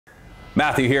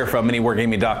Matthew here from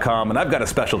MiniWarGaming.com, and I've got a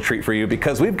special treat for you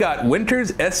because we've got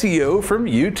Winter's SEO from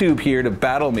YouTube here to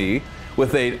battle me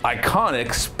with a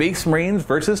iconic Space Marines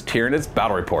versus Tyranids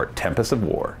Battle Report, Tempest of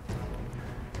War.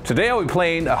 Today I'll be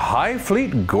playing a Hive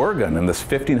Fleet Gorgon in this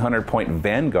 1500 point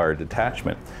Vanguard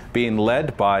detachment, being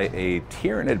led by a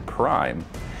Tyranid Prime,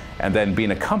 and then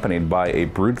being accompanied by a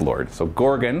Broodlord. So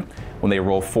Gorgon, when they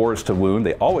roll 4s to wound,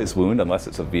 they always wound unless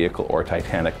it's a vehicle or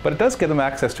Titanic, but it does give them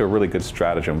access to a really good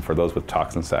stratagem for those with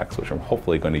Toxin Sacks, which I'm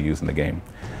hopefully going to use in the game.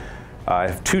 I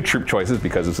have 2 troop choices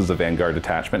because this is a Vanguard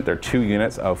detachment. They're 2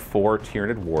 units of 4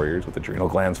 Tyranid warriors with adrenal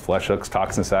glands, flesh hooks,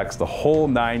 Toxin Sacks, the whole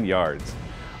 9 yards.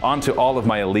 On to all of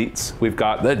my elites. We've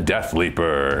got the Death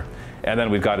Leaper, and then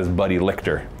we've got his buddy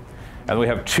Lictor. And we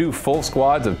have 2 full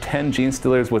squads of 10 Gene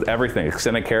Stealers with everything,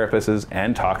 extended carapaces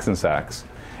and Toxin Sacks.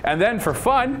 And then for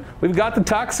fun, we've got the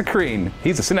Toxicrene.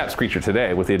 He's a Synapse creature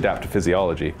today with the Adaptive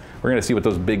Physiology. We're gonna see what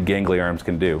those big gangly arms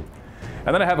can do.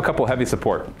 And then I have a couple heavy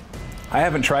support. I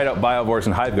haven't tried out Biovores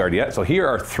and Hiveguard yet, so here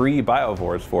are 3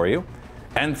 Biovores for you,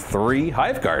 and 3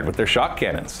 Hiveguard with their shock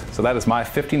cannons. So that is my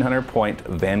 1500 point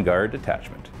Vanguard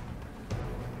detachment.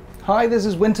 Hi, this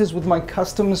is Winters with my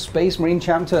custom Space Marine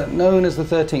chapter known as the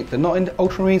 13th. They're not in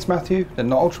Ultramarines, Matthew. They're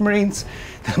not Ultramarines.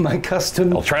 They're my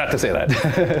custom. I'll try not to say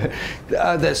that.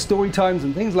 There's story times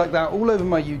and things like that all over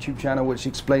my YouTube channel, which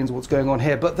explains what's going on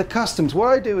here. But the customs, what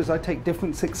I do is I take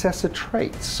different successor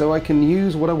traits so I can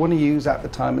use what I want to use at the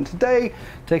time. And today,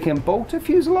 taking Bolter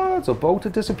Fusillades or Bolter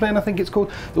Discipline, I think it's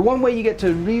called. The one where you get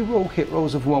to re-roll hit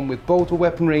rolls of 1 with Bolter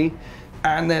weaponry,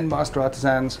 and then Master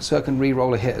Artisans, so I can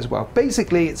re-roll a hit as well.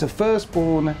 Basically, it's a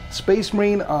firstborn Space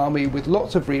Marine army with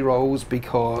lots of re-rolls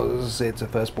because it's a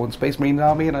firstborn Space Marine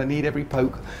army and I need every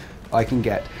poke I can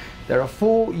get. There are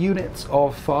 4 units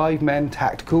of 5 men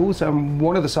tacticals, and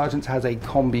one of the sergeants has a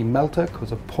combi melter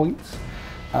because of points.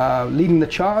 Leading the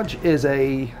charge is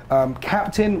a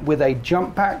captain with a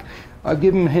jump pack. I've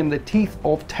given him the Teeth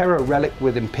of Terror relic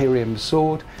with Imperium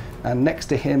sword, and next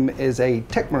to him is a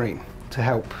Tech Marine to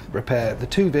help repair the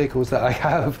 2 vehicles that I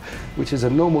have, which is a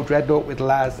normal Dreadnought with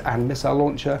las and missile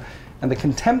launcher, and the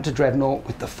Contemptor Dreadnought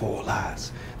with the 4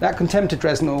 las. That Contemptor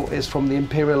Dreadnought is from the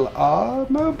Imperial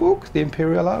Armor book, the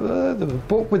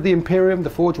book with the Imperium, the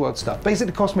Forge World stuff.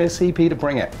 Basically cost me a CP to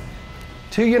bring it.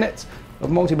 2 units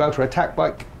of multi-motor attack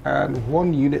bike and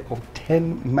 1 unit of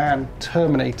 10-man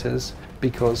Terminators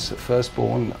because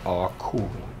firstborn are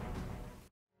cool.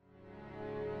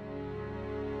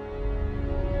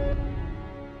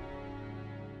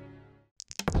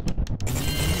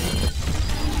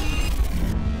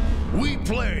 We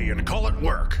play and call it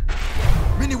work.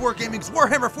 MiniWarGaming's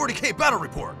Warhammer 40k Battle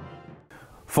Report.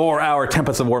 For our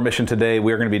Tempest of War mission today,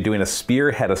 we are going to be doing a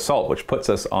Spearhead Assault, which puts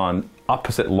us on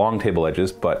opposite long table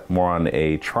edges, but more on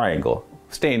a triangle,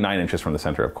 staying 9 inches from the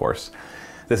center, of course.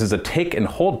 This is a take and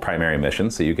hold primary mission,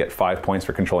 so you get 5 points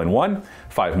for controlling 1,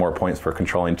 5 more points for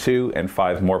controlling 2, and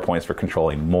 5 more points for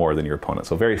controlling more than your opponent.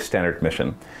 So very standard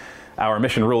mission. Our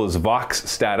mission rule is Vox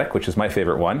Static, which is my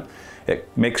favorite one. It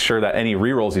makes sure that any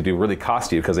rerolls you do really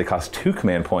cost you because they cost 2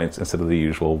 command points instead of the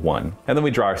usual 1. And then we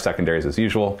draw our secondaries as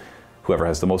usual. Whoever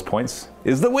has the most points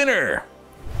is the winner.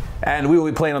 And we will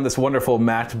be playing on this wonderful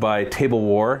mat by Table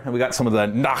War. And we got some of the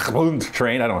Nachmund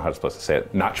terrain. I don't know how I'm supposed to say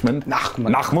it. Nachmund?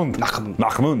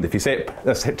 Nachmund. If you say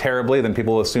it terribly, then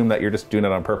people will assume that you're just doing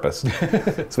it on purpose.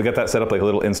 So we got that set up like a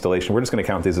little installation. We're just going to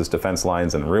count these as defense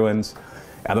lines and ruins.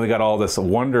 And then we got all this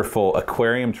wonderful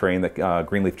aquarium terrain that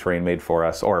Greenleaf Terrain made for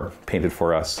us, or painted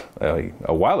for us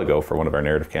a while ago for one of our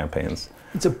narrative campaigns.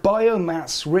 It's a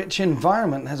biomass-rich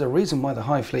environment. There's a reason why the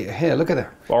Hive Fleet are here. Look at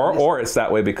that. Or it's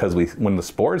that way because when the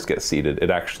spores get seeded, it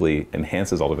actually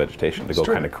enhances all the vegetation to go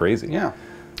kind of crazy. Yeah.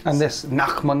 And this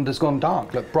Nachmund has gone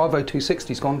dark. Look, Bravo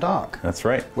 260's gone dark. That's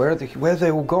right. Where are they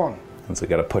all gone? And so we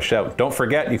got to push out. Don't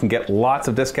forget, you can get lots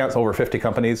of discounts, over 50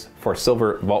 companies. For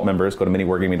Silver Vault members, go to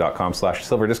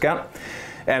miniwargaming.com/silver discount.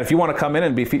 And if you want to come in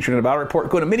and be featured in a battle report,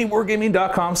 go to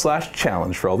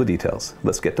miniwargaming.com/challenge for all the details.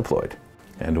 Let's get deployed.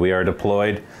 And we are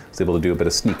deployed. I was able to do a bit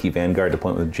of sneaky Vanguard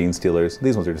deployment with Gene Stealers.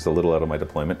 These ones are just a little out of my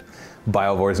deployment.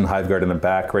 Biovores and Hiveguard in the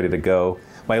back, ready to go.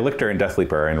 My Lictor and Death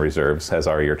Leaper are in reserves, as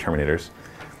are your Terminators.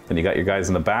 Then you got your guys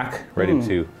in the back, ready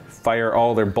to fire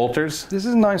all their bolters. This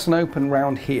is nice and open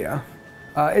round here.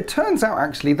 It turns out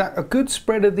actually that a good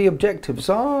spread of the objectives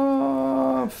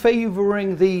are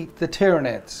favouring the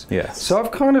Tyranids. Yes. So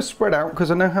I've kind of spread out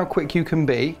because I know how quick you can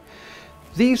be.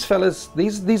 These fellas,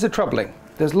 these are troubling.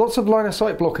 There's lots of line of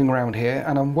sight blocking around here,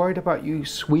 and I'm worried about you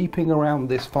sweeping around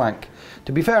this flank.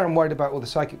 To be fair, I'm worried about all the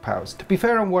psychic powers. To be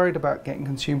fair, I'm worried about getting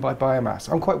consumed by biomass.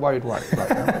 I'm quite worried right now,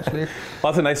 actually.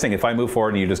 Well, that's a nice thing. If I move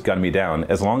forward and you just gun me down,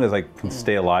 as long as I can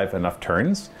stay alive enough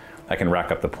turns, I can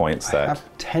rack up the points I have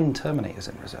 10 Terminators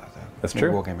in reserve, though. That's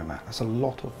true. Wargaming Matt. That's a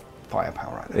lot of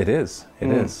firepower right there. It is. It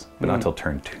is. But not until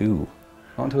turn 2.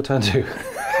 Not until turn 2.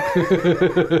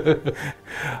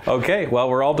 Okay, well,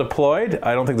 we're all deployed.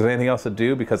 I don't think there's anything else to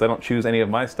do because I don't choose any of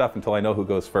my stuff until I know who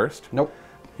goes first. Nope.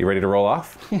 You ready to roll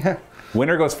off? Yeah.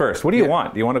 Winner goes first. What do you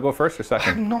want? Do you want to go first or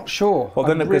second? I'm not sure. Well,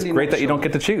 then it's great that you don't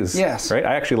get to choose. Yes. Right?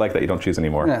 I actually like that you don't choose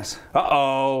anymore. Yes.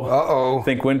 Uh-oh. Uh-oh.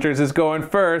 Think Winters is going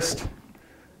first.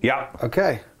 Yeah.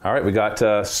 Okay. All right, we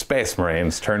got Space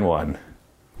Marines, turn 1.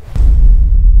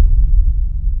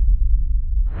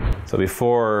 So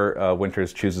before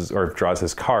Winters chooses or draws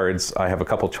his cards, I have a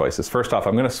couple choices. First off,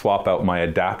 I'm going to swap out my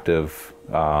adaptive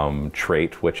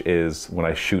trait, which is when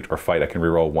I shoot or fight, I can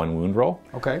reroll 1 wound roll.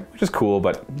 Okay. Which is cool,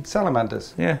 but...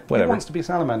 Salamanders. Yeah, whatever. Who wants to be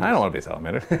salamanders? I don't want to be a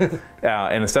salamander.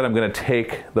 And instead I'm going to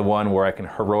take the one where I can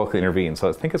heroically intervene. So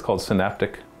I think it's called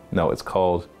Synaptic... No, it's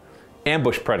called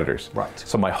Ambush Predators. Right.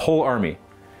 So my whole army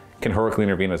can heroically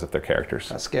intervene as if they're characters.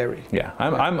 That's scary. Yeah,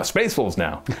 I'm a Space Wolves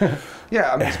now.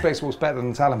 Yeah, I mean, Space Wolves better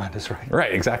than salamanders, right?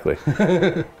 Right, exactly.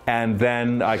 And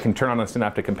then I can turn on a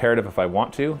Synaptic Imperative if I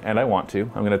want to, and I want to.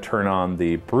 I'm going to turn on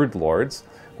the Brood Lords,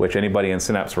 which anybody in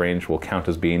Synapse range will count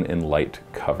as being in light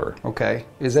cover. Okay.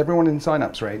 Is everyone in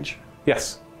Synapse range?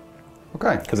 Yes.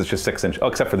 Okay. Because it's just 6 inch. Oh,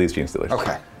 except for these Gene Stealers.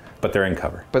 Okay. But they're in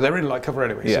cover. But they're in light cover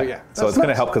anyway, Yeah. so yeah. So it's going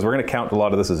to help because we're going to count a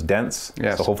lot of this as dense.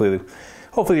 Yes. So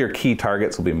hopefully your key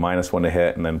targets will be -1 to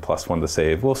hit and then +1 to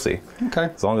save. We'll see.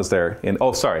 Okay. As long as they're in...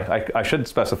 Oh, sorry. I should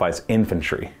specify it's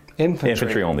infantry. Infantry.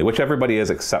 Infantry only, which everybody is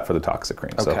except for the Toxic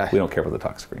Ring. Okay. So we don't care about the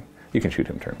Toxic Ring. You can shoot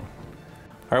him turn 1.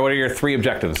 All right, what are your 3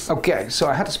 objectives? Okay, so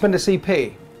I had to spend a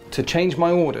CP to change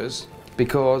my orders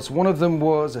because one of them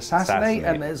was assassinate,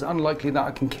 and it's unlikely that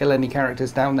I can kill any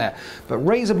characters down there. But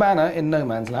raise a banner in No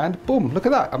Man's Land. Boom, look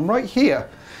at that. I'm right here.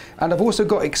 And I've also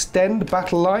got extend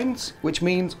battle lines, which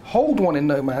means hold one in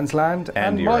No Man's Land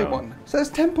and my one. So that's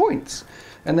 10 points.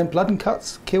 And then Blood and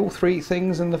Cuts, kill 3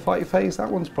 things in the fight phase. That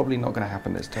one's probably not going to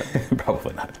happen this turn.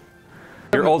 Probably not.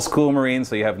 You're old school Marine,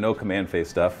 so you have no command phase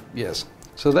stuff. Yes.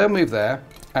 So they'll move there,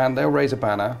 and they'll raise a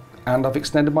banner, and I've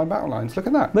extended my battle lines. Look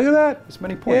at that. Look at that. It's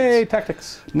many points. Yay,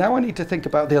 tactics. Now I need to think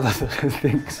about the other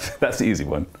things. That's the easy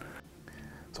one.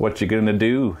 So what you going to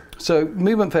do? So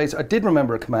movement phase, I did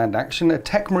remember a command action. A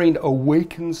Tech Marine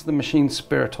awakens the machine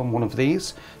spirit on one of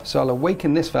these. So I'll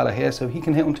awaken this fella here so he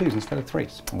can hit on 2s instead of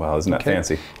 3s. Well, isn't that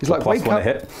fancy? He's like, wake +1 up, to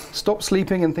hit. stop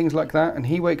sleeping and things like that. And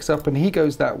he wakes up and he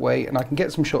goes that way and I can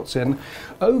get some shots in.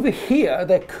 Over here,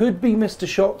 there could be Mr.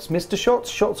 Shots.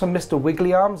 Shots on Mr.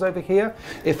 Wiggly Arms over here.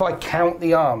 If I count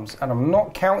the arms, and I'm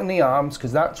not counting the arms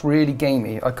because that's really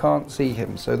gamey. I can't see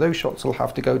him. So those shots will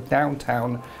have to go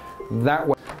downtown that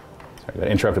way. Sorry, got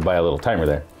interrupted by a little timer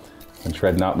there. And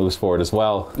Shrednaught moves forward as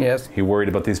well. Yes. You worried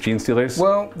about these Gene Stealers?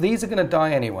 Well, these are going to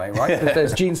die anyway, right? Because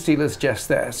there's Gene Stealers just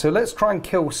there. So let's try and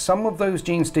kill some of those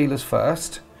Gene Stealers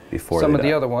first. Before some they of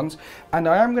the die. other ones. And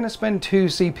I am going to spend 2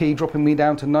 CP, dropping me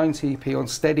down to 9 CP on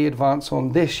steady advance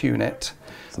on this unit.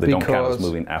 So they don't count as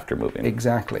moving after moving.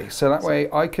 Exactly. So that way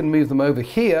I can move them over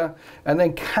here and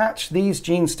then catch these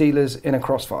Gene Stealers in a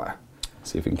crossfire.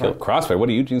 See if we can kill Crossfire. What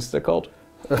are you Gene Stealers called?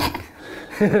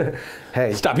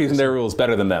 Hey. Stop using their rules,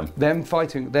 better than them. Them's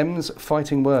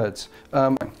fighting words.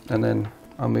 And then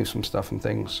I'll move some stuff and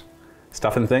things.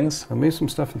 Stuffing things? I'll move some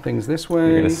stuff and things this way.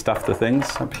 You're going to stuff the things?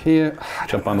 Up here.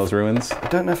 Jump on those ruins? I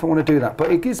don't know if I want to do that,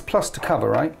 but it gives plus to cover,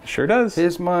 right? Sure does.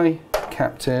 Here's my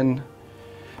captain.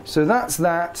 So that's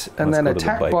that, and Let's then go to the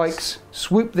attack bikes. bikes,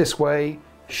 swoop this way,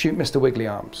 shoot Mr. Wiggly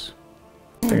Arms.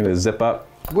 You're going to zip up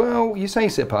Well, you say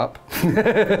zip up.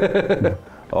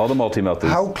 all the multi-melters.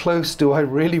 How close do I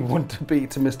really want to be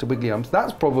to Mr. Wiggly Arms?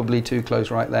 That's probably too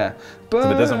close right there. But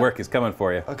If it doesn't work, he's coming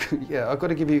for you. yeah, I've got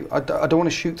to give you... I don't want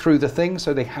to shoot through the thing,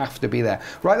 so they have to be there.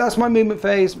 Right, that's my movement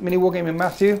phase. MiniWarGaming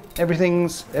Matthew.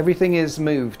 Everything is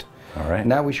moved. All right.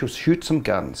 Now we shall shoot some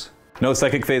guns. No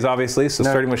psychic phase, obviously, so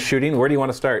starting with shooting. Where do you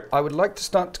want to start? I would like to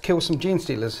start to kill some Gene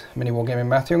Stealers, MiniWarGaming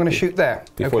Matthew. I'm going to shoot there.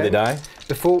 Before they die?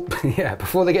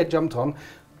 Before they get jumped on.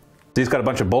 He's got a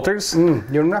bunch of bolters.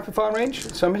 You're in rapid fire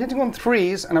range, so I'm hitting on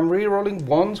 3s, and I'm re-rolling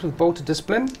 1s with Bolted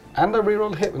Discipline, and I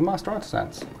re-roll a hit with Master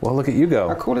Artisans. Well, look at you go.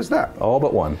 How cool is that? All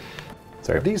but one.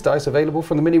 Sorry. These dice available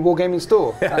from the MiniWarGaming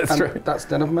store. Yeah, that's right. That's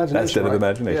Den of Imagination. That's Den of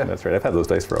Imagination, Yeah. that's right. I've had those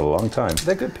dice for a long time.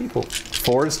 They're good people.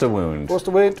 4s to wound. Force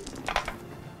to wound.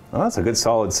 Oh, that's a good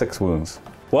solid 6 wounds.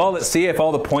 Well, let's see if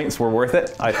all the points were worth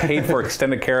it. I paid for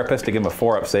Extended Carapace to give him a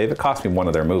 4-up save. It cost me 1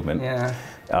 of their movement. Yeah.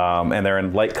 And they're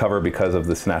in light cover because of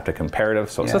the Synaptic Imperative,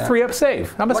 so it's a 3-up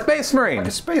save. I'm a Space Marine. Like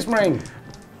a Space Marine.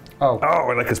 Oh.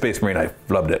 Oh, like a Space Marine, I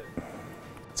loved it.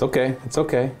 It's okay. It's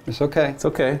okay. It's okay. It's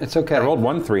okay. It's okay. I rolled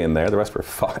 1 3 in there. The rest were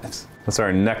 5s. What's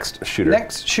our next shooter?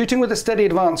 Next, shooting with a steady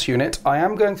advance unit. I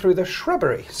am going through the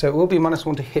shrubbery, so it will be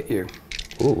 -1 to hit you.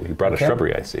 Ooh, you brought a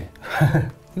shrubbery, I see.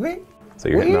 Oui. So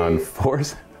you're hitting on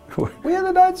 4s? We are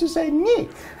the knights who say nee.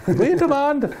 We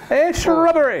demand a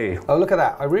shrubbery. Oh, look at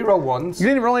that. I re-roll 1s. You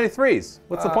didn't roll any 3s.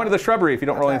 What's the point of the shrubbery if you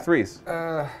don't roll any 3s?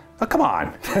 Oh, come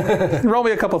on. Roll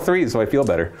me a couple 3s so I feel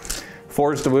better.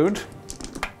 4s to wound.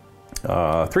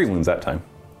 3 wounds that time.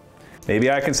 Maybe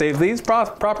I can save these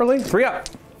properly. 3 up.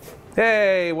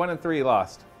 Hey, 1 and 3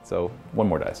 lost. So 1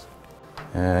 more dice.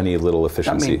 Any little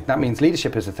efficiency. That means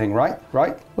leadership is a thing, right?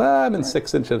 Right? Well, I'm in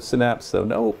 6 inch of synapse, so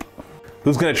nope.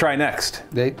 Who's going to try next?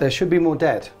 There should be more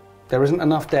dead. There isn't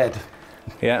enough dead.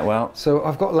 Yeah, well. So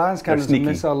I've got lance cannons and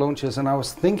missile launchers, and I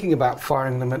was thinking about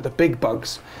firing them at the big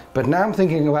bugs, but now I'm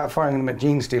thinking about firing them at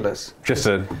gene stealers. Just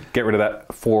to get rid of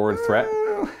that forward threat?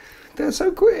 They're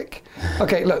so quick.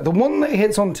 Okay, look, the one that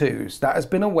hits on 2s, that has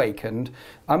been awakened,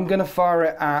 I'm going to fire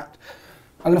it at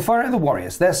the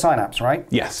warriors. They're synapse, right?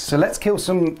 Yes. So let's kill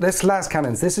let's lance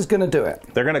cannons. This is going to do it.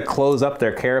 They're going to close up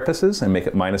their carapaces and make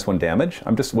it -1 damage.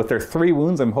 I'm just, with their 3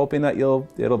 wounds, I'm hoping that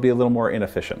it'll be a little more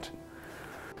inefficient.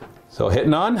 So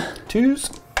hitting on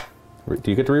 2s.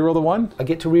 Do you get to reroll the 1? I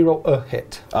get to reroll a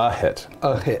hit. A hit.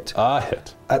 A hit. A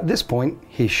hit. At this point,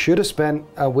 he should have spent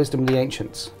Wisdom of the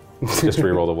Ancients. Just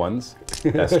reroll the 1s?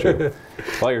 That's true.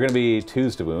 Well, you're going to be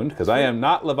 2s to wound, because I am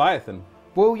not Leviathan.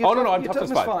 Well, I'm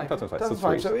toughness 5. Toughness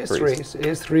 5. So it's 3s. It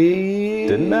is 3s.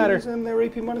 Didn't matter. And they're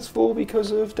AP -4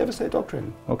 because of Devastator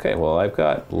Doctrine. Okay, well, I've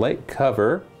got light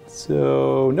cover,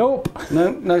 so nope.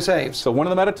 No saves. So 1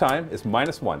 of them at a time is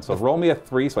 -1. So roll me a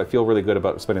 3, so I feel really good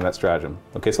about spending that stratagem.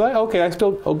 Okay, so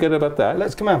I'll get about that.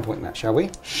 Let's command point that, shall we?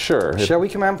 Sure. Shall we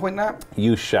command point that?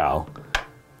 You shall.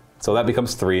 So that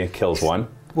becomes 3 and kills 1.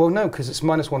 Well, no, because it's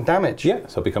 -1 damage. Yeah,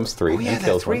 so it becomes 3 and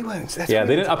kills 3 1. wounds. Yeah,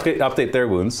 they didn't update their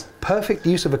wounds. Perfect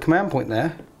use of a command point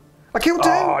there. I killed 2!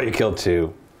 Oh, you killed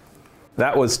 2.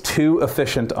 That was too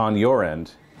efficient on your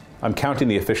end. I'm counting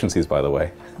the efficiencies, by the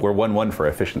way. We're 1-1 for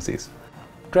efficiencies.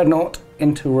 Dreadnought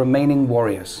into remaining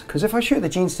warriors. Because if I shoot the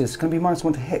gene stealers, it's going to be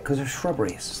 -1 to hit because of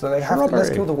shrubberies. So they have to, let's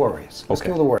kill the warriors. Let's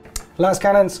kill the warriors. Lance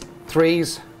cannons,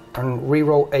 3s, and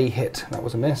reroll a hit. That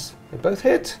was a miss. They both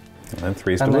hit. And then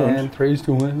 3s to wound. And then 3s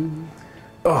to wound.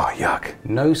 Oh, yuck.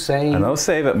 No save. And no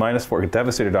save at -4.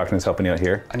 Devastator Doctrine is helping you out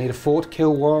here. I need a 4 to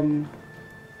kill 1.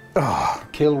 Oh.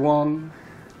 Kill 1.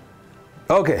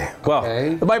 Okay, well,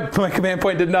 my command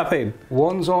point did nothing.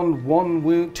 1's on 1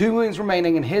 wound, 2 wounds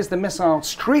remaining, and here's the missile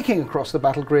streaking across the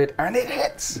battle grid, and it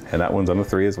hits. And that one's on the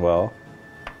 3 as well.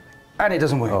 And it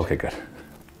doesn't wound. Okay, good.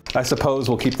 I suppose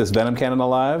we'll keep this venom cannon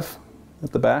alive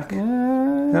at the back.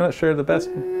 I'm not sure the best.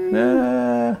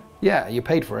 Yeah, you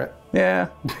paid for it. Yeah,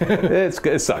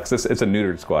 it sucks. It's a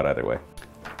neutered squad either way.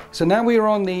 So now we are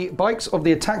on the bikes of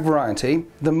the attack variety.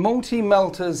 The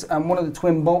multi-melters and one of the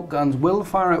twin bolt guns will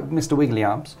fire at Mr. Wiggly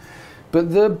Arms,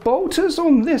 but the bolters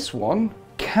on this one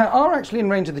are actually in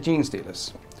range of the gene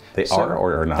stealers. They are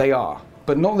or not? They are,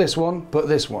 but not this one, but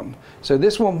this one. So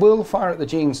this one will fire at the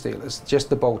gene stealers, just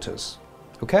the bolters.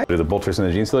 Okay? Do the bolters and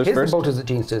the gene stealers Here's first? the bolters and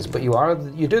gene stealers, but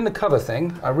you're doing the cover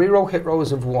thing. I reroll hit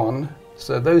rolls of 1,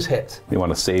 so those hit. You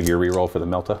want to save your reroll for the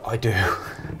melta? I do.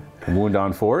 Wound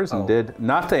on 4s and did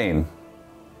nothing.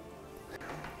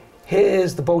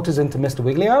 Here's the bolters into Mr.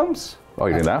 Wiggly Arms. Oh,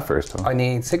 you're doing that first, huh? I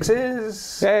need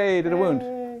 6s. Hey, did a wound.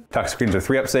 Toxic screens are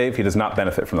 3-up save. He does not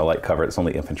benefit from the light cover. It's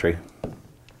only infantry. It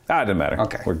doesn't matter.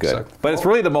 Okay. We're good. So, but it's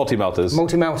really the multi-meltas.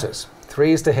 Multi-melters.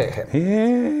 3s to hit him.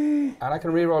 Yay. And I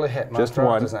can reroll a hit. Just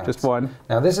one. Just one.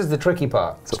 Now this is the tricky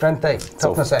part. Strength 8.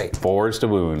 Toughness 8. 4s to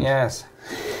wound. Yes.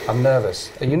 I'm nervous.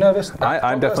 Are you nervous?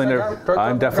 I'm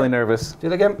definitely nervous. Do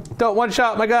it again. Don't one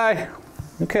shot my guy.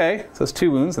 Okay, so it's 2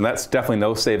 wounds, and that's definitely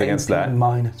no save against that.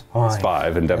 -5. It's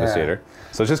 5 in Devastator.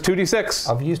 Yeah. So it's just 2d6.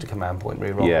 I've used a command point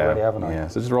reroll already, haven't I? Yeah,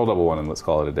 so just roll double 1 and let's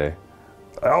call it a day.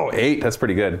 Oh, 8, that's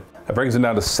pretty good. That brings him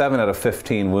down to 7 out of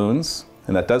 15 wounds,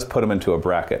 and that does put him into a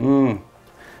bracket.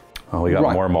 Oh, we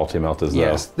got more multi-meltas though.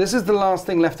 Yes, this is the last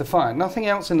thing left to fire. Nothing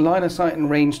else in line of sight and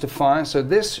range to fire, so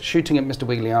this shooting at Mr.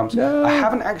 Wiggly Arms. No. I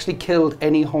haven't actually killed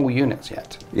any whole units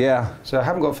yet. Yeah. So I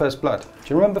haven't got First Blood. Do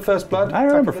you remember First Blood? I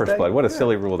remember First Blood. What a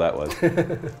silly rule that was.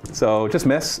 So just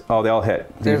miss. Oh, they all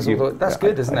hit. That's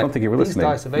good, isn't it? I don't think you were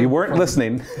listening. You weren't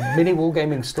listening.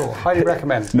 MiniWarGaming store. Highly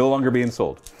recommend. No longer being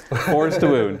sold. 4s to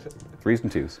wound. 3s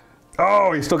and 2s.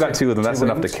 Oh, you still got 2 of them. That's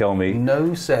enough to kill me.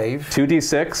 No save.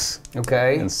 2d6.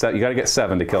 Okay. And you got to get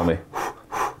 7 to kill me.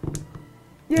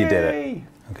 Yay. You did it.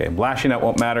 Okay, blashing out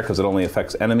won't matter because it only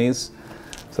affects enemies.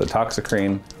 So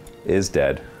Toxicrene is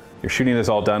dead. Your shooting is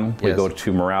all done. We go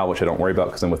to morale, which I don't worry about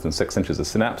because I'm within 6 inches of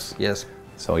synapse. Yes.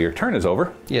 So your turn is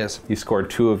over. Yes. You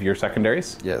scored 2 of your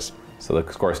secondaries. Yes. So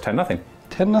the score is 10-0.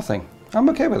 10-0. I'm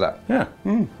okay with that. Yeah.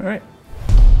 All right.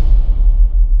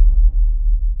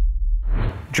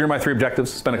 During my 3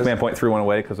 objectives, spent a command point, threw one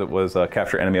away because it was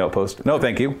capture enemy outpost. No,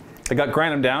 thank you. I got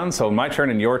grind them down, so my turn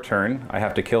and your turn, I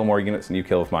have to kill more units than you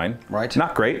kill with mine. Right.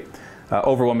 Not great.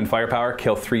 Overwhelming firepower,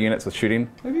 kill 3 units with shooting.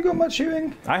 Have you got much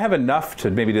shooting? I have enough to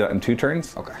maybe do that in 2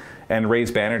 turns. Okay. And raise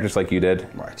banner just like you did.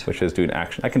 Right. Which is doing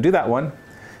action. I can do that one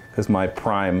because my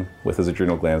prime with his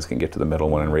adrenal glands can get to the middle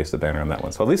one and raise the banner on that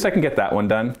one. So at least I can get that one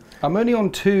done. I'm only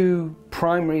on 2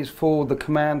 primaries for the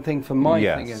command thing for my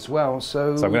thing as well.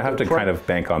 So I'm going to have to kind of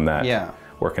bank on that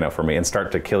working out for me and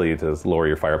start to kill you to lower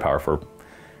your firepower for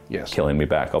killing me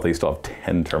back. Although you still have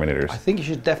 10 Terminators. I think you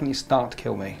should definitely start to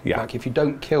kill me. Yeah. Like if you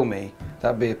don't kill me,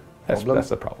 that'd be a problem. That's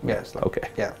the problem. Yeah. Like, okay.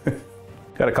 Yeah.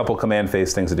 Got a couple command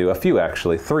phase things to do. A few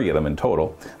actually, 3 of them in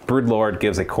total. Broodlord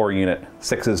gives a core unit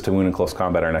 6s to wound in close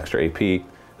combat or an extra AP.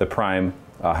 The Prime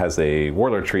has a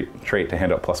Warlord trait to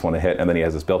hand out +1 to hit, and then he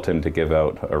has this built in to give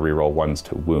out a reroll 1s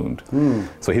to wound.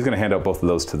 So he's going to hand out both of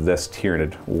those to this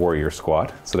Tyranid warrior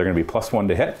squad. So they're going to be +1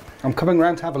 to hit. I'm coming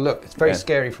around to have a look. It's very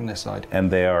scary from this side. And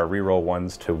they are reroll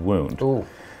 1s to wound. Ooh.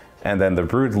 And then the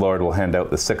Broodlord will hand out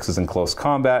the 6s in close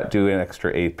combat, do an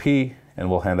extra AP, and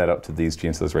we'll hand that out to these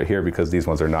Genestealers right here because these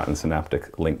ones are not in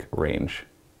synaptic link range.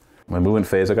 My movement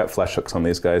phase, I got flesh hooks on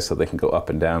these guys so they can go up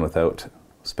and down without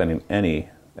spending any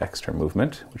extra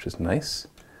movement, which is nice.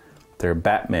 They're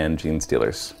Batman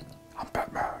Genestealers. I'm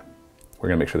Batman. We're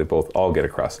gonna make sure they both all get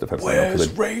across the defense line.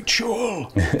 Where's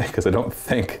Rachel? Because I don't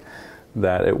think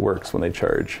that it works when they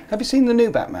charge. Have you seen the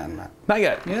new Batman, Matt? Not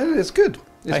yet. Yeah, it's good.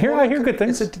 It's I hear good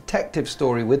things. It's a detective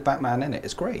story with Batman in it.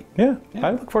 It's great. Yeah,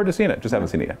 I look forward to seeing it. Just haven't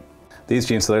seen it yet. These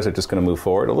Genestealers are just going to move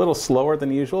forward a little slower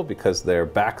than usual because their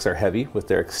backs are heavy with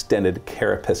their extended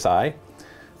carapaci.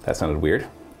 That sounded weird.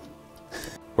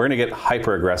 We're going to get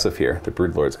hyper aggressive here. The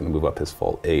Broodlord's going to move up his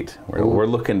full 8. We're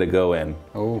looking to go in.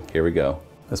 Oh. Here we go.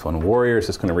 This one Warrior is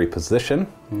just going to reposition,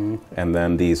 and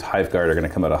then these Hive Guard are going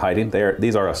to come out of hiding.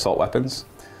 These are assault weapons,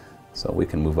 so we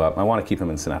can move up. I want to keep them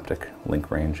in synaptic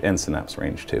link range and synapse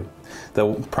range too.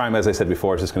 The Prime, as I said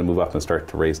before, is just going to move up and start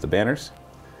to raise the banners.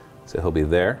 So he'll be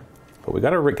there. But we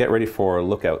got to get ready for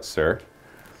Lookout, sir.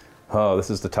 Oh, this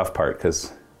is the tough part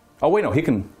because... Oh, wait, no, he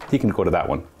can go to that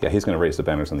one. Yeah, he's going to raise the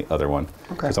banners on the other one.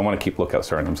 Okay. Because I want to keep Lookout,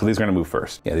 sir on him. So these are going to move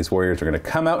first. Yeah, these warriors are going to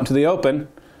come out into the open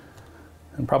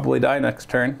and probably die next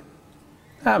turn.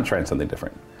 I'm trying something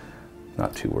different.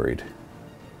 Not too worried.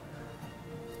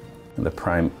 And the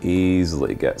Prime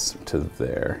easily gets to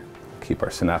there. Keep our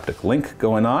synaptic link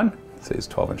going on. So he's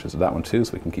 12 inches of that one too,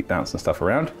 so we can keep bouncing stuff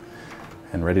around.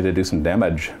 And ready to do some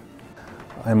damage.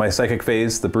 In my psychic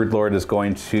phase, the Broodlord is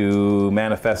going to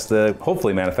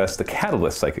hopefully manifest the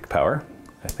Catalyst psychic power.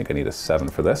 I think I need a 7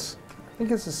 for this. I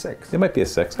think it's a 6. It might be a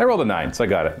 6. I rolled a 9, so I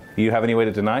got it. You have any way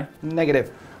to deny?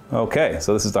 Negative. Okay,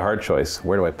 so this is the hard choice.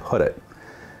 Where do I put it?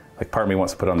 Like part of me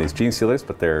wants to put on these Genestealers,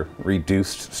 but they're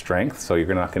reduced strength, so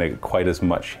you're not going to get quite as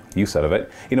much use out of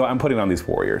it. You know, I'm putting on these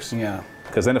Warriors. Yeah.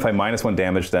 Because then if I -1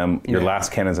 damage them, your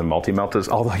last cannons and multi-meltas,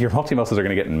 although your multi-meltas are going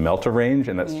to get in melta range,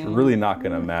 and that's really not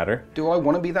going to matter. Do I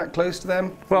want to be that close to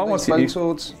them? Well, once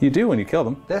swords? You do when you kill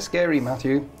them. They're scary,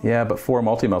 Matthew. Yeah, but 4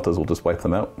 multi-meltas will just wipe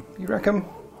them out. You reckon?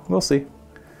 We'll see.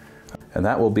 And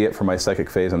that will be it for my psychic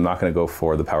phase. I'm not going to go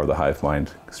for the Power of the Hive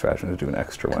Mind strategy to do an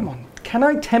extra one. Come on. Can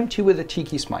I tempt you with a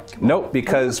cheeky smite? Nope,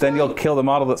 because then you'll kill the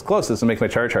model that's closest and make my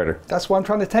charge harder. That's why I'm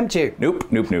trying to tempt you. Nope,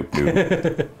 nope, nope,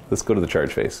 nope. Let's go to the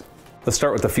charge phase. Let's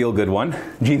start with the feel-good one.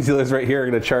 Genestealers right here are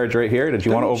going to charge right here. Did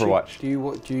you want to Overwatch? Do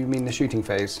you mean the shooting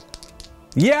phase?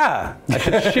 Yeah, I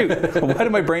should shoot. Why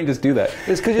did my brain just do that?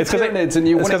 It's because you're Tyranids and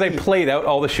you want to... It's because I played out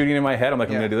all the shooting in my head. I'm like,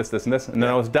 I'm going to do this, this, and this, and then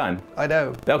I was done. I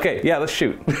know. Okay, yeah, let's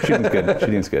shoot. Shooting's good.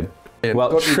 Shooting's good.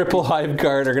 Well, triple Hive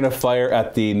Guard are going to fire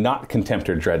at the not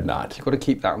Contemptor Dreadnought. You've got to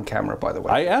keep that on camera, by the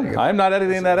way. I am. I'm not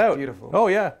editing that out. Beautiful. Oh,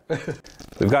 yeah.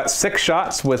 We've got 6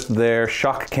 shots with their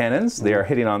shock cannons. They are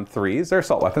hitting on 3s. They're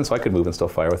assault weapons, so I could move and still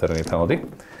fire without any penalty.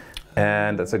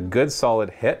 And that's a good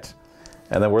solid hit.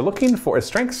 And then we're looking for a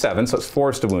strength 7, so it's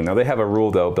 4s to wound. Now they have a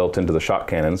rule though built into the shock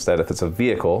cannons that if it's a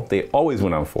vehicle, they always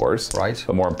wound on 4s. Right.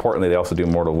 But more importantly, they also do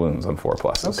mortal wounds on 4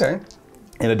 pluses. Okay.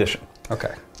 In addition.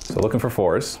 Okay. So looking for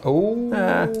 4s. Oh.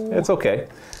 It's okay.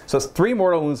 So it's 3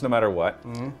 mortal wounds no matter what.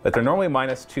 But they're normally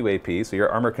 -2 AP, so your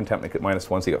armor contempt make it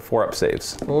 -1, so you get 4 up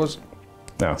saves. 4s.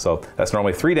 No, so that's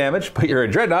normally 3 damage, but you're a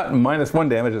dreadnought and -1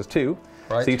 damage is 2.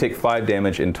 Right. So you take 5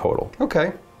 damage in total.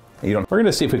 Okay. We're going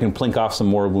to see if we can plink off some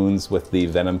more wounds with the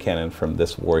venom cannon from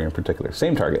this warrior in particular.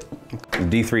 Same target.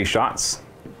 D3 shots.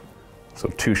 So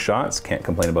 2 shots, can't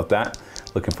complain about that.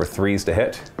 Looking for 3s to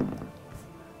hit.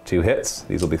 2 hits.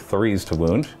 These will be 3s to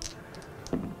wound.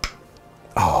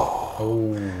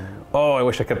 Oh, I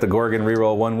wish I kept the Gorgon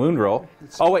reroll 1 wound roll.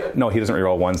 Oh wait, no, he doesn't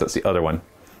reroll 1s, that's the other one.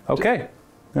 Okay,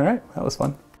 all right, that was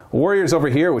fun. Warriors over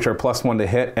here, which are +1 to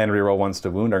hit and reroll 1s to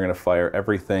wound, are going to fire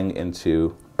everything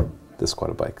into this squad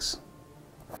of bikes.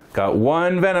 Got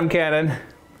 1 venom cannon,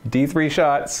 D3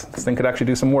 shots. This thing could actually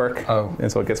do some work. Oh.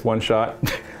 And so it gets 1 shot.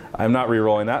 I'm not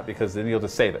re-rolling that because then you'll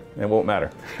just save it. It won't matter.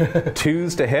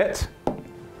 2s to hit.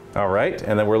 All right,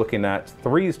 and then we're looking at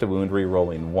 3s to wound,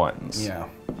 re-rolling 1s. Yeah.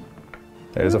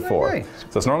 There's a 4. Okay.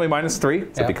 So it's normally -3,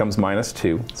 so Yeah. it becomes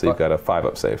 -2. So you've got a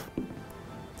 5-up save.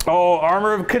 Oh,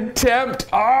 Armor of Contempt!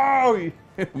 Oh, you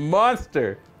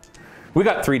monster! We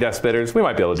got 3 Death Spitters. We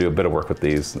might be able to do a bit of work with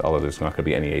these, although there's not going to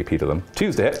be any AP to them.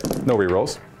 2s to hit, no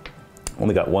rerolls.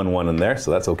 Only got 1 in there,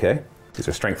 so that's okay. These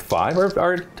are Strength 5 or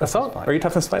Assault? Are you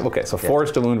Toughness 5? Okay, so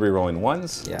 4s to wound, rerolling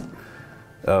 1s. Yeah.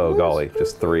 Oh, golly,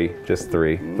 just 3, just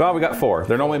 3. Well, we got 4.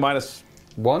 They're normally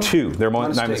 -2. They're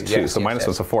 -2, yes, so yes,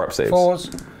 -1's a 4-up save. 4s.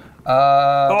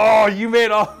 Oh, you made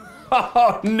all...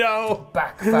 Oh, no.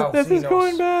 Backfoul. This is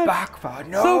going bad. Backfoul.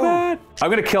 No. So bad.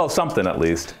 I'm going to kill something at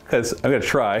least, because I'm going to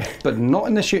try. But not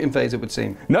in the shooting phase, it would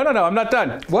seem. No, I'm not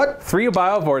done. What? 3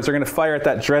 Biovores are going to fire at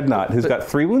that Dreadnought who's got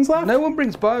 3 wounds left? No one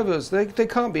brings Biovores. They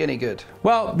can't be any good.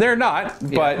 Well, they're not,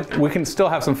 but we can still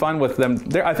have some fun with them.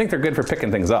 I think they're good for picking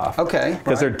things off. Okay.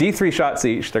 Because they're D3 shots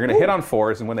each. They're going to hit on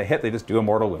 4s, and when they hit, they just do a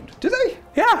mortal wound. Do they?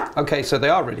 Yeah. Okay, so they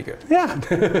are really good. Yeah.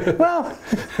 Well,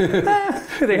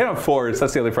 they hit on 4s.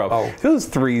 That's the only problem. Oh. Those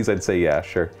 3s, I'd say, yeah,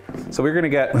 sure. So we're going to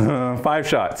get 5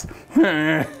 shots.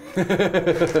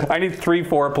 I need 3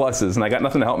 4+s, and I got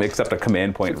nothing to help me except a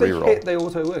command point If they reroll. hit, they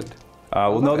auto wound.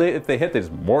 Well, no, if they hit, they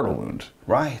just mortal wound.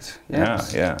 Right.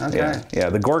 Yes. Yeah. Okay. Yeah,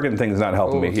 the Gorgon thing's not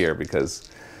helping me here because,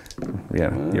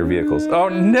 your vehicles. Oh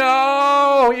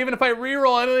no! Even if I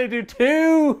reroll, I only do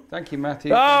 2. Thank you,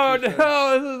 Matthew. Oh Thank you,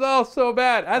 no! This is all so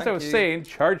bad. As I was saying,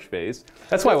 charge phase.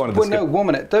 That's why I wanted to skip. Well, no, 1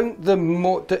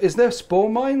 minute. Is there spore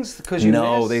mines? Because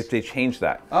No, they changed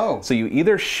that. Oh. So you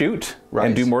either shoot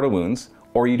and do mortal wounds,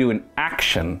 or you do an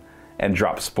action and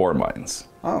drop spore mines.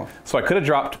 Oh. So I could have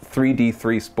dropped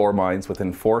 3d3 spore mines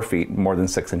within 4 feet, more than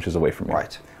 6 inches away from me.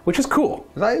 Right. Which is cool.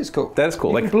 That is cool. That is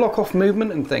cool. You can block off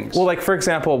movement and things. Well, like for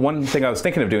example, one thing I was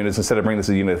thinking of doing is instead of bringing this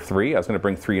as a unit of 3, I was going to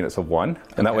bring 3 units of 1,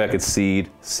 and that way I could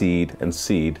seed, and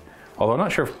seed. Although I'm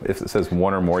not sure if it says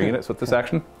 1 or more units with this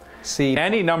action. Seed.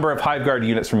 Any number of Hive Guard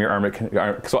units from your army,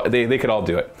 so they could all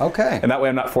do it. Okay. And that way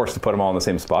I'm not forced to put them all in the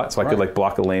same spot, so I could like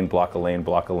block a lane, block a lane,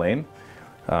 block a lane.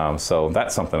 So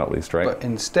that's something at least, right? But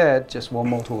instead, just 1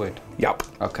 mortal wound. Yep.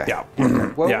 Okay. Yeah.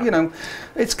 Well, Yeah.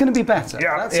 it's going to be better.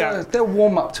 Yeah. They'll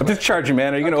warm up to I'm it. just charging,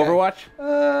 man. Are you going to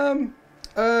Overwatch?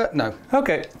 No.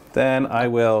 Okay. Then I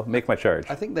will make my charge.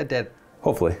 I think they're dead.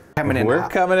 Hopefully. Coming in We're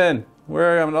hot. coming in.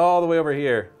 We're coming all the way over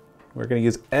here. We're going to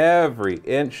use every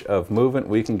inch of movement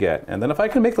we can get. And then if I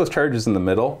can make those charges in the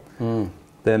middle,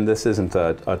 then this isn't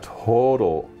a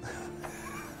total...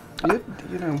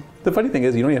 The funny thing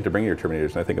is, you don't even have to bring your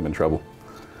Terminators, and I think I'm in trouble.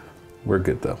 We're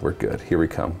good, though. We're good. Here we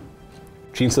come.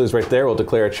 Gene Slither's right there. We'll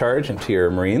declare a charge into your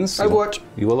Marines. Overwatch.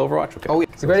 You will Overwatch? Okay. Oh, yeah.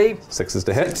 You ready? 6s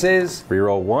to hit. 6s.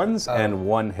 Reroll 1s and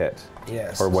 1 hit.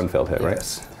 Yes. Or 1 failed hit, right?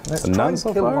 Yes. Let's So try none and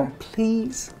so kill far? one.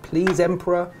 Please. Please,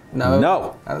 Emperor. No.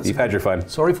 No. That's You've had your fun.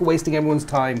 Sorry for wasting everyone's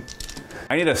time.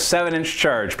 I need a 7-inch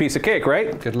charge. Piece of cake,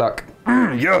 right? Good luck.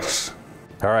 Yes.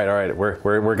 All right.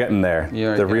 We're getting there.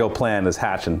 Yeah, The okay. real plan is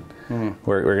hatching.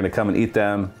 We're going to come and eat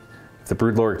them. If the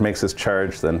Broodlord makes his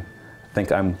charge, then I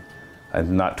think I'm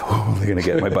not totally going to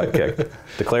get my butt kicked.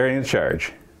 Declaring a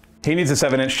charge. He needs a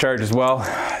 7-inch charge as well.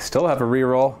 Still have a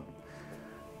reroll.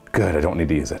 Good, I don't need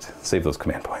to use it. Save those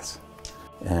command points.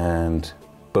 And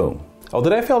boom. Oh,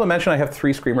 did I fail to mention I have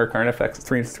 3 Screamer Carnifex,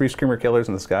 3 Screamer Killers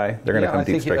in the sky? They're going to come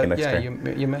deep striking next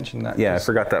turn. you mentioned that. Yeah, I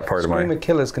forgot that part of my... Screamer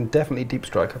killers can definitely deep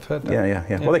strike. I've heard that.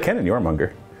 Yeah. Well, they can in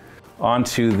Yormonger. On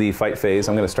to the fight phase.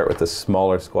 I'm going to start with the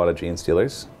smaller squad of Gene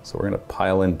Stealers. So we're going to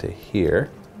pile into here.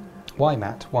 Why,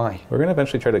 Matt? Why? We're going to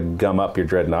eventually try to gum up your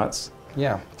Dreadnoughts.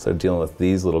 Yeah. So dealing with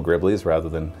these little Griblies rather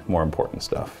than more important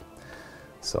stuff.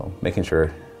 So making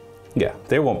sure,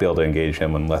 they won't be able to engage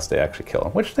him unless they actually kill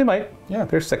him, which they might. Yeah.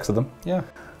 There's 6 of them. Yeah.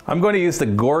 I'm going to use the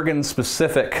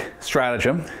Gorgon-specific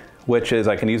stratagem, which is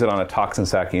I can use it on a Toxin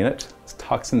Sack unit. It's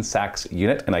Toxin Sacks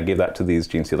unit, and I gave that to these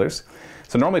Gene Stealers.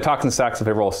 So normally Toxin Sacks, if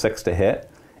I roll 6 to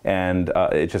hit, and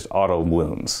it just auto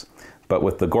wounds. But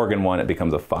with the Gorgon one, it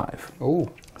becomes a 5. Oh.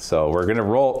 So we're going to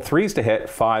roll 3s to hit,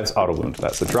 5s auto wound.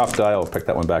 That's the drop die. I'll pick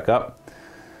that one back up.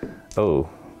 Oh,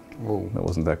 that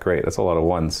wasn't that great. That's a lot of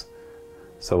 1s.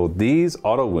 So these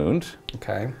auto wound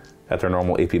Okay. at their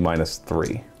normal AP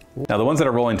 -3. Now the ones that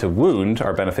are rolling to wound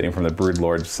are benefiting from the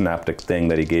Broodlord synaptic thing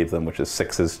that he gave them, which is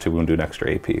 6s to wound, do an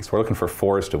extra AP. So we're looking for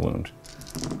 4s to wound.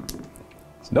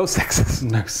 No 6s.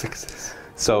 No 6s.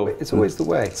 So it's always the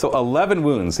way. So 11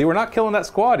 wounds. See, we're not killing that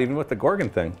squad even with the Gorgon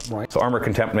thing. Right. So Armor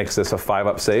Contempt makes this a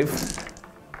 5-up save.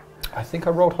 I think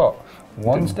I rolled hot.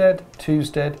 1's dead, 2's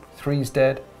dead, 3's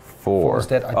dead, 4's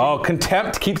dead. Oh,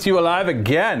 Contempt keeps you alive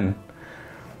again.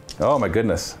 Oh my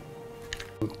goodness.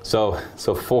 So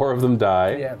 4 of them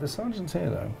die. Yeah, the sergeant's here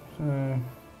though.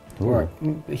 Right.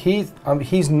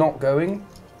 He's not going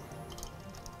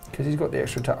because he's got the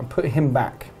extra attack. I'm putting him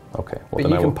back. Okay. Well, But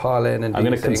then you can pile in and I'm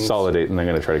going to things. consolidate and I'm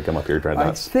going to try to gum up your I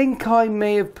dreadnoughts. think I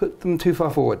may have put them too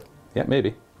far forward. Yeah,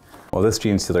 maybe. Well, this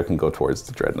Gene Stealer can go towards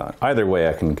the dreadnought. Either way,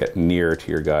 I can get near to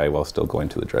your guy while still going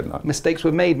to the dreadnought. Mistakes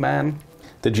were made, man.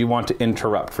 Did you want to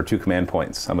interrupt for 2 command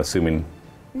points? I'm assuming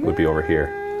would be over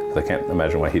here. 'Cause I can't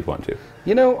imagine why he'd want to.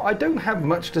 You know, I don't have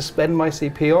much to spend my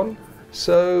CP on,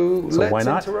 so let's why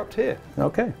not? interrupt here.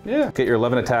 Okay. Yeah. Get your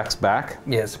 11 attacks back.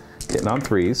 Yes. Getting on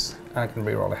 3s. I can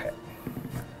reroll a hit.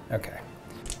 Okay.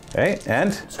 Okay,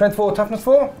 and Strength 4, toughness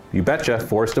 4? you betcha,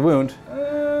 4s to wound.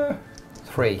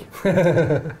 3.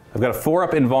 I've got a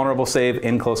 4-up invulnerable save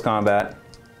in close combat,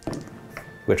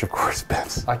 which of course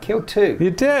bets. I killed 2.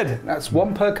 You did. That's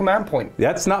 1 per command point.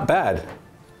 That's not bad.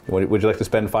 Would you like to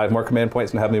spend 5 more command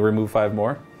points and have me remove 5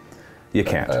 more? You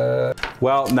can't.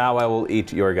 Well, now I will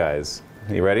eat your guys.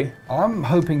 Are you ready? I'm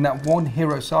hoping that 1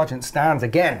 hero sergeant stands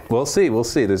again. We'll see. We'll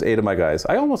see. There's 8 of my guys.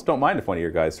 I almost don't mind if one of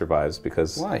your guys survives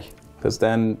because. Why? Because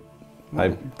then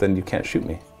you can't shoot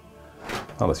me.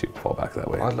 Unless you fall back that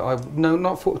way. No,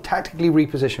 not for tactically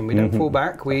reposition. We don't fall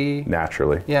back. We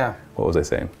Naturally. Yeah. What was I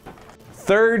saying?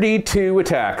 32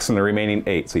 attacks in the remaining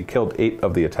 8. So you killed 8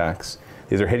 of the attacks.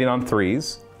 These are hitting on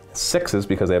 3s, 6s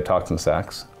because they have toxin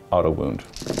sacks, auto wound.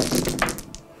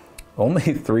 Only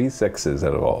 3 6s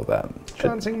out of all of that.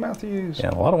 Chancing Matthews.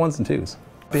 Yeah, a lot of 1s and 2s.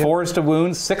 4s to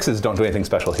wound, 6s don't do anything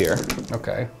special here.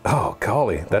 Okay. Oh,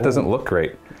 golly, that doesn't look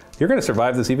great. You're going to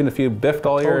survive this even if you biffed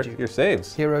all your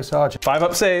saves. Hero sergeant.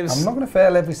 5-up saves. I'm not going to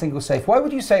fail every single save. Why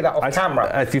would you say that off camera?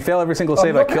 If you fail every single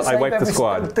save, I wipe the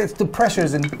squad. The pressure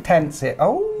is intense here.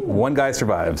 Oh. 1 guy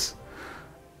survives.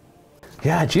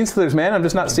 Yeah, Gene Stealers, man, I'm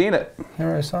just not seeing it.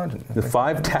 Hero sergeant. The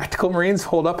 5 tactical marines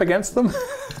hold up against them.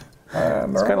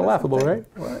 It's kind of laughable, right?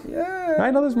 Well, yeah.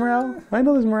 I know there's morale. I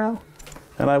know there's morale.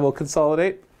 And I will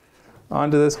consolidate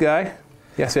onto this guy.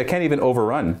 Yeah, see, I can't even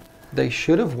overrun. They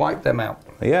should have wiped them out.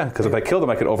 Yeah, because if I killed them,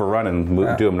 I could overrun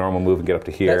and do a normal move and get up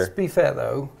to here. Let's be fair,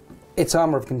 though. It's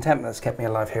Armor of Contempt that's kept me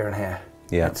alive here and here.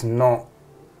 Yeah. It's not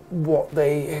what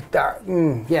they...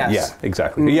 yes. Yeah,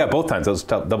 exactly. Yeah, both times. That was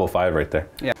double 5 right there.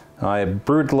 Yeah.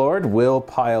 Broodlord will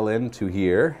pile into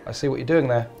here. I see what you're doing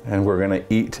there. And we're going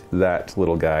to eat that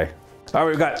little guy. All right,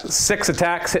 we've got 6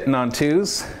 attacks hitting on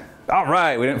 2s. All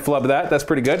right, we didn't flub that. That's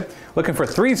pretty good. Looking for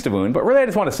 3s to wound, but really I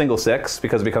just want a single 6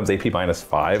 because it becomes AP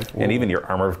 -5. Ooh. And even your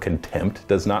Armor of Contempt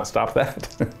does not stop that.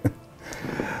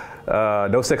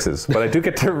 No 6s, but I do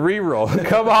get to re-roll.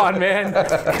 Come on, man.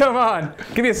 Come on.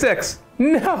 Give me a 6.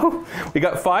 No. We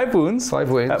got 5 wounds. 5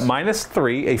 wounds. At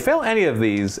 -3. You fail any of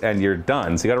these and you're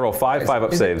done. So you got to roll 5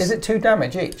 5-up saves. Is it 2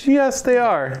 damage each? Yes, they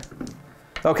are.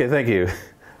 Okay, thank you.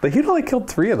 But you'd only killed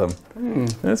 3 of them.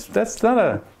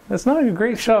 That's not a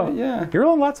great show. Yeah. You're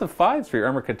rolling lots of 5s for your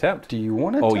Armor Contempt. Do you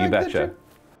want to? Oh, you betcha.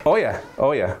 Oh yeah.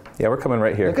 Oh yeah. Yeah, we're coming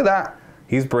right here. Look at that.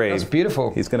 He's brave. That's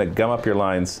beautiful. He's gonna gum up your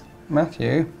lines.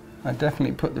 Matthew, I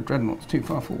definitely put the dreadnoughts too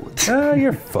far forward.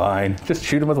 You're fine. Just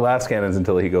shoot him with las cannons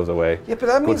until he goes away. Yeah, but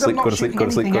that means I'm not shooting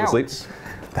anything else. Go to sleep.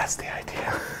 That's the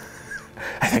idea.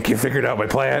 I think you figured out my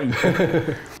plan.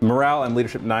 Morale and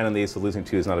leadership 9 on these, so losing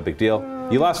 2 is not a big deal.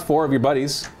 You lost 4 of your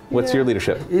buddies. What's your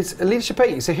leadership? It's a leadership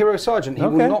 8. It's a hero sergeant. He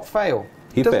will not fail.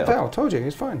 He doesn't fail. Told you,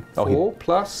 he's fine. 4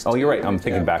 plus. Oh, you're right. I'm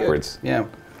thinking backwards. Good. Yeah.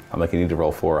 I'm like, you need to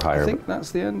roll 4 or higher. I think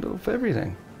that's the end of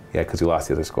everything. Yeah, because you lost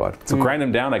the other squad. So grind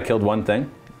him down. I killed 1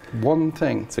 thing. 1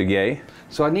 thing. So yay.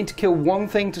 So I need to kill 1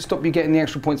 thing to stop you getting the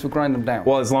extra points for grind them down.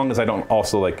 Well, as long as I don't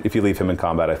also, like, if you leave him in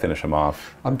combat, I finish him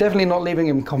off. I'm definitely not leaving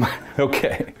him in combat.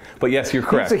 Okay. But yes, you're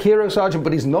correct. He's a hero sergeant,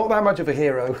 but he's not that much of a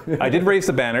hero. I did raise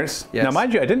the banners. Yes. Now,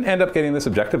 mind you, I didn't end up getting this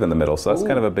objective in the middle, so that's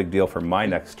kind of a big deal for my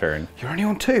next turn. You're only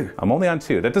on 2. I'm only on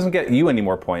 2. That doesn't get you any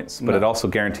more points, but it also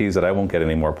guarantees that I won't get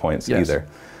any more points either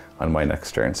on my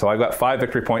next turn. So I've got 5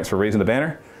 victory points for raising the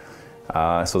banner.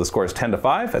 So the score is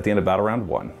 10-5 at the end of battle round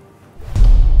 1.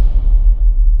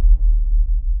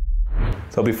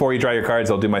 So before you draw your cards,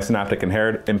 I'll do my Synaptic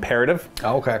Imperative.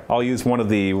 Oh, okay. I'll use one of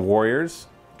the warriors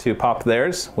to pop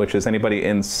theirs, which is anybody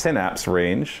in Synapse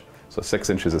range. So 6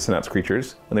 inches of Synapse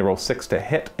creatures. When they roll 6 to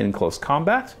hit in close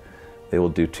combat, they will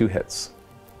do 2 hits.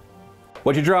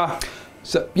 What'd you draw?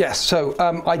 So, yes, so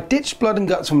I ditched Blood and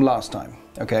Guts from last time,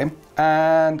 okay?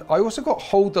 And I also got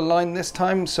Hold the Line this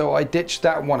time, so I ditched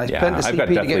that one. I spent the CP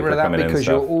to get rid of that because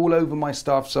you're all over my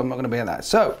stuff, so I'm not going to be in that.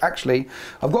 So, actually,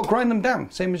 I've got Grind Them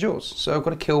Down, same as yours. So I've got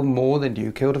to kill more than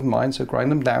you killed of mine, so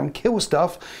grind them down, kill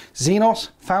stuff. Xenos,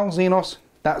 foul Xenos,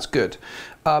 that's good.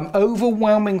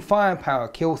 Overwhelming firepower,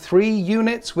 kill 3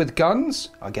 units with guns,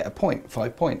 I get a point,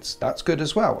 5 points. That's good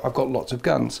as well. I've got lots of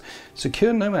guns.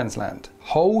 Secure No Man's Land.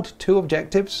 Hold 2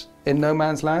 objectives in No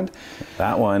Man's Land.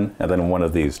 That one, and then one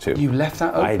of these 2. You left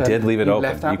that open. I did leave it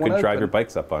open. You could drive open. your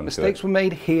bikes up onto Mistakes it. were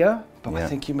made here, but I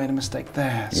think you made a mistake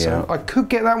there. So Yeah. I could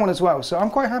get that one as well. So I'm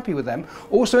quite happy with them.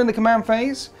 Also in the command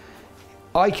phase,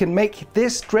 I can make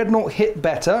this Dreadnought hit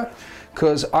better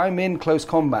because I'm in close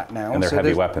combat now. And they're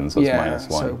heavy weapons, so it's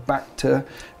 -1. So back to...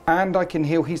 And I can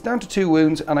heal. He's down to 2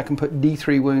 wounds, and I can put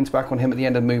D3 wounds back on him at the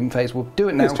end of the movement phase. We'll do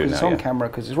it now because it's on camera,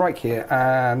 because it's right here,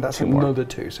 and that's another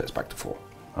 2, so it's back to 4.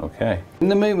 Okay. In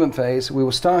the movement phase, we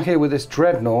will start here with this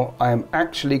Dreadnought. I am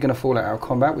actually going to fall out of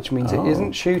combat, which means it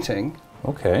isn't shooting.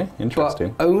 Okay,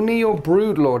 interesting. But only your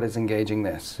Broodlord is engaging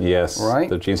this. Yes. Right?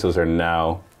 The Gene Stealers are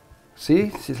now...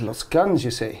 See? There's lots of guns,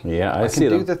 you see. Yeah, I see can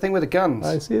them. do the thing with the guns.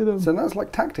 I see them. So that's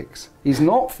like tactics. He's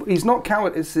not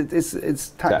coward, it's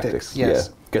tactics. Yes.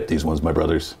 Yeah. Get these ones, my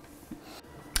brothers.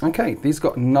 Okay, these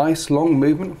got nice long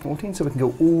movement, 14, so we can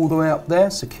go all the way up there,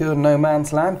 secure No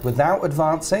Man's Land without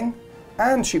advancing,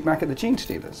 and shoot back at the Gene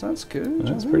Stealers. That's good.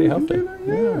 That's pretty healthy.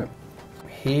 Yeah.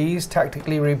 He's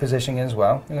tactically repositioning as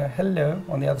well. Hello,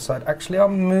 on the other side. Actually, I'll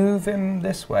move him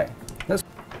this way.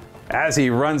 As he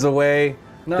runs away,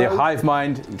 the hive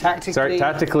mind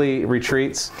tactically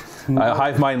retreats.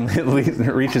 Hive mind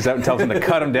reaches out and tells him to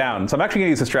cut him down. So I'm actually going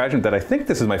to use a stratagem that I think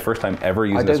this is my first time ever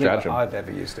using a stratagem. I've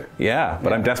ever used it. Yeah,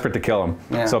 but I'm desperate to kill him.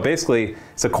 Yeah. So basically,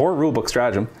 it's a core rulebook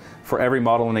stratagem for every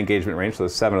model in engagement range. So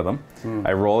there's 7 of them.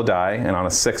 I roll a die, and on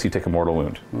a 6, you take a mortal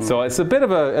wound. So it's a bit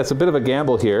of a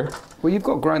gamble here. Well, you've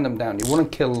got grind them down. You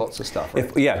want to kill lots of stuff,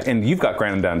 right? Yeah, and you've got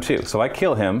grind them down too. So I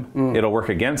kill him, it'll work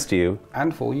against you.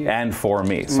 And for you. And for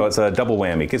me. So it's a double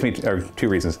whammy. It gives me 2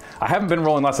 reasons. I haven't been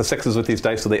rolling lots of 6s with these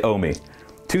dice, so they owe me.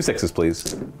 2 6s,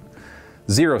 please.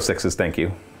 0 6s, thank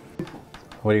you.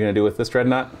 What are you going to do with this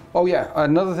Dreadnought? Oh yeah,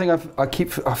 another thing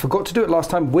I forgot to do it last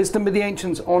time. Wisdom of the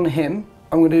Ancients on him.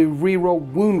 I'm going to re-roll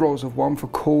wound rolls of 1 for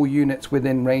core units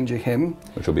within range of him.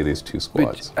 Which will be these 2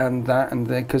 squads. And then,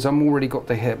 because I'm already got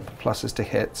the hit pluses to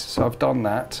hits, so I've done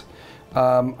that.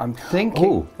 I'm thinking...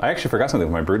 Oh, I actually forgot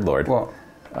something with my Broodlord.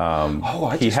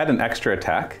 What? He had an extra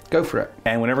attack. Go for it.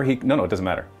 And whenever he... No, it doesn't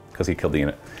matter, because he killed the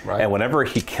unit. Right. And whenever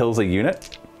he kills a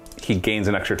unit, he gains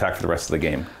an extra attack for the rest of the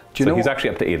game. Do you know he's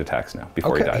actually up to 8 attacks now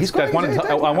before he dies. He's got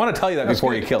I want to tell you that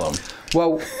before you kill him.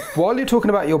 Well, while you're talking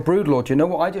about your Broodlord, you know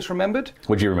what I just remembered?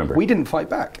 What'd you remember? We didn't fight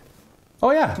back.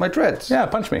 Oh yeah. My dreads. Yeah,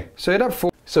 punch me. So you'd have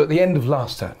 4. So at the end of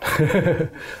last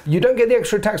turn, you don't get the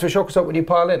extra attacks for Shock Assault when you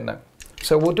pile in, though.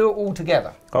 So we'll do it all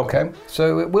together. Okay.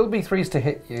 So it will be 3s to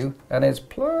hit you, and it's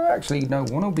actually no,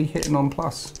 1 will be hitting on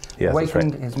plus. Yes,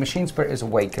 awakened. that's right. His machine spirit is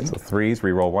awakened. So 3s,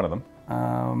 re-roll 1 of them.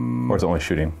 Or is it only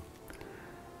shooting?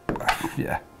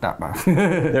 Yeah, that math.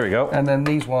 There we go. And then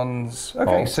these ones.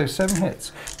 Okay, so 7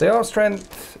 hits. They are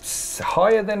strength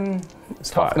higher than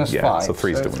toughness 5. So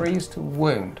 3s to wound. 3s to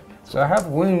wound. So I have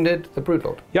wounded the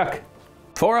Broodlord. Yuck.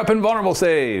 4 up invulnerable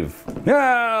save.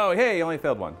 No, hey, you only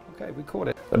failed 1. Okay, we caught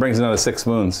it. That brings another 6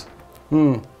 wounds.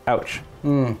 Ouch.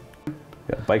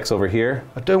 Got bikes over here.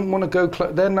 I don't want to go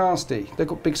they're nasty. They've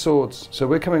got big swords. So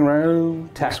we're coming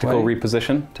around. Tactical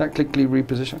reposition. Tactically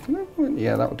reposition.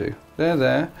 Yeah, that'll do. They're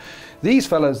there. These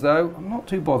fellas, though, I'm not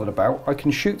too bothered about. I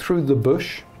can shoot through the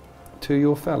bush to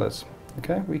your fellas.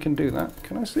 Okay, we can do that.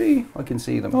 Can I see? I can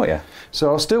see them. Oh, yeah.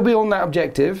 So I'll still be on that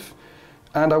objective,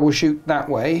 and I will shoot that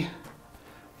way.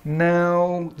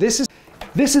 Now, this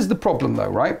is the problem, though,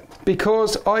 right?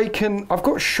 Because I've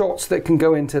got shots that can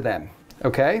go into them,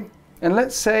 okay? And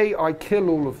let's say I kill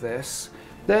all of this,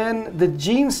 then the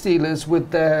Gene Stealers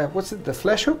with their, the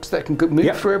flesh hooks that can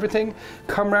move through everything,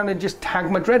 come around and just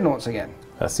tag my Dreadnoughts again.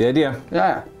 That's the idea.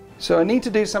 Yeah. So I need to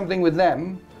do something with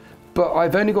them, but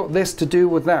I've only got this to do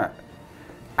with that.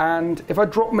 And if I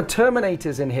drop my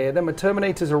Terminators in here, then my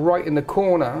Terminators are right in the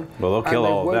corner. Well, they'll kill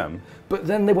all of them. But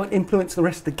then they won't influence the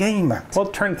rest of the game, Matt. Well,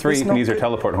 turn 3, you can use your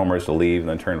teleport homers to leave, and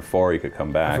then turn 4, you could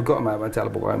come back. I forgot about my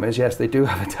teleport homers. Yes, they do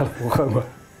have a teleport homer.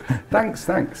 Thanks.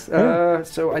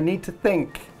 So I need to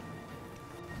think.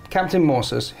 Captain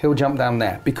Morsus, he'll jump down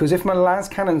there. Because if my las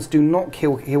cannons do not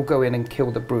kill, he'll go in and kill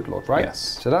the Broodlord, right?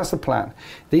 Yes. So that's the plan.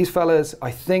 These fellas,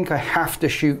 I think I have to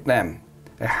shoot them.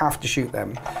 I have to shoot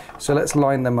them. So let's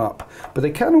line them up. But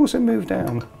they can also move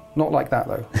down. Not like that,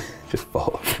 though. Just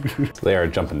fall. They are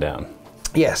jumping down.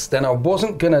 Yes, then I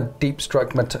wasn't going to deep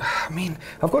strike my... I mean,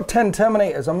 I've got 10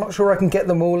 Terminators. I'm not sure I can get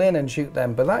them all in and shoot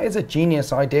them, but that is a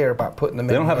genius idea about putting them in.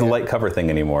 They don't have the light cover thing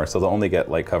anymore, so they'll only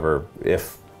get light cover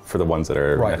if for the ones that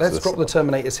are right. next Let's to drop the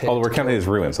Terminators here. Although we're counting as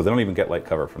ruins, so they don't even get light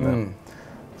cover from them.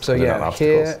 So yeah,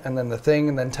 here, and then the thing,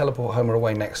 and then teleport Homer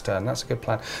away next turn. That's a good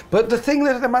plan. But the thing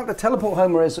that about the teleport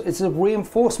Homer is it's a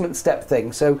reinforcement step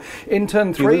thing. So in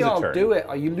turn 3, I'll do it.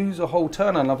 You lose a whole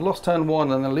turn, and I've lost turn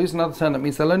 1, and then lose another turn. That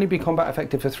means they'll only be combat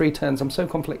effective for 3 turns. I'm so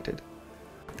conflicted.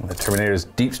 The Terminator's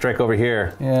deep strike over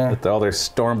here. Yeah. With all their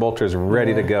storm bolters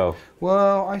ready to go.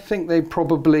 Well, I think they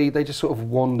just sort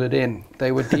of wandered in.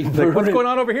 They were deep. Like, what's going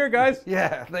on over here, guys?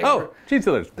 Yeah. Cheese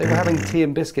Stealers. They were having tea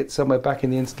and biscuits somewhere back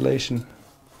in the installation.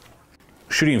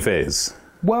 Shooting phase.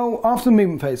 Well, after the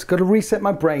movement phase, got to reset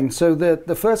my brain. So the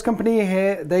first company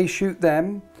here, they shoot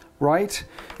them, right?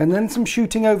 And then some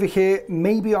shooting over here.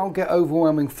 Maybe I'll get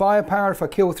overwhelming firepower if I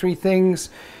kill 3 things.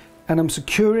 And I'm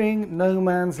securing no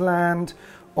man's land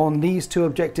on these 2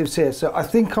 objectives here. So I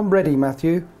think I'm ready,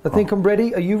 Matthew. I think I'm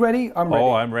ready. Are you ready? I'm ready.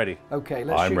 Oh, I'm ready. Okay,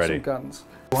 let's shoot some guns.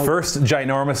 First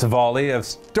ginormous volley of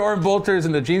storm bolters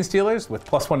into Gene Stealers with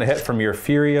 +1 to hit from your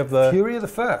Fury of the... Fury of the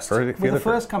First. We're the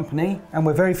first company, and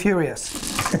we're very furious.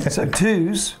 So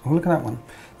 2s, oh look at that one.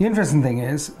 The interesting thing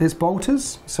is, there's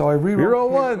bolters, so I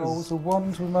reroll rolls of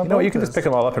 1s with my bolters. No, you can just pick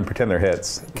them all up and pretend they're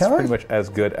hits. It's pretty much as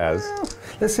good as...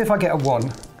 Let's see if I get a 1.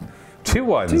 2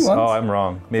 ones? Oh, I'm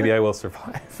wrong. Maybe I will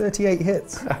survive. 38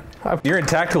 hits. You're in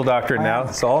Tactical Doctrine now,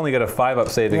 so I'll only get a 5-up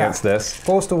save against this.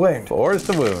 Force to wound. Force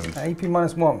to wound. AP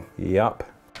 -1. Yup.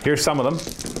 Here's some of them.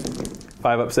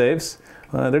 5-up saves.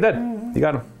 They're dead. You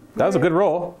got them. That was a good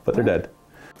roll, but they're dead.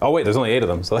 Oh wait, there's only 8 of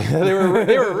them, so they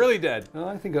were really dead. Oh,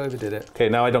 I think I overdid it. Okay,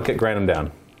 now I don't get grind them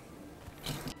down.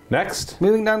 Next.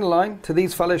 Moving down the line to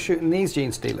these fellas shooting these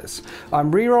Gene Stealers.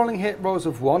 I'm re-rolling hit rolls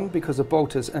of 1 because of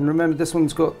bolters, and remember this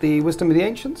one's got the Wisdom of the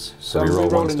Ancients, so I'm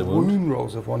re-rolling wound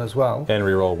rolls of 1 as well. And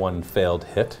re-roll 1 failed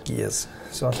hit. Yes.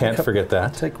 So I can't forget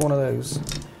that. Take one of those.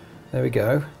 There we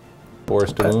go.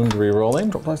 Force to wound, re-rolling.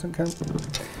 Drop dice don't count.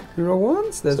 Re-roll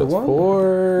 1s. There's so a 1.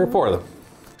 4 of them.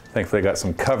 Thankfully I got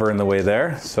some cover in the way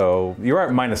there. So you are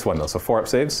at -1 though, so 4-up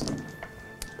saves.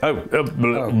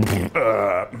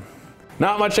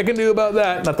 Not much I can do about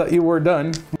that. I thought you were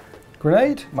done.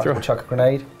 Grenade. Might as well chuck a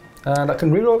grenade. And I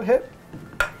can reroll a hit.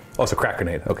 Oh, it's a crack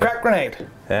grenade. Okay. Crack grenade.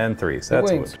 And 3s.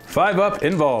 That's good. 5-up,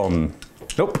 invuln.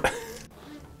 Nope.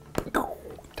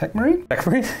 Tech Marine. Tech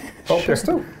Marine. Bolt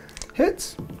pistol.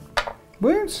 Hits.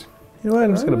 Wounds. You know what?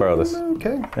 I'm just going to borrow this.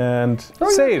 Okay. And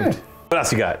saved. Yeah. What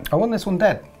else you got? I want this one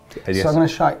dead. So I'm going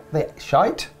to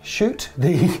shoot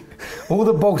all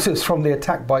the bolters from the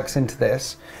attack bikes into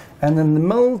this. And then the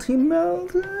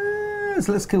multi-melters.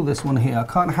 Let's kill this one here. I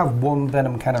can't have 1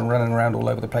 venom cannon running around all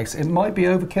over the place. It might be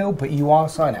overkill, but you are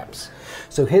Synapse.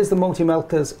 So here's the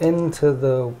multi-melters into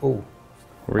the... Oh.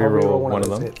 Reroll one of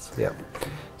them. Hits. Yep.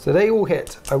 So they all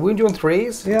hit. I wound you on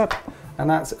 3s. Yep. And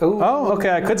that's... Oh,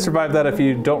 okay. I could survive that if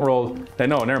you don't roll...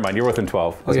 No, never mind. You're within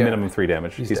 12. It's minimum 3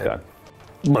 damage. He's gone.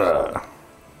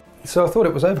 So I thought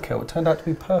it was overkill. It turned out to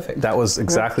be perfect. That was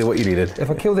exactly what you needed.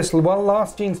 If I kill this one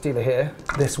last Gene Stealer here,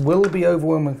 this will be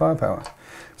overwhelming firepower.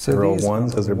 So roll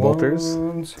 1s as they're bolters.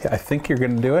 Yeah, I think you're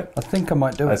going to do it. I think I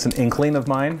might do it. That's an inkling of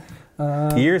mine.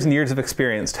 Years and years of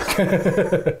experience.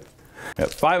 5-up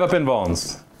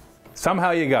invulns. Somehow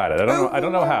you got it. I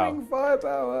don't know how.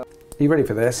 Firepower. Are you ready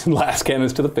for this? Last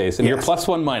cannons to the face, and you're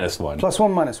 +1, -1.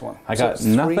 +1, -1. I got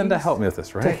nothing to help me with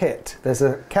this, right? To hit. There's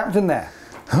a captain there.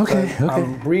 Okay, so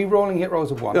I'm re-rolling hit rolls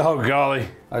of 1. Oh, golly.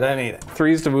 I don't need it.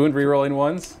 3s to wound, re-rolling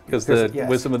 1s, because the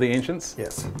Wisdom of the Ancients?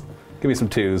 Yes. Give me some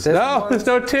 2s. There's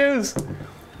no 2s.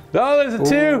 No, there's a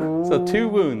 2. So 2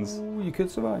 wounds. You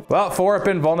could survive. Well, 4-up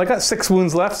invuln. I got 6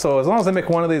 wounds left, so as long as I make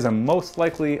 1 of these, I'm most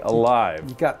likely alive.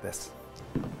 You got this.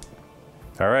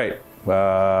 All right.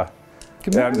 No,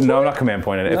 I'm not command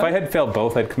pointing it. No? If I had failed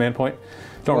both, I'd command point.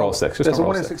 Don't roll 6. Just there's don't a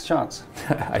roll 1 in 6 chance.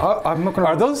 I'm not gonna.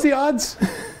 Are those the odds?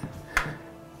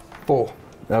 4.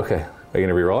 Okay. Are you going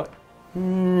to reroll it?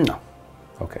 No.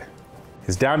 Okay.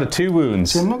 He's down to 2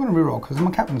 wounds. See, I'm not going to reroll because my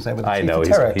captain's there with the I know,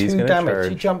 he's going to charge.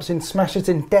 He jumps in, smashes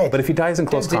in, dead. But if he dies in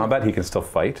close combat, he can still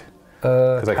fight.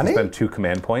 Because I can spend 2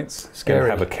 command points and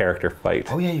have a character fight.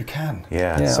 Oh yeah, you can.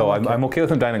 Yeah, so I'm okay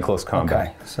with him dying in close combat.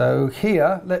 Okay, so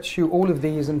here, let's shoot all of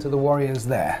these into the warriors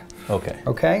there. Okay.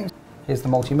 Okay, here's the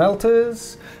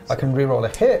multi-melters. I can reroll a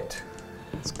hit.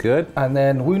 That's good. And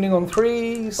then wounding on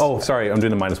 3s. Oh, sorry, I'm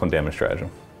doing the -1 damage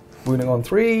stratagem. Wounding on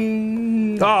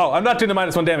 3s. Oh, I'm not doing the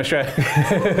 -1 damage stratagem.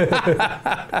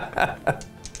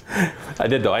 I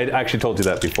did though, I actually told you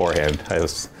that beforehand. I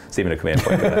was saving a command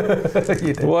point for that.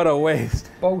 You did. What a waste.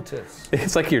 Bolters.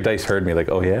 It's like your dice heard me, like,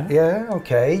 oh yeah? Yeah,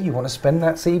 okay. You want to spend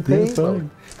that CP?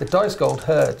 fine. The dice gold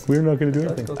heard. We're not going to do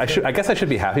anything. I guess I should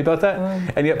be happy about that,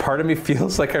 and yet part of me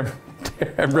feels like I'm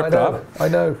ripped off. I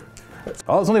know.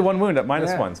 Oh, there's only one wound at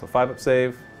 -1, so 5 up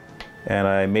save, and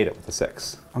I made it with a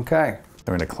 6. Okay.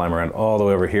 We're going to climb around all the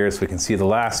way over here so we can see the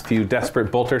last few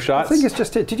desperate bolter shots. I think it's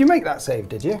just it. Did you make that save,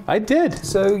 did you? I did.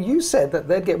 So you said that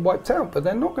they'd get wiped out, but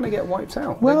they're not going to get wiped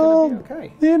out. Well, they're going to be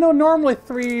okay. you know, normally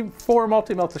 3-4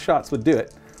 multi-melta shots would do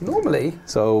it. Normally.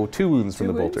 So 2 wounds from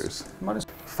the wounds. bolters. Minus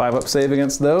 5 up save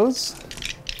against those.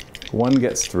 1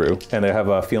 gets through, and they have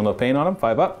a feel no pain on them.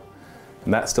 5 up.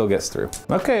 And that still gets through.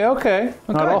 Okay.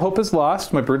 Not all hope is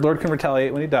lost. My Broodlord can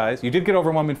retaliate when he dies. You did get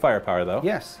overwhelming firepower, though.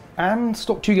 Yes. And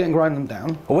stopped you getting grind them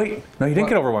down. Oh, wait. No, you didn't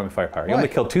get overwhelming firepower. You only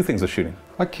killed 2 things with shooting.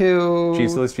 I killed... Gene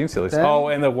Stealers. Them. Oh,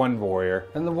 and the 1 warrior.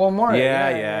 And the 1 warrior.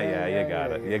 Yeah. You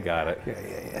got it. You got it.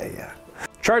 Yeah.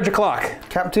 Charge a clock.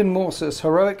 Captain Morsus,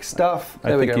 heroic stuff.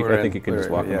 There we go. I think you can just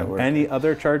walk in. Any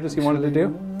other charges you wanted to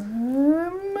do?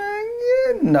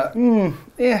 No.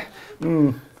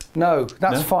 No,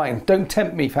 that's fine. Don't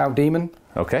tempt me, foul demon.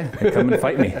 Okay, come and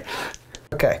fight me.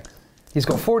 Okay. He's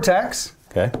got 4 attacks.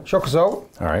 Okay. Shock Assault.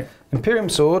 All right. Imperium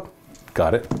Sword.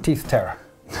 Got it. Teeth of Terror.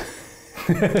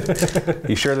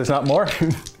 You sure there's not more?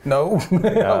 No.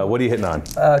 What are you hitting on?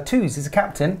 2s. He's a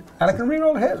captain. And I can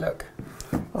reroll a hit, look.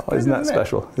 Oh, isn't that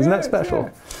special? Isn't that special?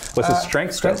 What's his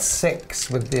strength? Strength 6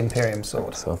 with the Imperium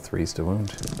Sword. So 3s to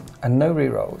wound. And no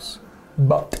rerolls.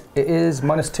 But it is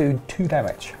 -2, 2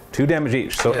 damage. 2 damage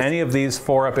each. So any of these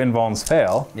 4-up invulns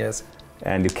fail. Yes.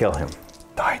 And you kill him.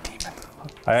 Die, demon.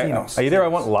 Either I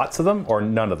want lots of them or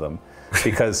none of them,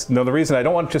 because the reason I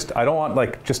don't want just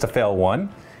to fail 1,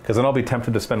 because then I'll be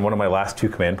tempted to spend one of my last 2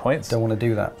 command points. Don't want to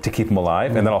do that. To keep him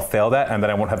alive, and then I'll fail that, and then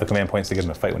I won't have the command points to get him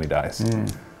to fight when he dies.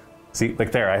 See,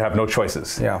 like there, I have no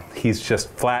choices. Yeah. He's just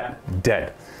flat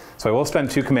dead. So I will spend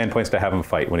 2 command points to have him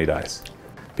fight when he dies,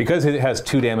 because he has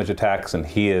 2 damage attacks and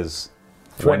he is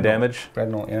 1 damage.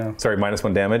 Dreadnought, yeah. Sorry,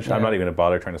 -1 damage. Yeah. I'm not even going to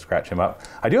bother trying to scratch him up.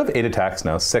 I do have 8 attacks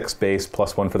now, 6 base,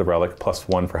 +1 for the relic,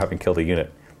 +1 for having killed a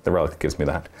unit. The relic gives me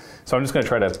that. So I'm just going to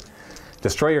try to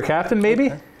destroy your captain,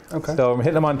 maybe? Okay. So I'm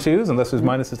hitting him on 2s, unless there's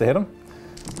minuses to hit him.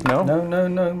 No? No.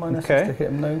 Minuses to hit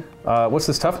him, no. What's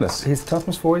his toughness? His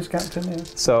toughness 4, he's captain, yeah.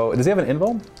 So does he have an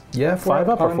invuln? Yeah, 5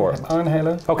 up or 4? Iron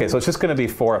Halo. Okay, so it's just going to be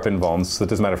 4-up invulns, so it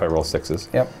doesn't matter if I roll 6s.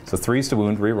 Yep. So 3s to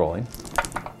wound, re-rolling.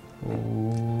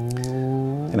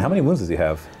 And how many wounds does he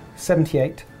have?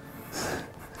 78.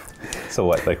 So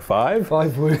what, like 5?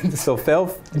 5 wounds. So fail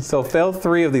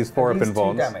 3 of these 4-up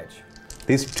invulns. 2 damage.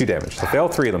 These 2 damage. So fail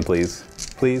 3 of them, please.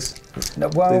 Please. No,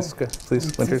 well,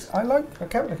 please, Winters. I like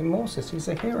Captain Morsus. He's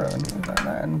a hero and things like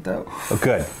that. And, oh,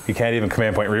 good. You can't even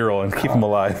command point reroll and keep him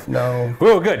alive. No.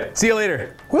 Whoa, good. See you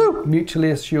later. Woo.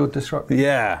 Mutually assured disruption.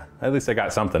 Yeah. At least I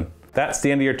got something. That's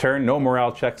the end of your turn. No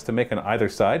morale checks to make on either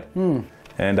side.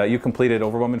 And you completed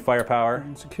overwhelming firepower.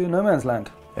 And secure no man's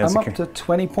land. And I'm up to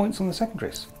 20 points on the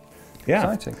secondaries.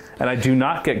 Yeah. Exciting. And I do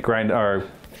not get grind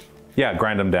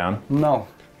them down. No.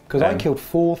 Because I killed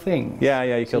 4 things. Yeah,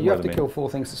 you killed you more have than to kill 4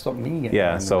 things to stop me getting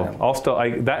Yeah, so down. I'll still,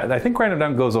 I think grind them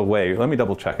down goes away. Let me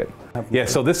double check it. Yeah,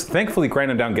 so this, thankfully grind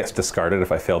them down gets discarded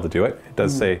if I fail to do it. It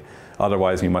does say,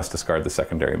 otherwise you must discard the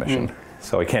secondary mission.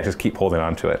 So I can't just keep holding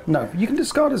on to it. No, you can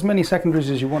discard as many secondaries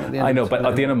as you want at the end. I know, but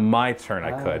at the end of my turn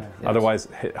I could. Yes. Otherwise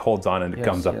it holds on and it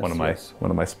gums up one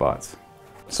of my spots.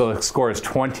 So the score is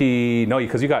 20, no,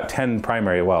 because you got 10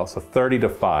 primary as well, so 30 to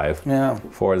 5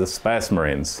 for the Space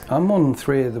Marines. I'm on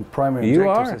 3 of the primary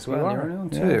objectives as well. You're only on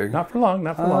 2. Yeah. Not for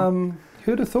long,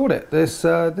 Who'd have thought it? This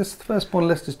firstborn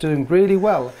list is doing really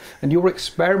well. And your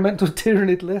experimental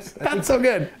Tyranid list. That's so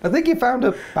good. I think you found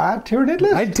a bad Tyranid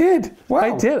list. I did. Wow.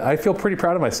 I did. I feel pretty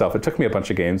proud of myself. It took me a bunch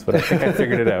of games, but I think I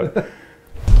figured it out.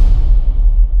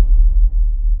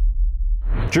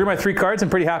 Drew my 3 cards. I'm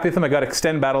pretty happy with them. I got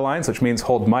Extend Battle Lines, which means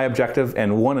hold my objective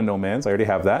and 1 in no man's. I already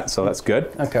have that, so that's good.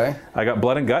 Okay. I got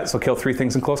Blood and Gut, so kill 3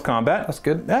 things in close combat. That's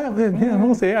good. Yeah,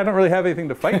 we'll see. I don't really have anything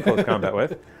to fight in close combat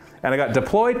with. And I got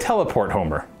Deploy Teleport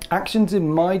Homer. Actions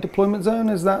in my deployment zone,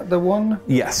 is that the one?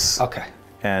 Yes. Okay.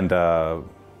 And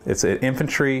it's an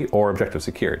infantry or objective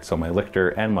secured, so my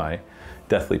Lictor and my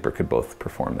Death Leaper could both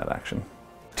perform that action.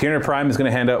 Tyranid Prime is going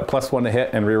to hand out +1 to hit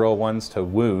and reroll 1s to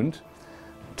wound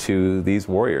to these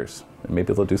warriors, and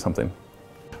maybe they'll do something.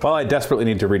 Well, I desperately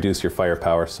need to reduce your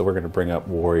firepower, so we're going to bring up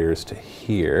warriors to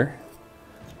here,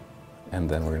 and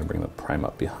then we're going to bring the prime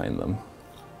up behind them,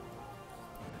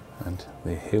 and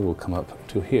they will come up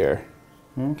to here.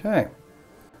 Okay.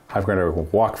 I'm going to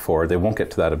walk forward. They won't get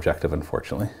to that objective,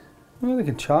 unfortunately. Well, they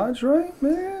can charge, right?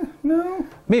 No.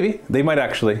 Maybe they might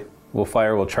actually. We'll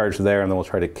charge there, and then we'll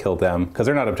try to kill them, because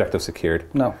they're not objective secured.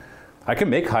 No. I can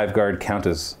make Hive Guard count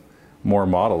as more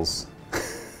models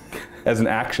as an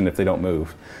action if they don't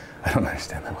move. I don't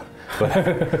understand that one.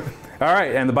 But all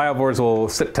right, and the Biovores will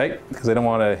sit tight, because they don't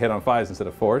want to hit on 5s instead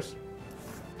of 4s.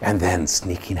 And then,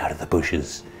 sneaking out of the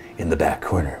bushes in the back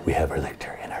corner, we have our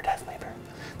Lictor and our Death Leaper.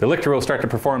 The Lictor will start to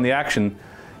perform the action,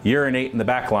 urinate in the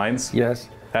back lines. Yes.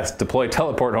 That's deploy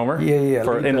teleport Homer. Yeah.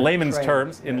 In layman's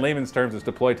terms, it's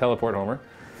deploy teleport Homer.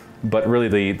 But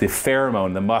really, the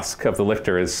pheromone, the musk of the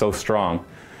Lictor is so strong.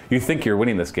 You think you're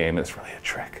winning this game, it's really a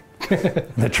trick.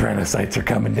 The Tyrannocytes are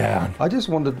coming down. I just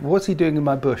wondered, what's he doing in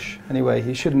my bush? Anyway,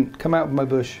 he shouldn't come out of my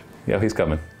bush. Yeah, he's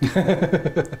coming.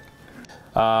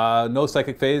 No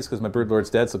psychic phase because my Broodlord's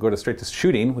dead, so go straight to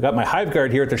shooting. We got my Hive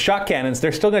Guard here with their shot cannons.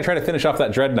 They're still going to try to finish off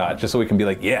that Dreadnought, just so we can be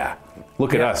like, yeah,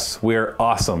 look at us. We're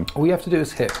awesome. All you have to do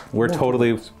is hit. We're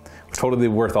totally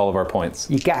worth all of our points.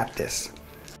 You got this.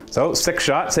 So 6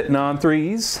 shots hitting on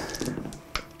 3s.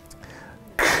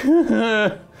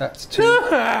 That's 2.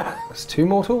 That's 2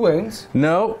 mortal wounds.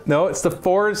 No, it's the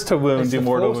 4s to wound. It's do the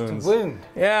mortal 4s wounds. to wound.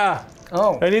 Yeah.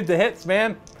 Oh. I need the hits,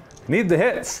 man. I need the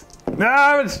hits.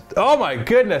 No, oh my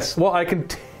goodness. Well, I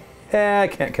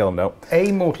can't kill him, no.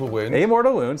 A mortal wound. A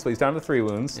mortal wound, so he's down to 3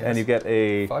 wounds, Yes. and you get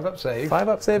a 5-up save.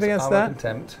 5-up save against that.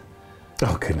 Contempt.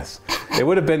 Oh goodness. It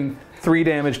would have been 3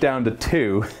 damage down to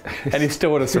 2, and he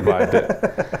still would have survived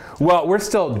it. Well, we're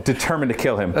still determined to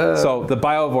kill him. So the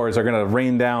Biovores are going to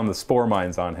rain down the spore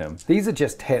mines on him. These are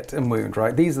just hit and wound,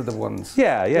 right? These are the ones.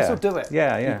 Yeah. This will do it.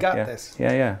 Yeah. You got yeah. this.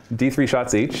 Yeah. D3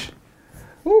 shots each.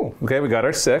 Ooh. Okay, we got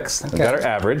our 6. We got our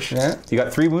average. Yeah. You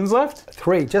got 3 wounds left?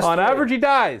 3, just On 3. average, he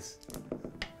dies.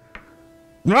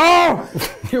 No!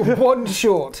 You're 1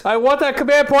 short. I want that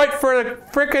command point for the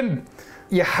frickin'...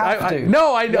 You have to.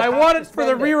 I want it for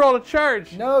the reroll to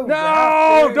charge. No, you No!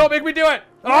 have to. Don't make me do it.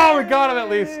 Oh, we got him at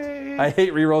least. I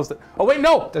hate rerolls. Oh wait,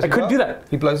 no! Does I he couldn't go do up? that.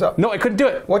 He blows up. No, I couldn't do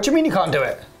it. What do you mean you can't do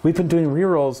it? We've been doing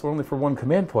rerolls only for 1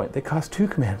 command point. They cost 2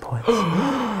 command points.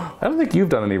 I don't think you've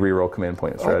done any reroll command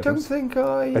point I don't strategies. think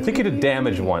I think you did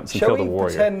damage once and killed a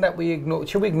warrior. Pretend that we ignore?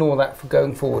 Shall we ignore that for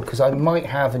going forward? Because I might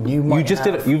have, and you might. You just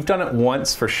have. did it. You've done it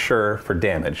once for sure for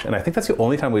damage, and I think that's the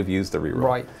only time we've used the reroll.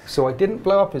 Right. So I didn't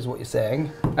blow up, is what you're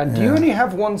saying. And do you only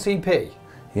have 1 CP?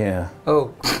 Yeah.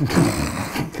 Oh.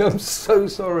 I'm so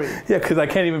sorry. Yeah, because I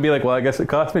can't even be like, well, I guess it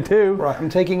cost me 2. Right, I'm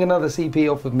taking another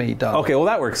CP off of me. Done. Okay, well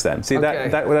that works then. See Okay.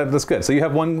 that's good. So you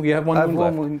have one. You have one wound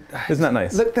left. wound. Isn't that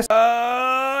nice? Look, this.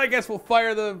 I guess we'll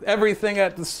fire everything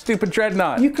at the stupid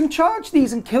Dreadnought. You can charge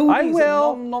these and kill I these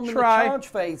will in non-nominal try. charge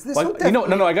phase. This Well, will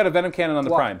no, I got a Venom Cannon on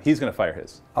the What? Prime. He's going to fire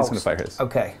his. He's going to fire his.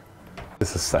 Okay.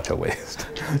 This is such a waste.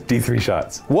 D3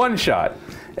 shots. 1 shot.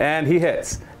 And he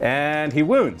hits. And he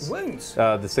wounds. Wounds.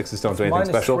 The 6s don't do anything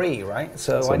special. -3, right?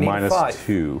 So I So need minus 5.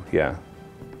 2, yeah.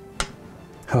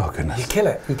 Oh, goodness. You kill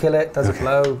it. Does it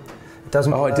blow? It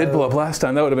doesn't blow. Oh, it did blow up last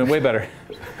time. That would have been way better.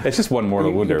 It's just 1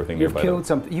 mortal wound everything You've nearby. killed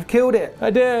something. You've killed it.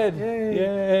 I did.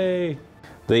 Yay.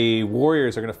 The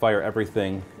warriors are going to fire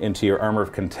everything into your armor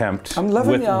of contempt. I'm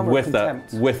loving the armor of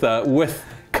contempt. With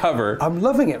cover. I'm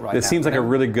loving it right now. It seems like a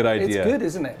really good idea. It's good,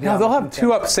 isn't it? Yeah, they'll have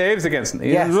 2-up saves against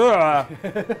me. Yes.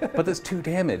 But that's 2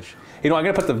 damage. You know, I'm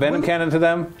going to put the Venom Cannon to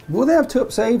them. Will they have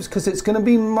 2-up saves? Because it's going to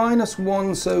be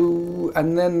 -1, so...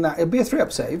 And then it'll be a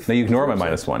 3-up save. No, you ignore my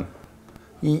 -1.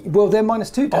 Well, they're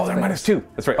 -2. Oh, they're -2.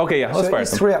 That's right. Okay, yeah, let's fire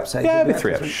it's them. 3-up save. Yeah, it'll be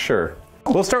 3-up, sure.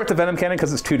 We'll start with the Venom Cannon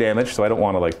because it's 2 damage, so I don't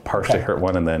want to like partially hurt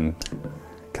one and then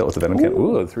kill it with the Venom Cannon.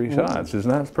 Ooh, 3 shots.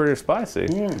 It's pretty spicy.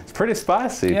 It's pretty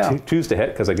spicy. Yeah. 2s to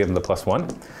hit because I give him the +1.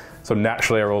 So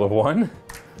naturally I rolled a 1.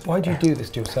 Why'd you do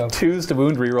this to yourself? 2s to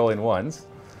wound, re-rolling 1s.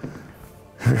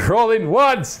 Rolling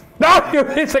 1s! No, you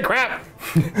piece of crap!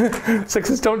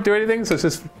 6s don't do anything, so it's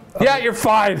just... Yeah, you're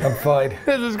fine! I'm fine.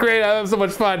 This is great, I'm having so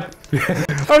much fun.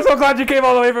 I'm so glad you came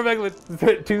all the way from England.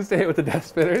 2s to hit with the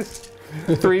Death Spitters.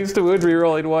 3s to wound,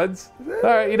 re-rolling 1s.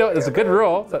 Alright, you know what, it's a good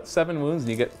roll. That's 7 wounds and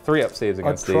you get 3-up saves I'll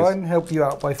against these. try and help you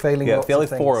out by failing lots fail of like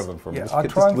things. 4 of them for me. Yeah, Just I'll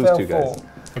just try and lose fail 2 guys. 4.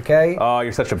 Okay? Oh,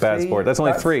 you're such a bad See, sport. That's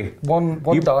only 3. One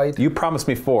you died. You promised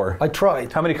me 4. I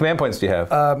tried. How many command points do you have?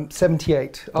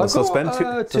 78. Well, so spend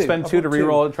 2. So spend 2 to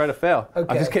re-roll and try to fail. Okay.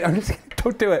 I'm just kidding.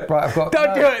 Don't do it. Right, I've got...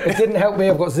 Don't do it. It didn't help me.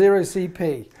 I've got 0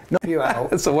 CP. Knock you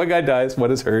out. So 1 guy dies,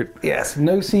 1 is hurt. Yes,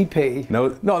 no CP.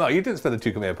 No, you didn't spend the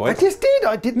 2 command I points. just did.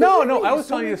 I did. No, I was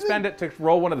telling you to spend it to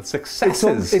roll one of the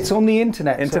successes. It's on the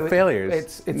internet. Into so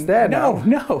failures. It's there now.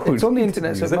 No. It's on the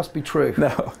internet, so it Is it? must be true.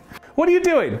 No. What are you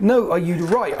doing? No, are you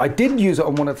right? I did use it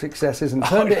on one of the successes and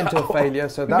turned it into a failure,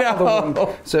 so that other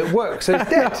one, so it works, so it's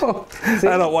dead.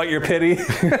 I don't want your pity.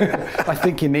 I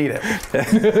think you need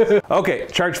it. Okay,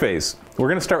 charge phase. We're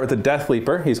going to start with the Death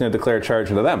Leaper. He's going to declare a charge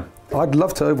into them. I'd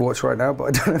love to Overwatch right now, but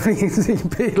I don't have any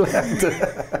CP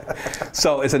left.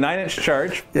 So it's a 9-inch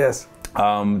charge. Yes.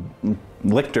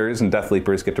 Lictors and Death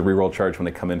Leapers get to reroll charge when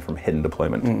they come in from hidden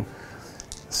deployment.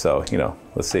 So, you know,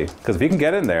 let's see. Because if you can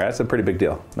get in there, that's a pretty big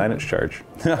deal. 9-inch charge.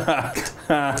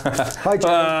 Hi,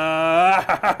 John.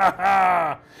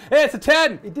 Hey, it's a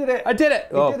 10! He did it. I did it!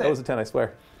 He did that it. was a 10, I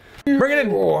swear. Bring it in!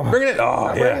 Bring it in!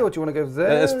 Oh, Way, yeah. or do you want to go there?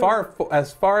 As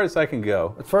far as I can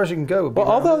go. As far as you can go.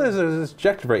 Well, although there's this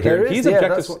objective right here. There is, He's yeah,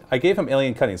 objective. I gave him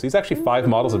alien cunning, so he's actually 5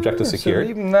 models objective secured. So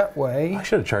leave him that way. I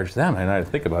should have charged them, and I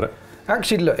didn't think about it.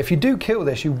 Actually, look, if you do kill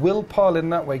this, you will pile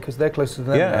in that way because they're closer to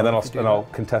them. Yeah, and then I'll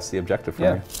contest the objective for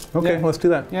you. Okay, Yeah. let's do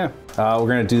that. Yeah. We're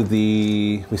gonna do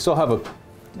the.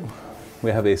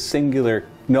 We have a singular.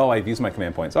 No, I've used my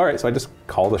command points. All right, so I just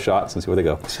call the shots and see where they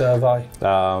go. Survey.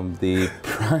 The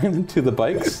prime to the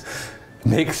bikes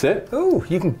makes it. Oh,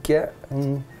 you can get.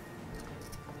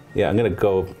 Yeah, I'm gonna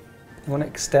go. You want to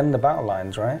extend the battle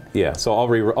lines, right? Yeah, so I'll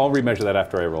remeasure that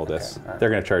after I roll this. Okay, all right. They're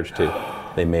gonna charge too.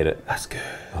 They made it. That's good.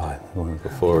 Oh, I want to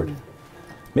go forward.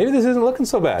 Maybe this isn't looking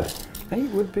so bad. It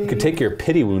would be. You could take your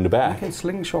pity wound You back. can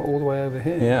slingshot all the way over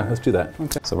here. Yeah, let's do that.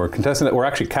 Okay. So we're contesting it. We're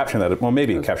actually capturing that. Well,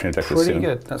 maybe capturing objectives pretty soon.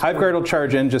 good. That's Hive pretty Guard will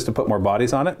charge in just to put more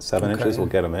bodies on it. 7 inches will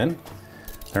get them in.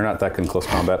 They're not that good in close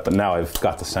combat, but now I've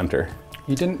got the center.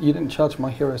 You didn't charge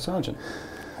my hero sergeant.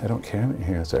 I don't care. I'm a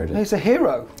hero sergeant. He's a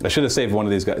hero. I should have saved one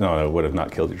of these guys. No, I would have not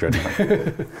killed you, Dreadnought.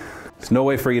 There's no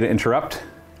way for you to interrupt.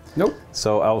 Nope.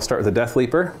 So I'll start with the Death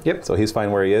Leaper. Yep. So he's fine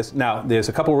where he is. Now, there's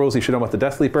a couple rules you should know about the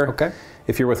Death Leaper. Okay.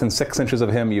 If you're within 6 inches of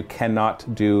him, you cannot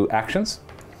do actions.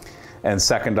 And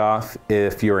second off,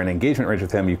 if you're in engagement range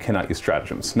with him, you cannot use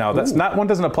stratagems. Now, that one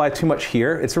doesn't apply too much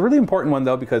here. It's a really important one,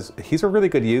 though, because he's a really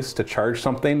good use to charge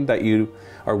something that you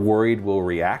are worried will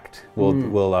react.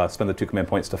 We'll spend the 2 command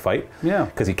points to fight. Yeah.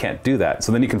 Because he can't do that.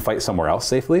 So then you can fight somewhere else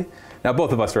safely. Now,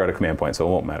 both of us are out of command points, so it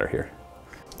won't matter here.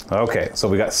 Okay, so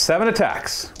we got 7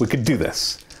 attacks. We could do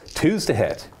this. 2s to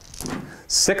hit.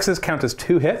 6s count as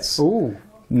 2 hits. Ooh.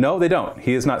 No, they don't.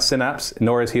 He is not synapse,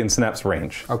 nor is he in synapse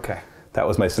range. Okay. That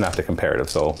was my synaptic imperative,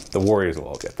 so the warriors will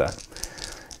all get that.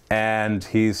 And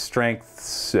he's strength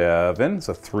 7,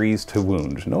 so 3s to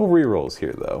wound. No rerolls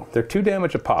here, though. They're 2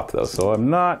 damage a pop, though, so I'm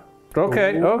not...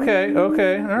 Okay, all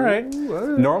right.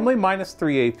 Normally minus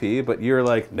 3 AP, but you're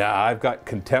like, nah, I've got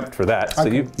contempt for that. So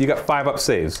you got 5 up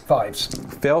saves.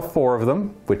 5s. Fail 4 of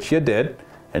them, which you did,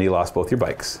 and you lost both your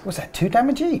bikes. Was that 2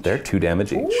 damage each? They're 2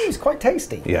 damage each. Ooh, it's quite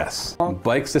tasty. Yes.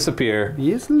 Bikes disappear.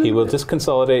 Yes, He will just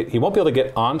consolidate. He won't be able to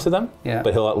get onto them, Yeah.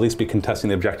 but he'll at least be contesting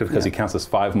the objective because he counts as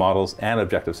 5 models and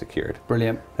objective secured.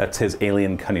 Brilliant. That's his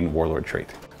alien cunning warlord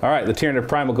trait. All right, the Tyranid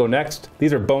Prime will go next.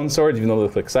 These are bone swords, even though they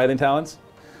look like scything talons.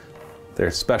 They're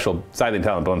special scything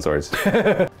talon bone swords.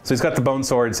 So he's got the bone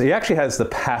swords. He actually has the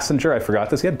passenger. I forgot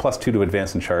this. He had +2 to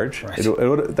advance and charge.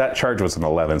 Right. That charge was an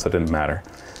 11, so it didn't matter.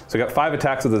 So he got 5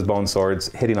 attacks with his bone swords,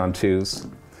 hitting on 2s.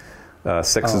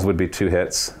 6s would be 2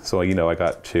 hits, so you know I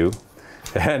got 2.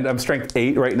 And I'm strength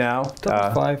 8 right now.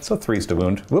 5. So 3s to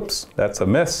wound. Whoops, that's a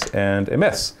miss and a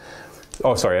miss.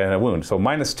 Oh, sorry, and a wound. So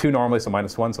 -2 normally, so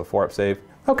 -1, so 4 up save.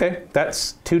 Okay,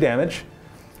 that's 2 damage.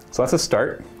 So that's a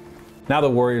start. Now the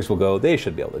warriors will go, they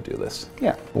should be able to do this.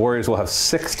 Yeah. The warriors will have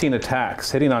 16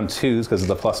 attacks, hitting on 2s because of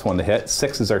the +1 to hit.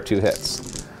 6s are 2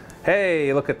 hits.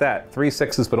 Hey, look at that. 3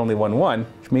 6s, but only 1 1,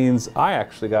 which means I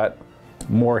actually got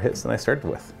more hits than I started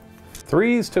with.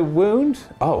 3s to wound.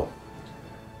 Oh.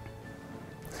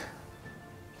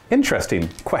 Interesting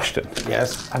question.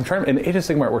 Yes. I'm trying, in Age of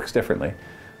Sigmar it works differently.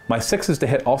 My 6s to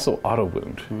hit also auto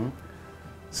wound.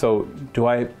 So do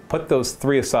I put those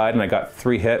 3 aside and I got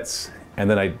 3 hits, and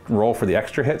then I roll for the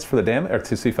extra hits for the damage, or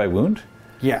to see if I wound?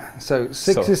 Yeah, so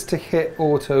 6s to hit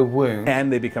auto wound.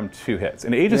 And they become 2 hits.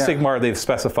 In Age of Sigmar, they've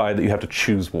specified that you have to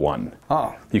choose one.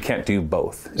 Oh. You can't do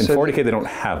both. In So 40k, they don't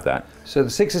have that. So the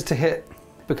 6s to hit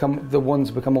become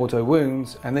auto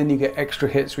wounds, and then you get extra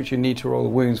hits which you need to roll the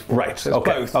wounds for. Right, So it's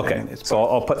okay, both, okay. then. It's So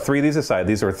both. I'll put 3 of these aside.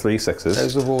 These are 3 6s.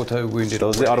 Those are auto wounded.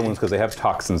 Those are the auto already. wounds because they have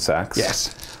toxin sacs.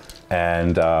 Yes.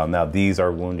 And now these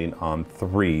are wounding on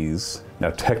 3s. Now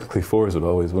technically 4s would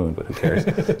always wound, but who cares?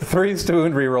 3s to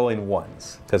wound, re-rolling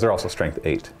 1s, because they're also strength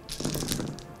 8.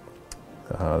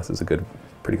 This is a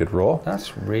pretty good roll.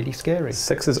 That's really scary.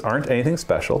 6s aren't anything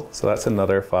special, so that's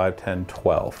another 5, 10,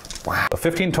 12. Wow. So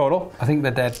 15 total, I think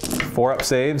they're dead. 4 up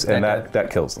saves, and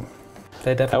that kills them.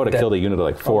 They're definitely I would have dead. killed a unit of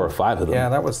like 4 or 5 of them. Yeah,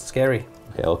 that was scary.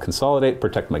 Okay, I'll consolidate,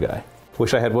 protect my guy.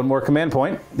 Wish I had one more command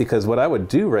point, because what I would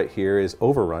do right here is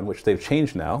overrun, which they've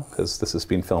changed now, because this is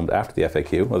being filmed after the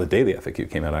FAQ, well, the day the FAQ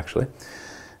came out, actually.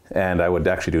 And I would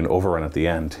actually do an overrun at the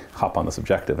end, hop on this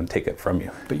objective, and take it from you.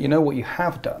 But you know what you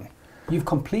have done? You've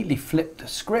completely flipped the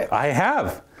script. I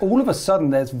have. All of a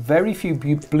sudden, there's very few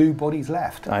blue bodies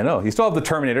left. I know. You still have the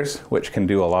Terminators, which can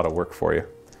do a lot of work for you.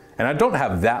 And I don't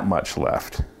have that much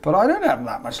left. But I don't have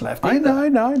that much left either. I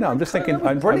know. I'm just thinking,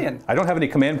 brilliant. I don't have any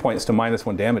command points to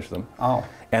 -1 damage them. Oh.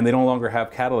 And they no longer have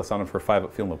catalysts on them for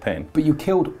 5-up feel no pain. But you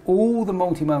killed all the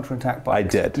multi-mounter attack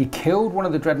bikes. I did. You killed one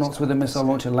of the dreadnoughts with a missile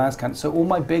launcher last count. So all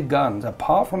my big guns,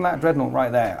 apart from that dreadnought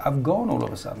right there, have gone all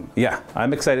of a sudden. Yeah,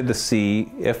 I'm excited to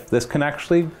see if this can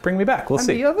actually bring me back. We'll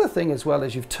see. And the other thing as well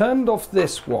is you've turned off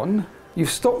this one.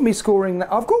 You've stopped me scoring that.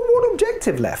 I've got one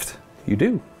objective left. You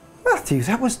do. Matthew,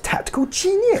 that was tactical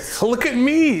genius. Look at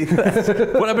me. That's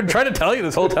what I've been trying to tell you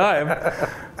this whole time.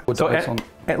 So,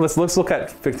 and let's look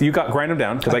at, you got grind them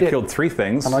down, because I killed 3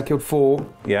 things. And I killed 4.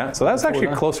 Yeah, so that's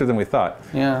actually closer than we thought.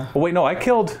 Yeah. Oh wait, no, I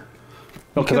killed...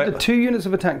 You killed the 2 units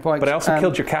of attack bikes. But I also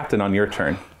killed your captain on your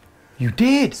turn. You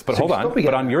did? But hold on,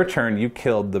 but on your turn you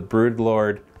killed the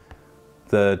Broodlord,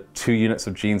 the 2 units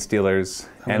of Gene Stealers,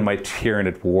 and my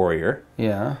Tyranid Warrior.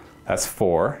 Yeah. That's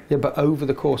 4. Yeah, but over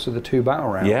the course of the 2 battle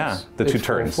rounds. Yeah, the 2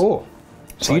 turns. 4.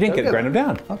 So you didn't get grind them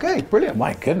down. Okay, brilliant.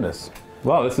 My goodness.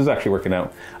 Well, this is actually working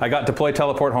out. I got deploy,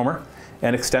 teleport, Homer,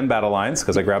 and extend battle lines,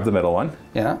 because I grabbed the middle one.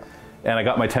 Yeah. And I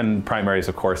got my 10 primaries,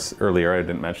 of course, earlier. I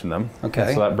didn't mention them.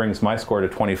 Okay. So that brings my score to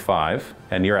 25,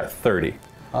 and you're at 30.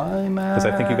 I'm at... Because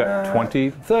I think you got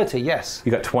 20... 30, yes.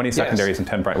 You got 20 secondaries and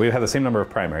 10 primaries. We have the same number of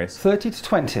primaries. 30 to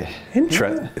 20.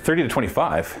 Interesting. Yeah. 30 to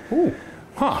 25. Ooh.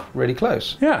 Huh. Really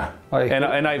close. Yeah.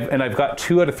 And I've got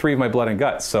 2 out of 3 of my blood and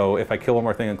guts, so if I kill one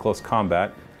more thing in close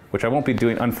combat, which I won't be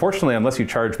doing, unfortunately, unless you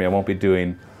charge me, I won't be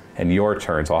doing in your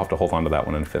turn, so I'll have to hold on to that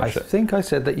one and finish it. I think I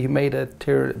said that you made a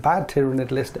bad Tyranid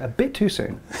list a bit too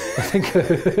soon. I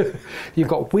think you've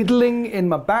got whittling in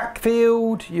my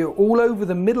backfield, you're all over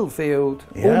the middle field,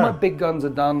 all my big guns are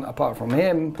done apart from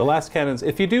him. The last cannons,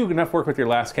 if you do enough work with your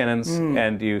last cannons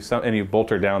and you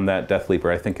bolter down that Death Leaper,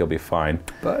 I think you'll be fine.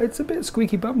 But it's a bit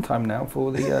squeaky bum time now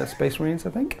for the Space Marines, I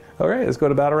think. All right, let's go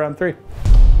to battle round 3.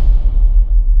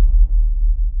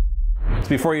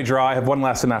 Before you draw, I have one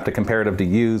last synaptic comparative to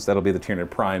use. That'll be the Tyranid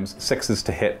Primes. 6s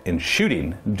to hit in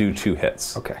shooting, do 2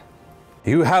 hits. Okay.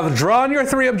 You have drawn your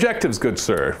 3 objectives, good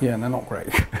sir. Yeah, they're not great.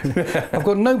 I've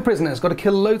got no prisoners. Got to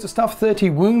kill loads of stuff, 30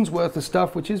 wounds worth of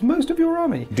stuff, which is most of your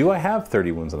army. Do I have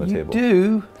 30 wounds on the table? You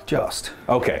do, just.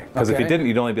 Okay, because if you didn't,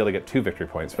 you'd only be able to get 2 victory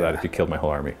points for that if you killed my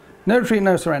whole army. No retreat,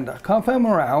 no surrender. Can't fail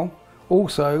morale.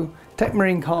 Also, Tech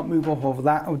Marine can't move off of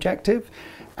that objective.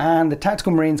 And the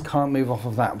Tactical Marines can't move off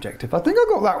of that objective. I think I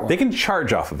got that one. They can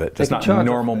charge off of it, just not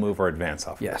normal move or advance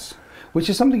off of it. Yes. Which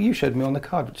is something you showed me on the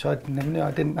card, which I never knew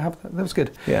I didn't have. That was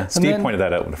good. Yeah, Steve pointed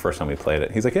that out when the first time we played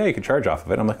it. He's like, yeah, you can charge off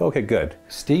of it. I'm like, okay, good.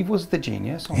 Steve was the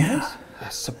genius on this.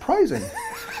 That's surprising.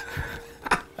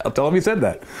 I'll tell him he said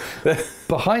that.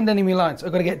 Behind enemy lines,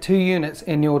 I've got to get 2 units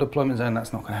in your deployment zone.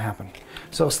 That's not going to happen.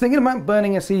 So I was thinking about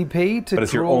burning a CP to But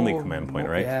it's your only command point,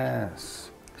 right? Yes.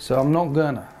 So I'm not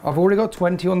gonna. I've already got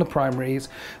 20 on the primaries.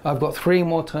 I've got 3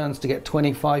 more turns to get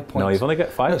 25 points. No, you've only got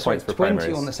 5 points for primaries.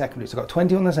 20 on the secondaries. I've got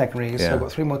 20 on the secondaries. So I've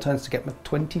got 3 more turns to get my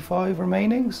 25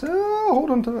 remaining. So I'll hold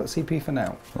on to that CP for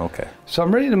now. Okay. So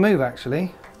I'm ready to move,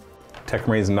 actually. Tech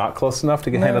Marine's not close enough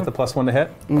to hand out the +1 to hit?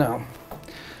 No.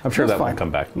 I'm sure that won't come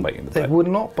back and bite you in the butt. They would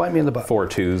not bite me in the butt. 4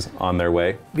 2s on their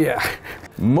way. Yeah.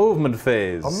 Movement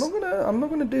phase. I'm not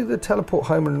gonna do the teleport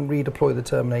home and redeploy the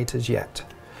Terminators yet.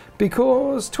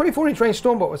 Because 24-inch range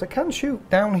Stormbotters, I can shoot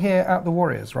down here at the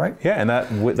Warriors, right? Yeah, and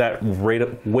that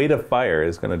weight of fire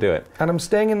is going to do it. And I'm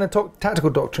staying in the tactical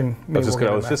doctrine. I was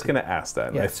just going to ask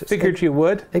that. Yes, I figured you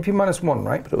would. AP -1,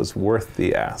 right? But it was worth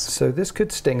the ask. So this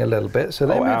could sting a little bit. So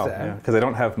they move there. Because I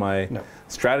don't have my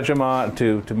stratagem on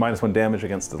to -1 damage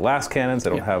against the last cannons. I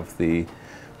don't have the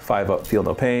 5-up feel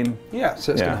no pain. Yeah,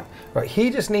 so it's gonna, right. He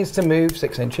just needs to move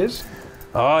 6 inches.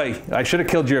 Oh, I should have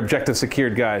killed your objective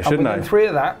secured guy, shouldn't I? 3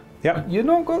 of that. Yep. You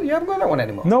haven't got that one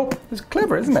anymore. Nope. It's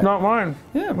clever, isn't it? It's not mine.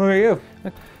 Yeah. Look at you.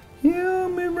 Yeah, I'll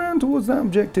move around towards that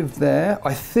objective there.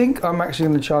 I think I'm actually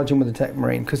going to charge him with the Tech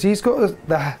Marine because he's got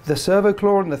the Servo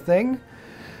Claw and the thing,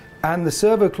 and the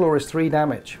Servo Claw is 3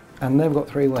 damage, and they've got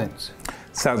 3 wounds.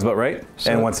 Sounds about right.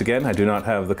 So, and once again, I do not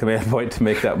have the command point to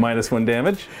make that -1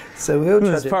 damage. So he'll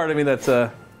charge. There's part of me that's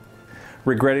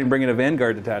regretting bringing a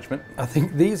Vanguard detachment. I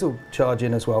think these will charge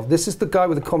in as well. This is the guy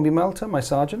with the combi melter, my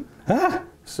sergeant. Ah.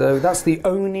 So that's the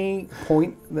only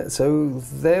point. So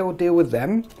they'll deal with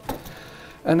them.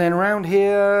 And then around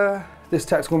here, this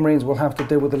Tactical Marines will have to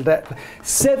deal with the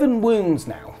 7 wounds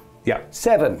now. Yeah.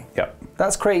 7. Yeah.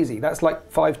 That's crazy. That's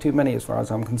like 5 too many as far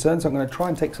as I'm concerned. So I'm going to try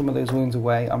and take some of those wounds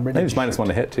away. I'm ready. He's -1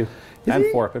 to hit too. Is and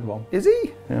he? 4 up invuln. Is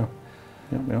he? Yeah.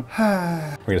 Yeah.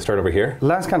 We're going to start over here.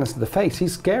 Last cannons to the face.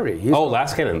 He's scary.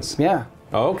 Last cannons. Yeah.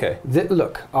 Oh, okay.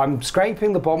 Look, I'm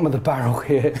scraping the bottom of the barrel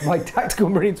here. My tactical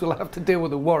marines will have to deal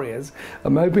with the warriors.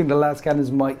 I'm hoping the last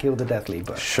cannons might kill the Death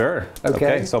Leaper. Sure.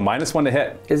 Okay. So -1 to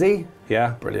hit. Is he?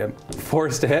 Yeah. Brilliant.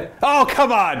 4s to hit. Oh,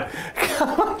 come on!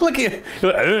 Come on, look at you.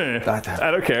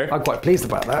 I don't care. I'm quite pleased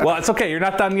about that. Well, it's okay. You're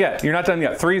not done yet. You're not done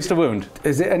yet. 3s to wound.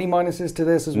 Is it any minuses to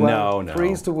this as well? No.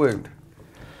 3s to wound.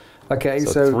 Okay,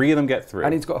 so 3 of them get through.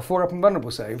 And he's got a 4-up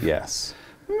invulnerable save. Yes.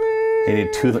 You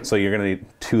need 2, so you're going to need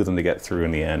 2 of them to get through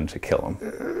in the end to kill him.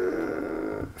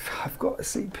 I've got a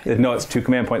CP. No, it's 2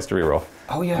 command points to reroll.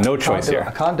 Oh yeah. No choice here.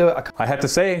 I can't do it. I have to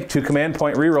say, 2 command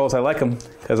point rerolls. I like them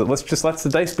because it just lets the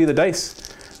dice be the dice.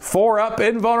 4-up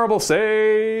invulnerable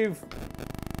save.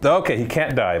 Okay, he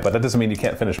can't die, but that doesn't mean you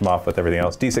can't finish him off with everything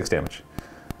else. D6 damage.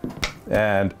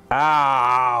 And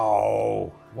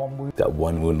ow! 1 wound. Got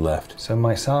 1 wound left. So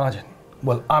my sergeant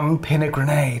will unpin a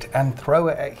grenade and throw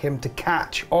it at him to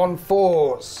catch on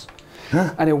 4s.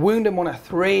 And he'll wound him on a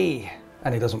 3.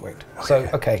 And he doesn't wound. So,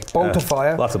 okay, bolt of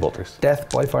fire. Lots of bolters. Death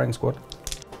by firing squad.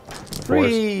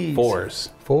 3s. 4s.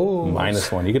 4s.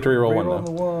 -1. You get to reroll 1 Reroll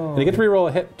the though. one. And you get to reroll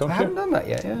a hit, don't I you? haven't done that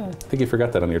yet, yeah. I think you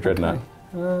forgot that on your dreadnought.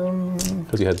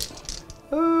 Because you had...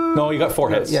 no, you got 4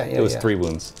 hits. Yeah, it was 3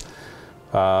 wounds.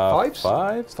 5s?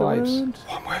 5s? 5s.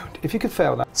 1 wound. If you could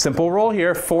fail that. Simple roll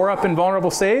here. 4-up invulnerable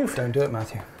save. Don't do it,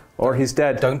 Matthew. Or he's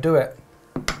dead. Don't do it.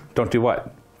 Don't do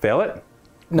what? Fail it?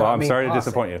 No, well, I I'm mean, sorry to pass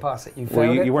disappoint it, you. Pass it. You Well,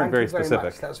 failed it. you weren't Thank very you specific.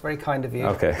 much. That was very kind of you.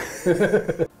 Okay.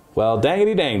 Well,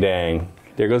 dangity dang dang.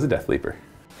 There goes the Death Leaper.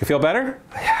 You feel better?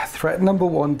 Yeah, threat number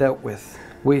 1 dealt with.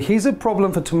 He's a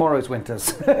problem for tomorrow's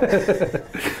winters.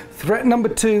 Threat number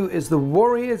 2 is the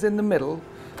warriors in the middle.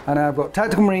 And I've got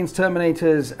Tactical Marines,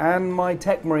 Terminators, and my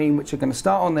Tech Marine, which are going to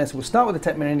start on this. We'll start with the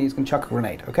Tech Marine, he's going to chuck a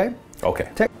grenade, okay? Okay.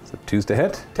 So 2s to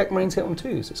hit. Tech Marines hit on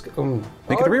 2s. It's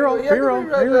Make it a reroll. Yeah,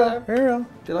 Reroll.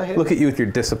 Did I hit? Look at you with your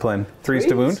discipline. 3s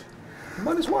to wound.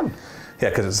 -1. Yeah,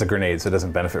 because it's a grenade, so it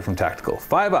doesn't benefit from tactical.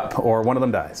 5 up, or one of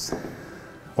them dies.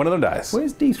 One of them dies.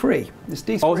 Where's D3? It's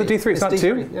D3. Oh, is it D3? It's not D3.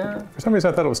 2? Yeah. For some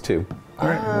reason I thought it was 2. All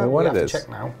right, well, what it is. Check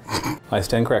now. I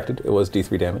stand corrected. It was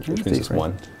D3 damage, which means it's D3.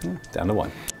 1. Down to 1.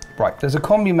 Right, there's a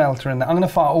combi melter in there. I'm going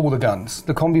to fire all the guns.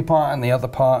 The combi part and the other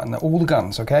part and all the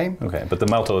guns, okay? Okay, but the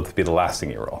melter would be the last thing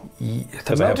you roll.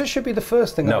 The melter should be the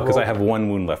first thing I No, roll. because I have 1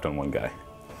 wound left on 1 guy.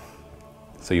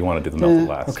 So you want to do the melter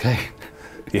last. Okay.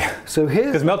 Yeah. So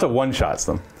Because melter one-shots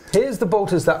them. here's the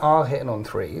bolters that are hitting on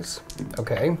 3s,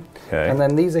 okay? Okay. And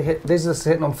then these are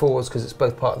hitting on 4s because it's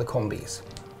both part of the combis,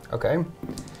 okay?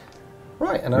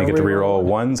 Right, and You get to reroll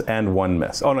 1s and 1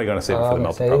 miss. Oh no, you're going to save it for the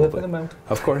melter, save probably. it for the melter.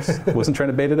 Of course. Wasn't trying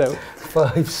to bait it out.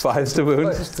 5s. 5s to wound.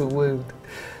 5s to wound.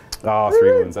 Oh,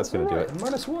 3 wounds. That's going to do Right, it.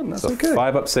 -1. That's So okay.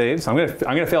 5 up saves. I'm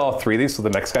gonna fail all 3 of these, so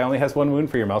the next guy only has 1 wound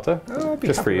for your melta. Oh, I'd be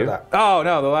just for happy you. with that. Oh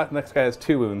no, the next guy has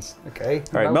 2 wounds. Okay.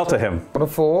 All right, melta him. On a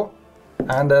 4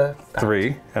 and a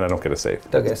 3, and I don't get a save.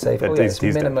 Don't get a save. Oh, yeah, it's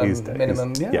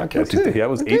minimum. Yeah, I killed 2. Yeah, that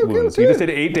was Okay, 8 okay, wounds. okay. You just did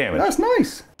 8 damage. That's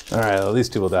nice. All right, well, these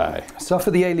 2 will die.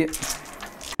 Suffer the alien.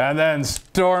 And then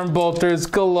storm bolters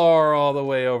galore all the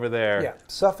way over there. Yeah.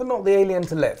 Suffer not the alien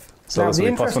to live. So now, this the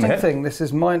will be +1 to interesting hit? thing, this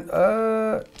is mine.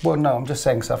 Well, no, I'm just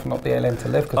saying suffer not the alien to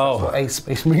live because that's what Ace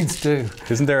Space Marines do.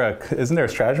 Isn't there a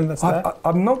stratagem that's that?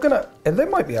 I'm not gonna. There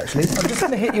might be actually. I'm just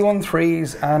gonna hit you on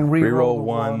 3s and reroll Reroll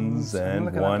 1s and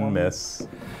Look at that 1 miss.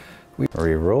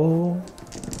 Reroll.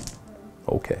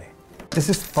 Okay. This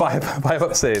is 5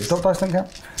 up saves. Dot dice don't count.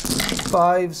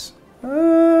 5s.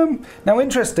 Now,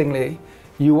 interestingly,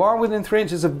 you are within 3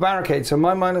 inches of barricade, so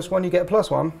my -1, you get a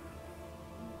 +1.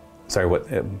 Sorry, what?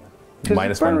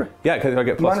 it's -1. Yeah, because I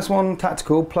get plus. -1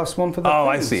 tactical, +1 for the. Oh,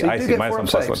 thing. I see. So you I do see. get -1 4 up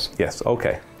 +1. saves. Yes.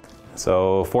 Okay.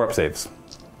 So 4 up saves.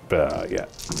 Yeah.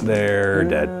 They're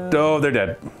dead. Oh, they're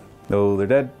dead. No, they're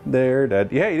dead. They're dead.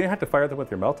 Yeah, you didn't have to fire them with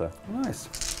your melta. Nice.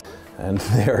 And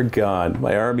they're gone.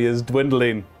 My army is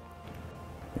dwindling.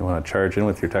 You want to charge in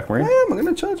with your Tech Marine? I am. I'm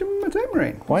going to charge him with my Tech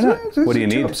Marine. Why not? What do you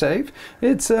need? 2-up save.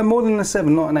 It's more than a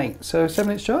 7, not an 8. So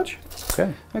 7-inch charge.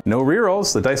 Okay. No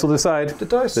rerolls. The dice will decide. The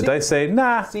dice say,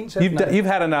 nah, Seems said no. you've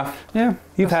had enough. Yeah.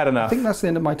 You've had I enough. think that's the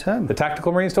end of my turn. The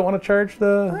Tactical Marines don't want to charge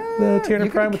the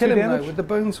Tyrannid Prime with 2 kill him, damage? though, with the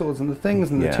bone swords and the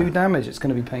things and the 2 damage. It's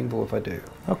going to be painful if I do.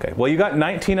 Okay. Well, you got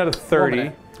 19 out of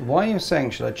 30. Why are you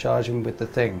saying should I charge him with the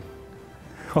thing?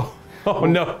 Oh,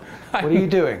 no. What are you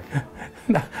doing?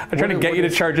 I'm trying to get you to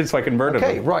charge it so I can murder them.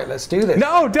 Okay, right, let's do this.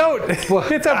 No, don't. Well,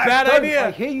 It's a bad idea.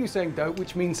 I hear you saying don't,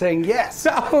 which means saying yes.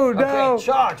 No, no. Okay,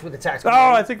 charge with the tactical.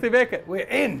 Oh, I think they make it. We're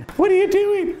in. What are you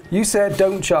doing? You said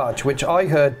don't charge, which I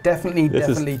heard definitely do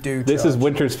charge. This is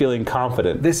Winter's feeling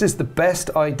confident. This is the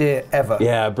best idea ever.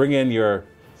 Yeah, bring in your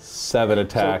 7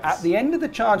 attacks. So at the end of the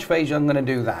charge phase, I'm going to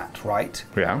do that, right?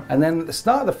 Yeah. And then at the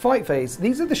start of the fight phase,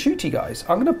 these are the shooty guys.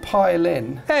 I'm going to pile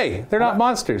in. Hey, they're not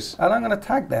monsters. And I'm going to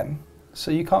tag them so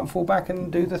you can't fall back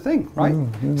and do the thing, right?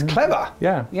 It's clever.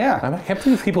 Yeah. Yeah. I can't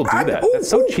believe people do that. That's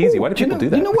so cheesy. Why do people do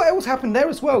that? You know what else happened there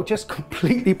as well, just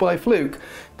completely by fluke?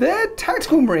 They're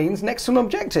tactical marines next to an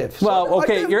objective. So Well,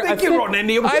 okay, I think you're on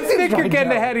any objectives. I think you're right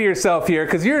getting now. ahead of yourself here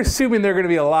because you're assuming they're going to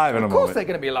be alive in a Of course moment. they're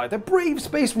going to be alive. They're brave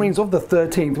space marines of the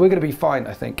 13th. We're going to be fine,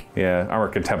 I think. Yeah, armor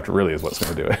contempt really is what's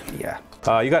going to do it. Yeah.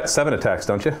 You got 7 attacks,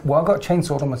 don't you? Well, I've got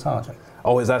chainsaw on my sergeant.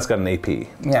 Oh, that's got an AP.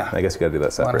 Yeah. I guess you got to do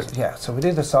that separate. Yeah, so we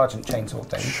did the sergeant chainsaw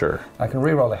thing. Sure. I can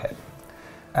re-roll a hit.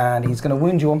 And he's going to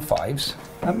wound you on 5s.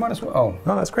 And minus 1. Oh.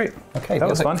 Oh, that's great. Okay. That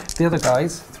was fun. The other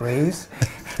guys, 3s,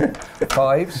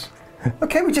 5s.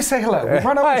 Okay, we just say hello. We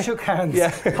run up and shook hands. Yeah.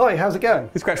 Hi, how's it going?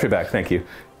 You scratched me back, thank you.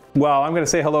 Well, I'm going to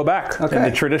say hello back. Okay. In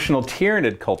the traditional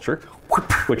Tyranid culture,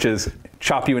 which is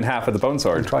chop you in half with a bone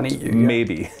sword. And try and eat you, yeah.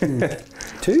 Maybe.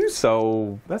 2s?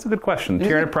 So that's a good question.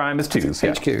 Tyrannid Prime is 2s.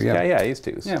 Yeah. HQ, yeah. Yeah, he's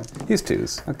 2s. Yeah. He's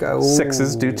 2s. Okay.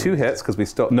 6s do 2 hits because we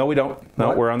still. No, we don't. No,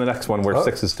 What? we're on the next one where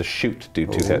 6s to shoot do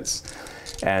 2 hits.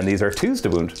 And these are 2s to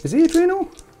wound. Is he adrenal?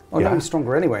 Oh, Yeah. no, he's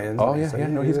stronger anyway. Isn't Oh, he? yeah, So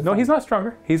yeah. he's No, he's not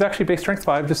stronger. He's actually base strength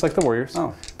 5, just like the warriors.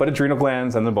 Oh. But adrenal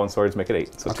glands and the bone swords make it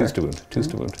 8. So Okay. 2s to wound. 2s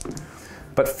to wound.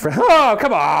 But oh,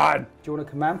 come on! Do you want a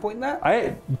command point that?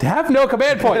 I have no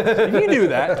command point. You knew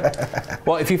that.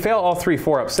 Well, if you fail all 3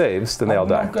 4-up saves, then they all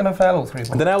die. I'm going to fail all 3.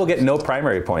 Then I will get no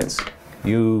primary points.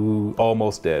 You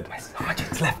almost did.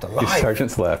 Sergeant's left alive. Your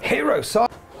sergeant's left. Hero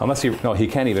sergeant. Unless you, no, he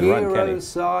can't even run, can Hero he?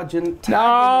 sergeant.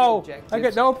 No! I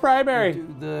get no primary.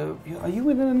 Are you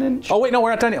within an inch? Oh wait, no,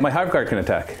 we're not done yet. My hive guard can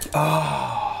attack.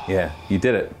 Oh. Yeah, you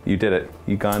did it. You did it.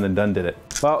 You gone and done did it.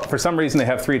 Well, for some reason they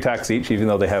have 3 attacks each, even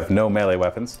though they have no melee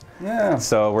weapons. Yeah.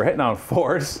 So we're hitting on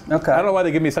 4s. Okay. I don't know why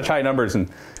they give me such high numbers and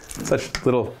such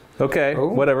little. Okay,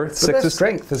 whatever. But there's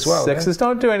strength as well. 6s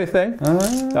don't do anything.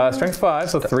 Strength 5,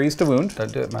 so 3s to wound.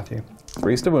 Don't do it, Matthew.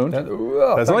 3s to wound.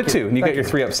 Oh, That's only 2, and you get your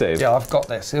 3-up save. Yeah, I've got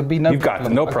this. It'll be no You've got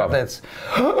problem. no I've problem. Got this.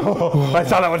 Oh, I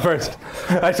saw that one first.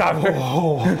 I saw it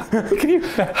first. Can you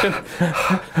imagine?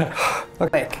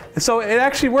 Nick. So it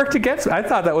actually worked against me. I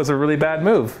thought that was a really bad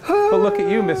move. But look at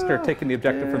you, mister, taking the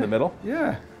objective from the middle.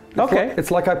 Yeah. Okay.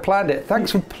 It's like I planned it.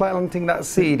 Thanks for planting that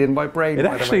seed in my brain. It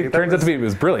actually turns out to be, it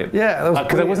was brilliant. Yeah, that was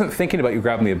because I wasn't thinking about you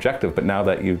grabbing the objective, but now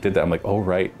that you did that, I'm like, oh,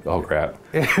 right. Oh, crap.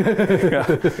 Yeah.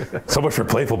 So much for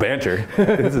playful banter.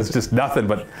 This is just nothing,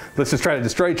 but let's just try to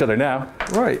destroy each other now.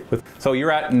 Right. So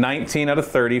you're at 19 out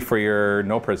of 30 for your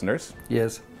no prisoners.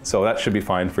 Yes. So that should be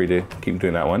fine for you to keep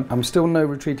doing that one. I'm still no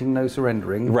retreating, no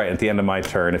surrendering. Right, at the end of my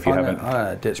turn, if you haven't. I'm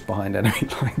gonna ditch behind enemy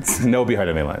lines. No behind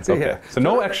enemy lines, okay. Yeah. So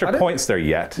no extra points there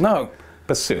yet. No.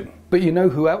 But soon. But you know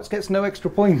who else gets no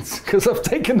extra points? Because I've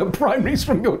taken the primaries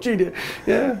from your genius.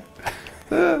 Yeah.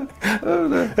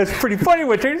 That's pretty funny,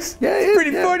 Winters. Yeah, it's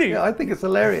pretty funny. Yeah, I think it's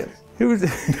hilarious. It was,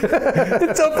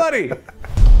 it's so funny.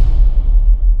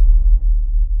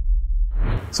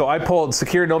 So I pulled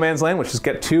Secure No Man's Land, which is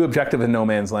get 2 objective in No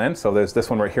Man's Land. So there's this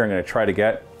one right here I'm going to try to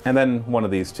get. And then one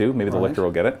of these 2. Maybe the Lictor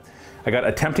will get it. I got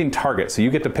Attempting Target. So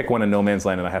you get to pick one in No Man's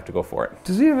Land and I have to go for it.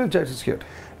 Does he have objective secured?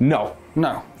 No.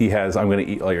 No. He has, I'm going to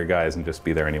eat all your guys and just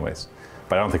be there anyways.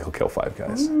 But I don't think he'll kill 5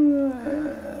 guys.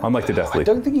 Unlike the Death I Lead.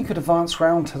 don't think you could advance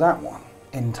round to that one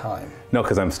in time. No,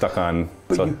 because I'm stuck on...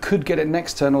 But you could get it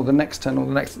next turn or the next turn or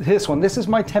the next... This one. This is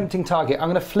my tempting target. I'm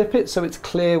going to flip it so it's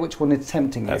clear which one is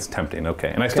tempting you. That's tempting,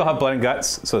 okay. And I still have Blood and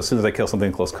Guts, so as soon as I kill something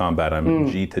in close combat,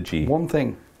 I'm G to G. One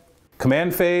thing.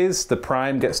 Command phase, the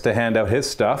Prime gets to hand out his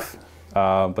stuff,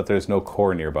 but there's no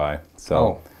core nearby.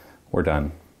 So we're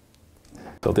done.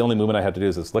 So the only movement I have to do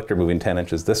is this Lictor moving 10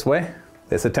 inches this way.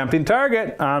 It's a tempting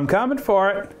target. I'm coming for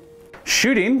it.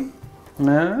 Shooting.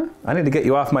 No. I need to get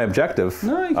you off my objective.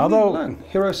 No, you can leave it alone.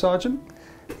 Hero Sergeant.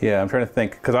 Yeah, I'm trying to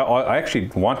think, because I actually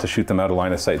want to shoot them out of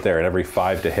line of sight there, and every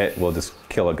 5 to hit will just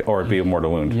kill or be a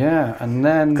mortal wound. Yeah, and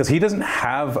then... Because he doesn't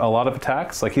have a lot of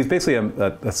attacks. Like, he's basically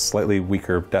a slightly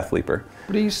weaker Death Leaper.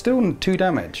 But he's still 2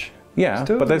 damage. Yeah,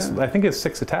 but there's, I think it's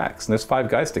 6 attacks, and there's 5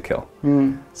 guys to kill.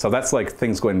 So that's like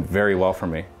things going very well for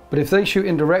me. But if they shoot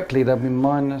indirectly, they'll be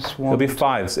 -1. It'll be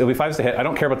 5s. It'll be 5s to hit. I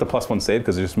don't care about the +1 save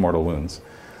because they're just mortal wounds.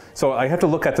 So I have to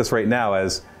look at this right now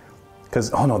as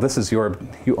Because, oh no, this is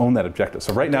you own that objective.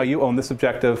 So right now you own this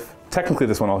objective. Technically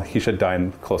this one, he should die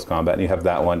in close combat, and you have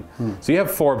that one. So you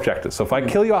have 4 objectives. So if I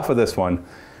kill you off of this one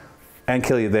and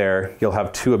kill you there, you'll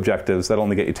have 2 objectives. That'll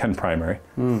only get you 10 primary.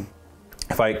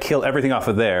 If I kill everything off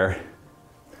of there,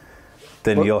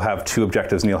 then you'll have 2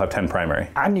 objectives and you'll have 10 primary.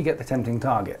 And you get the tempting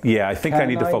target. Yeah, I think I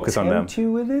need to focus on them. Tempt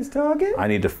you with this target? I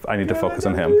need to focus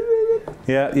on him.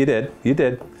 Yeah, you did. You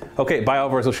did. Okay,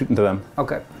 Biovars will shoot into them.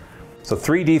 Okay. So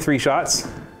 3d3 shots.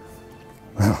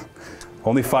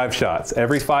 Only 5 shots.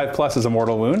 Every 5 plus is a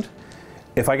mortal wound.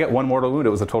 If I get 1 mortal wound, it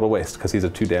was a total waste because he's a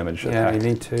 2 damage attack. Yeah, you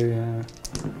need to. Yeah.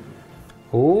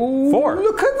 Oh, 4.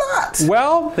 Look at that!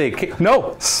 Well,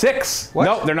 no, 6. What?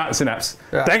 No, they're not in synapse.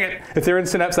 Yeah. Dang it! If they're in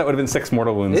synapse, that would have been 6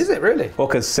 mortal wounds. Is it really? Well,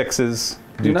 because 6s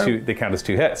do 2. They count as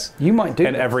 2 hits. You might do.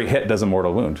 And every hit does a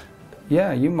mortal wound.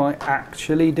 Yeah, you might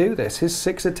actually do this. His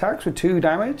 6 attacks with 2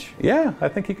 damage. Yeah, I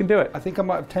think you can do it. I think I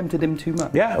might have tempted him too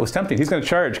much. Yeah, it was tempting. He's going to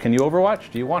charge. Can you Overwatch?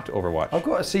 Do you want to Overwatch? I've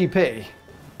got a CP,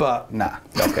 but nah.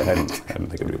 Okay, I didn't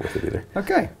think it'd be worth it either.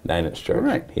 Okay. 9-inch charge. All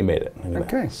right. He made it. I'm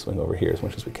gonna swing over here as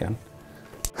much as we can.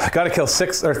 I got to kill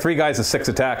 3 guys with 6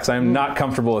 attacks. I'm not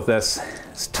comfortable with this.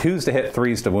 It's 2s to hit,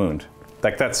 3s to wound.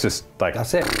 Like that's just like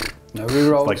that's it. No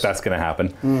rerolls. Like that's going to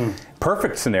happen.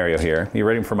 Perfect scenario here. You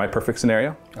ready for my perfect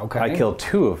scenario? Okay. I kill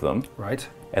 2 of them. Right.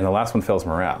 And the last one fails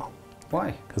morale.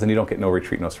 Why? Because then you don't get no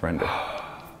retreat, no surrender.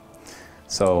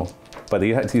 So, but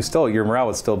you still, your morale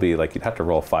would still be like you'd have to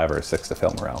roll 5 or a 6 to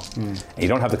fail morale. And you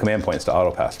don't have the command points to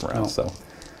auto pass morale. No. So,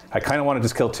 I kind of want to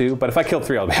just kill 2, but if I kill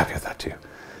 3, I'll be happy with that too.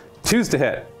 2s to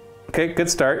hit. Okay, good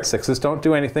start. 6s don't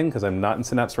do anything because I'm not in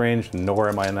synapse range, nor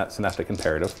am I in that synaptic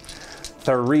imperative.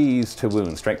 3s to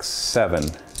wound, strength 7.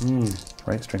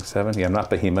 Right, strength 7. Yeah, I'm not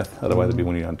behemoth, otherwise I'd be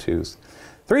wounding on 2s.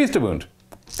 3s to wound.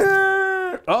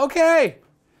 Okay.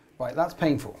 Right, that's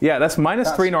painful. Yeah, that's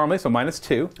 -3 normally, so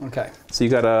 -2. Okay. So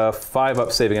you got a 5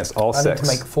 up save against all 6. I need to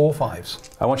make 4 5s.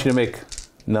 I want you to make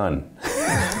none.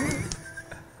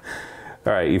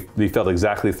 All right, you failed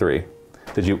exactly 3.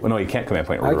 Did you? No, you can't command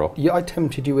point reroll. Yeah, I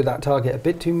tempted you with that target a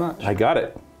bit too much. I got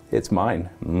it. It's mine.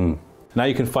 Now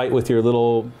you can fight with your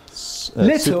little super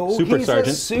he's sergeant.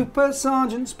 A super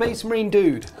sergeant space marine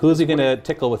dude. Who is he going to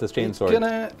tickle with his chainsword?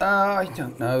 I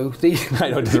don't know. I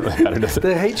know, it doesn't really matter, does it?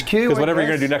 The HQ. Because whatever you're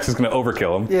going to do next is going to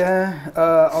overkill him. Yeah.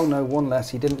 Oh no, 1 less.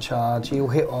 He didn't charge. He'll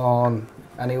hit on,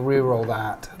 and he'll reroll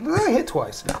that. I hit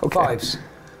twice. Okay. 5s.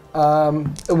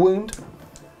 A wound.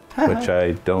 Which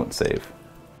I don't save.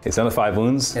 He's done the 5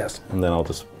 wounds. Yes. And then I'll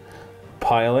just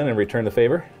pile in and return the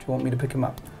favor. Do you want me to pick him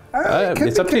up?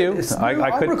 It's up to you.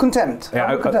 Armor contempt. Yeah,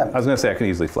 I was going to say I can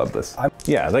easily flub this.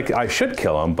 Yeah, like I should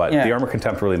kill him, but the armor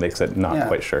contempt really makes it not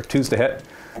quite sure. 2s to hit.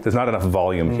 There's not enough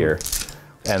volume here.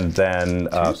 And then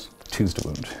 2s to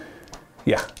wound.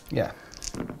 Yeah. Yeah.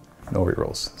 No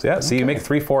rerolls. So yeah, see, you make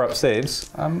 3 4-up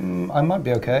saves. I might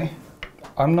be okay.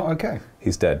 I'm not okay.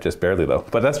 He's dead, just barely though.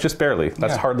 But that's just barely.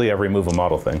 That's hardly a remove a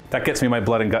model thing. That gets me my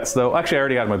blood and guts though. Actually, I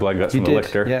already got my blood and guts from the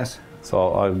lictor. Yes.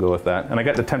 So I'll go with that. And I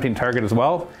got the tempting target as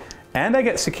well. And I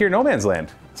get secure no man's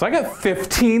land. So I got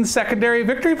 15 secondary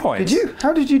victory points. Did you?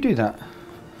 How did you do that?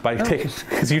 By taking,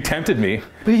 because you tempted me.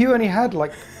 But you only had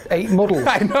like 8 models.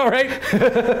 I know, right?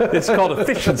 It's called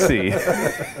efficiency.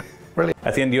 Really?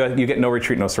 At the end, you get no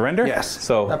retreat, no surrender. Yes.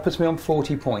 So that puts me on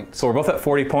 40 points. So we're both at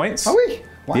 40 points. Are we?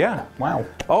 Wow. Yeah. Wow.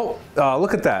 Oh,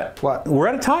 look at that. What? We're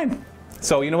out of time.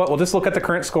 So you know what? We'll just look at the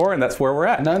current score, and that's where we're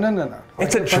at. No.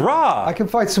 It's a draw. I can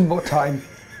find some more time.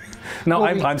 No,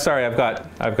 I'm sorry. I've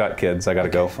got kids. I got to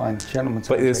go. Fine, gentlemen.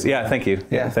 But yeah, thank you.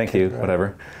 Yeah, thank you. Right.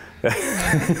 Whatever.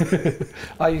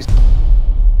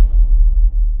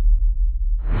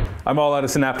 I'm all out of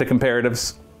synaptic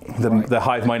imperatives. The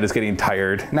hive mind is getting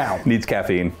tired. Now needs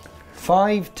caffeine.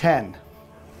 5, 10.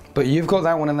 But you've got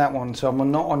that one and that one, so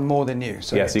I'm not on more than you.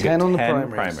 So yes, you 10 get on 10 the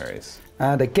primaries.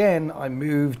 And again, I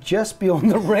moved just beyond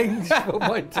the range for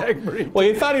my tech marine. Well,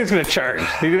 you thought he was going to charge.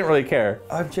 He didn't really care.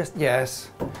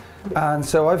 Yes. And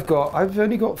so I've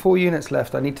only got 4 units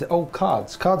left. I need to,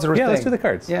 cards. Cards are a thing. Yeah, let's do the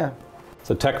cards. Yeah.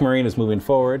 So Tech Marine is moving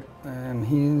forward. And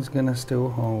he's going to still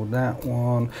hold that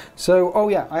one. So,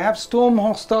 I have Storm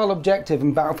Hostile Objective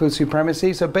and Battlefield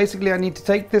Supremacy. So basically I need to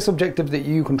take this objective that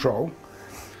you control.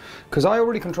 Because I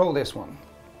already control this one,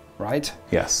 right?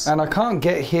 Yes. And I can't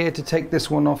get here to take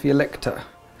this one off your lictor.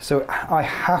 So I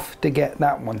have to get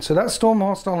that one. So that's Storm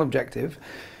Hostile Objective.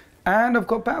 And I've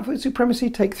got Battlefield Supremacy,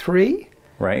 take 3.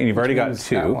 Right, and you've already got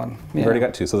 2. You've already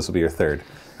got 2, so this will be your 3rd.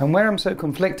 And where I'm so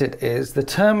conflicted is the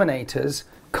Terminators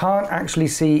can't actually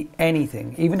see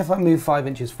anything. Even if I move 5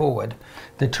 inches forward,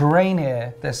 the terrain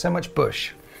here, there's so much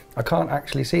bush. I can't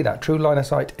actually see that. True line of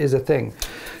sight is a thing.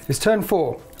 It's turn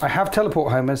 4. I have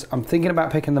teleport homers. I'm thinking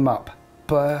about picking them up.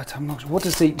 but I'm not sure. What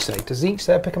does Zinch say? Does Zinch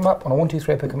say I pick them up? On a 1, 2,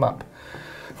 3, I pick them up.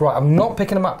 Right, I'm not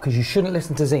picking them up because you shouldn't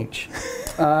listen to Zinch.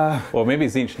 Well, maybe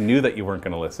Zinch knew that you weren't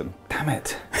going to listen. Damn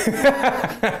it.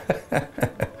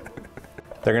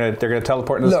 They're gonna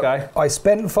teleport in the sky? I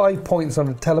spent 5 points on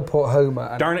a teleport Homer.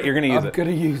 And darn it, you're going to use it. I'm going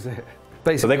to use it.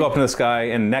 Basically. So they go up in the sky,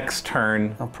 and next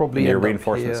turn, I'll probably your end up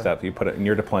reinforcement here. step, you put it in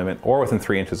your deployment or within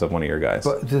 3 inches of one of your guys.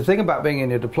 But the thing about being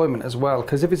in your deployment as well,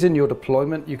 because if it's in your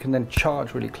deployment, you can then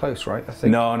charge really close, right? I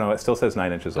think. No, it still says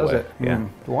 9 inches Does away. it? Yeah.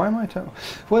 Why am I telling?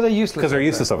 Well, they're useless. Because they're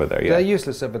useless over there, yeah. They're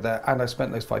useless over there, and I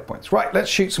spent those 5 points. Right, let's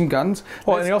shoot some guns.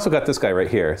 Well, and you also got this guy right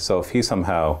here, so if he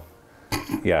somehow...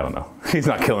 Yeah, I don't know. He's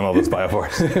not killing all those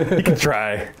biovores. He can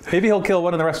try. Maybe he'll kill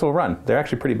one and the rest will run. They're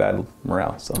actually pretty bad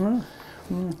morale, so...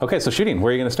 Okay, so shooting.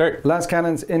 Where are you going to start? Last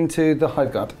cannons into the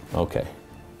hive guard. Okay.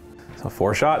 So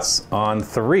 4 shots on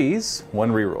 3s,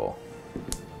 1 reroll.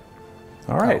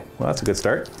 All right. Well, that's a good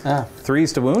start.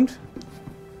 3s to wound.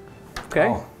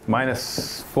 Okay.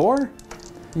 -4,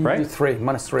 right? 3,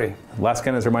 -3. Last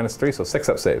cannons are -3, so 6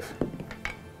 up save.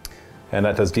 And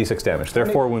that does d6 damage. They're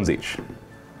 4 wounds each.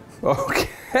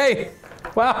 Okay.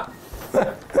 Wow.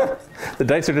 The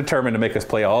dice are determined to make us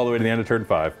play all the way to the end of turn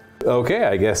 5. Okay,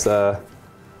 I guess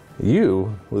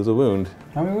you lose a wound.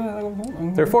 How many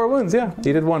wounds? There are 4 wounds, yeah.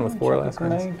 You did 1 with 4 last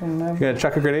time. You're going to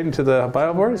chuck a grenade into the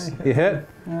biovores? You hit?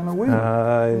 And a wound.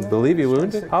 I believe you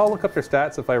wounded. I'll look up their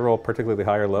stats if I roll particularly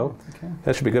high or low. Okay.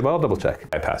 That should be good, but I'll double check.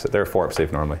 I pass it. There are 4 up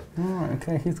safe normally. Alright,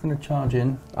 okay, he's going to charge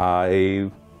in.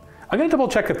 I'm going to double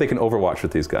check if they can overwatch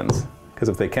with these guns. Because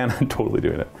if they can, I'm totally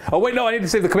doing it. Oh, wait, no, I need to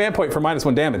save the command point for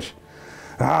 -1 damage.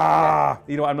 You know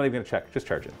what, I'm not even going to check. Just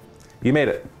charge it. You made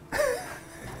it.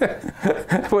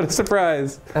 What a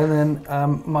surprise. And then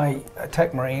my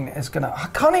tech marine is going to... I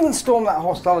can't even storm that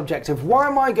hostile objective. Why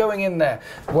am I going in there?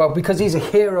 Well, because he's a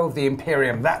hero of the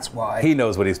Imperium, that's why. He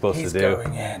knows what he's supposed to do. He's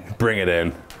going in. Bring it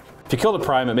in. If you kill the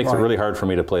prime, it makes it really hard for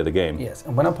me to play the game. Yes,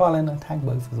 and when I pile in, I tag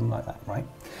both of them like that, right?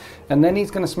 And then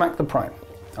he's going to smack the prime,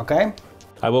 okay?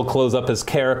 I will close up his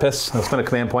carapace. I'll spend a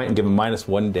command point and give him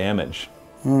 -1 damage.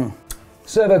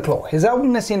 Servo Claw. His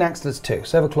Omniscient Axe does 2.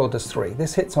 Servo Claw does 3.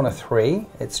 This hits on a 3.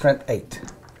 It's strength 8.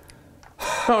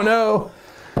 Oh no!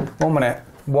 1 minute.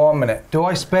 1 minute. Do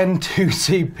I spend 2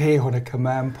 CP on a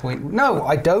command point? No,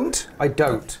 I don't. I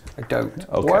don't. Okay.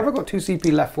 Why have I got 2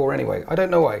 CP left for anyway? I don't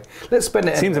know why. Let's spend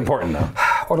it. Seems anyway. important though.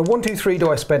 On a 1, 2, 3,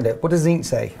 do I spend it? What does Zinch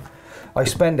say? I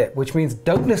spend it, which means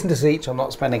don't listen to Zinch, I'm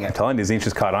not spending it. I'm telling you, Zinch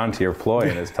has caught on to your ploy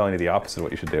and is telling you the opposite of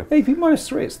what you should do. Hey, if you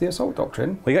 -3, it's the assault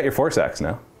doctrine. Well, you got your force axe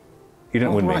now. You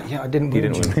didn't wound right, me. yeah, I didn't You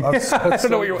wound didn't you. wound me. I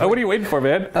don't know what are you waiting for,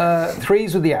 man?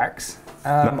 3s with the axe.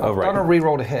 I've right. done a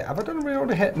reroll to hit. Have I done a reroll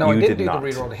to hit? No, You I did did do not. the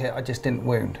reroll to hit. I just didn't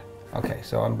wound. Okay,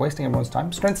 so I'm wasting everyone's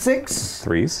time. Strength 6.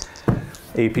 3s.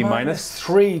 AP minus.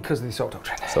 3 because of the assault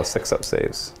doctrine. So 6 up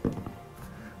saves.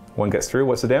 1 gets through.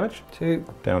 What's the damage? 2.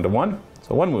 Down to 1.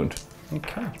 So 1 wound.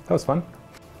 Okay. That was fun.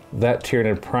 That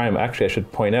Tyranid Prime, actually, I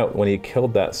should point out, when he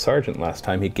killed that sergeant last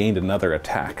time, he gained another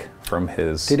attack from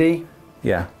his... Did he?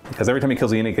 Yeah, because every time he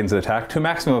kills a unit, he gains an attack to a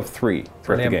maximum of 3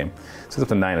 throughout the game. So he's up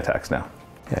to 9 attacks now.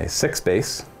 Yeah, he's 6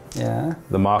 base. Yeah.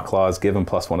 The Maw Claws give him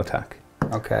 +1 attack.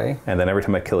 Okay. And then every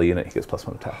time I kill a unit, he gets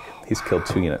 +1 attack. He's killed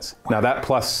 2 units. Now that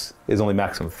plus is only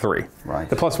maximum 3. Right.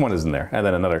 The +1 is in there, and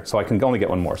then another. So I can only get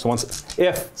 1 more. So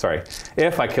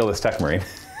if I kill this tech marine,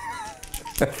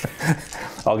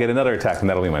 I'll get another attack, and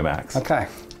that'll be my max. Okay.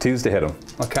 2s to hit him.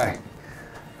 Okay.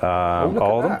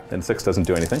 All of them, and 6 doesn't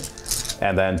do anything.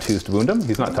 And then 2s to wound him.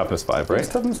 He's not toughness 5, right?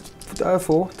 Toughness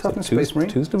 4. Toughness Space Marine.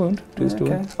 2s to wound. 2s to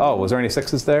wound. Oh, was there any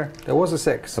 6s there? There was a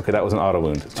 6. Okay, that was an auto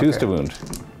wound. 2s to wound.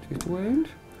 2 to wound.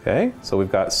 Okay, so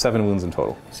we've got 7 wounds in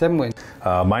total. 7 wounds.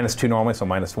 -2 normally, so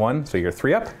 -1. So you're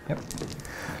 3 up. Yep.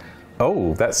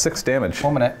 Oh, that's 6 damage.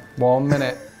 1 minute. 1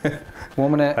 minute. 1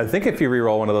 minute. I think if you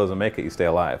reroll one of those and make it, you stay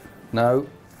alive. No.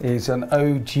 He's an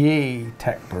OG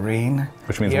Tech Marine.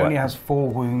 Which means he what? only has 4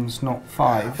 wounds, not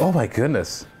 5. Oh my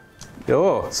goodness.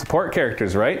 Oh, support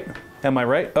characters, right? Am I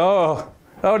right? Oh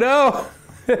no!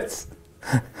 It's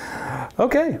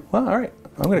okay. Well, all right.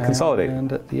 I'm going to consolidate.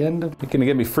 And at the end of... You're going to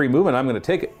give me free movement. I'm going to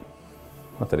take it.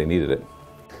 Not that he needed it.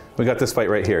 We got this fight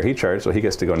right here. He charged, so he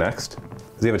gets to go next.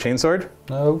 Does he have a chainsword?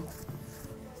 No.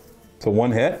 So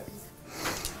 1 hit.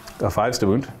 A 5s to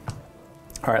wound.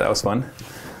 All right, that was fun.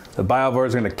 The biovores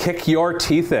are going to kick your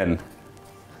teeth in.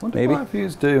 What Maybe. do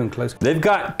Biofuels do in close... They've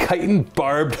got chitin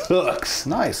barbed hooks.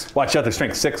 Nice. Watch out, they're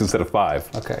strength 6 instead of 5.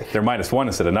 Okay. They're -1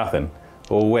 instead of nothing.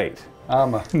 Oh, wait.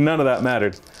 Armor. None of that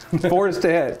mattered. 4s to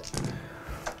hit.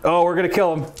 Oh, we're going to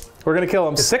kill him. We're going to kill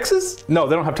him. 6s? No,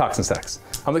 they don't have toxin stacks.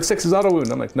 I'm like, 6s auto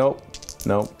wound. I'm like, nope.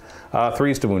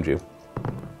 3s to wound you.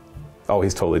 Oh,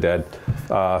 he's totally dead.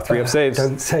 3 up saves.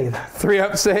 Don't say that. 3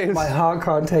 up saves. My heart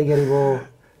can't take anymore.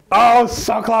 Oh,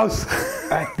 so close.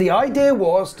 The idea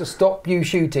was to stop you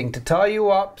shooting, to tie you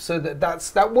up, so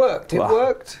that worked. It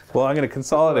worked. Well, I'm going to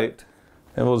consolidate,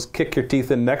 and we'll just kick your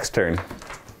teeth in next turn.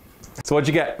 So what'd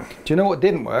you get? Do you know what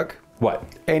didn't work? What?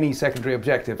 Any secondary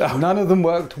objectives. None of them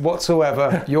worked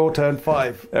whatsoever. Your turn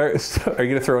 5. Are you going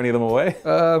to throw any of them away?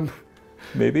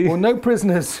 Maybe. Well, no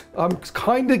prisoners. I'm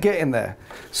kind of getting there.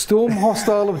 Storm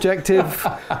hostile objective.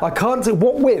 I can't say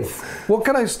what with. What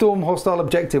can I storm hostile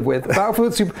objective with?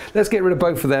 Battlefield Super. Let's get rid of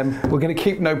both of them. We're going to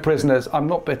keep no prisoners. I'm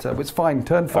not bitter. It's fine.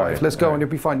 Turn 5. Right, Let's go and you'll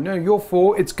be fine. No, you're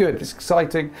 4. It's good. It's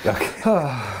exciting. Okay.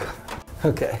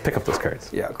 Okay. Pick up those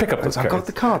cards. Yeah. Pick up those cards. I've got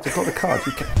the cards. I've got the cards.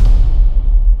 You can...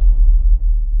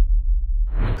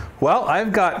 Well,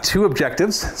 I've got 2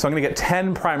 objectives, so I'm going to get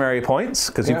 10 primary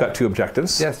points because you've got 2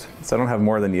 objectives. Yes. So I don't have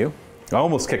more than you. I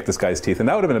almost kicked this guy's teeth, and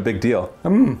that would have been a big deal. That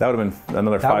would have been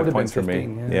another 5 points for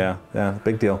me. Yeah,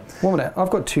 big deal. 1 minute. I've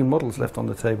got 2 models left on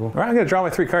the table. All right, I'm going to draw my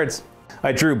 3 cards.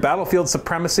 I drew Battlefield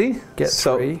Supremacy. Get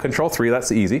 3. Control 3,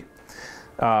 that's easy.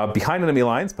 Behind enemy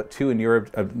lines, put 2 in your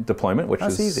deployment, which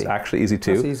is easy. Actually easy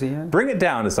too. That's easy, yeah. Bring it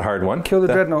down is the hard one. Kill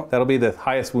the Dreadnought. That'll be the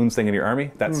highest wounds thing in your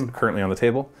army. That's currently on the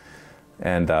table.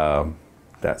 And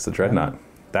that's the Dreadnought.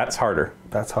 That's harder.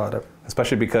 That's harder.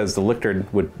 Especially because the Lictor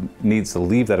needs to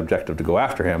leave that objective to go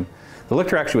after him. The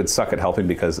Lictor actually would suck at helping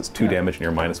because it's 2 damage and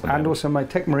you're -1 And damage. also my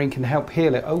Tech Marine can help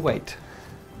heal it. Oh, wait.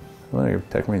 Well, your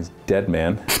Tech Marine's dead,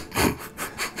 man.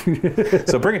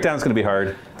 So bring it down is going to be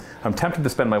hard. I'm tempted to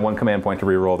spend my 1 command point to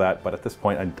reroll that, but at this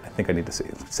point, I think I need to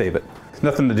save it.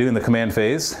 Nothing to do in the command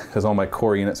phase, because all my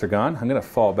core units are gone. I'm going to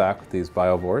fall back with these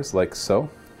Biovores, like so.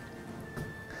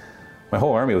 My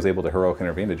whole army was able to heroic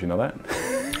intervene, did you know that?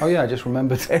 Oh yeah, I just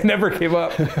remembered. It never came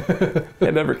up.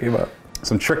 It never came up.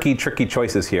 Some tricky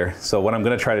choices here. So what I'm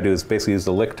going to try to do is basically use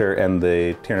the Lictor and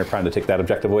the Tyranid Prime to take that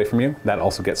objective away from you. That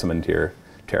also gets them into your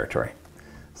territory.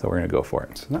 So we're going to go for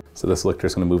it. So this Lictor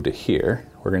is going to move to here.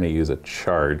 We're going to use a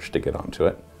charge to get onto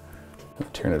it. The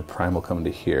Tyranid Prime will come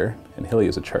to here, and he'll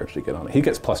use a charge to get on it. He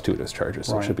gets +2 to his charges,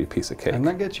 so it should be a piece of cake. And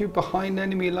that gets you behind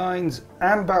enemy lines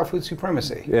and Battlefield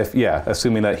Supremacy.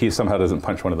 Assuming that he somehow doesn't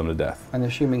punch one of them to death. And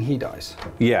assuming he dies.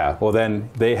 Yeah, well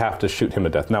then they have to shoot him to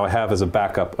death. Now I have as a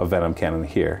backup a Venom Cannon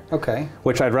here. Okay.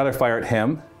 Which I'd rather fire at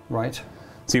him. Right.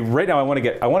 See, right now I want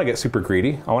to get super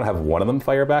greedy. I want to have one of them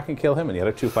fire back and kill him, and the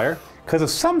other 2 fire. Because if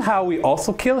somehow we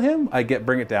also kill him, I get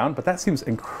bring it down. But that seems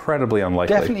incredibly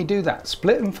unlikely. Definitely do that.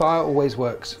 Split and fire always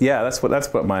works. Yeah, that's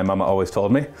what my mama always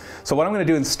told me. So what I'm going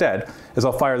to do instead is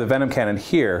I'll fire the Venom Cannon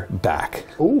here back.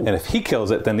 Ooh. And if he kills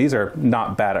it, then these are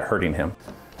not bad at hurting him.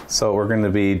 So we're going to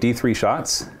be D3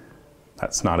 shots.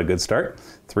 That's not a good start.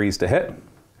 3s to hit.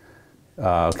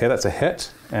 Okay, that's a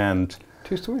hit. And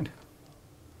 2s to wound.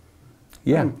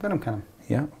 Yeah. Venom Cannon.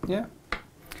 Yeah. Yeah.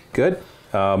 Good.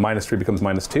 -3 becomes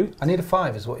 -2. I need a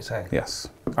 5 is what you're saying. Yes.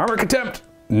 Armor Contempt.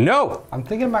 No. I'm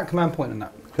thinking about command point on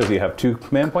that. Because you have 2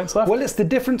 command points left? Well, it's the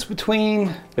difference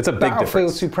between it's a big Battlefield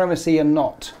difference. Supremacy and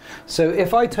not. So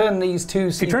if I turn these 2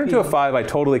 CP... If you turn into a 5, I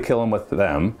totally kill him with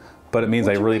them, but it means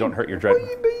I really don't hurt your Dread.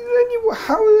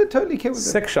 How are they totally killed with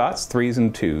 6 shots, 3s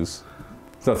and 2s.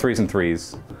 So 3s and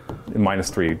 3s,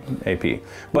 -3 AP.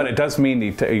 But it does mean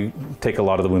you take a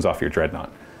lot of the wounds off your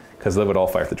Dreadnought, because they would all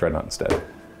fire at the Dreadnought instead.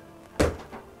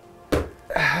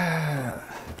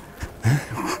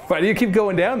 Why do you keep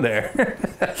going down there?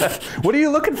 What are you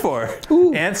looking for?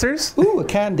 Ooh. Answers? Ooh, a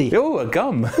candy. Ooh, a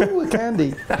gum. Ooh, a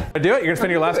candy. Do it? You're going to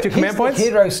spend your last 2 command points? He's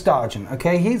the hero sergeant,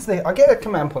 okay? I get a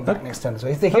command point back next turn. So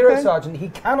he's the hero sergeant. He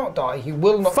cannot die. He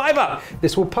will not... 5 up!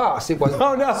 This will pass. It won't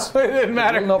Oh, no. pass. It didn't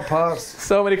matter. It will not pass.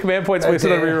 So many command points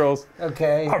wasted on rerolls.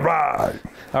 Okay. All right.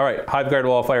 All right. Hive Guard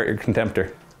will all fire at your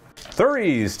Contemptor.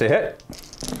 3s to hit.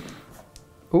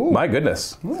 Ooh. My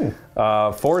goodness. Ooh.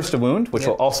 4s to wound, which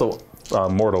will also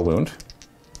mortal wound.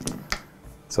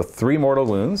 So 3 mortal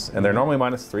wounds, and they're normally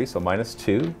 -3, so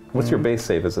 -2. What's your base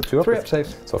save? Is it 2 up? 3 up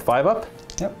saves. So 5 up?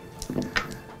 Yep.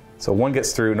 So 1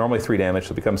 gets through, normally 3 damage,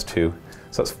 so it becomes 2.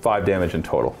 So it's 5 damage in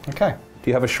total. Okay. Do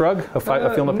you have a shrug, a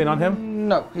feel no pain on him?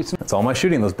 No. It's That's all my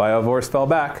shooting. Those Biovores fell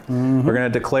back. We're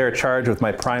going to declare a charge with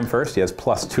my Prime first. He has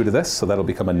 +2 to this, so that'll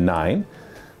become a 9.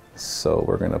 So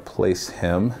we're going to place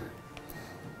him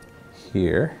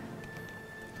here.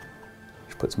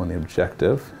 Which puts him on the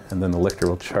objective, and then the Lictor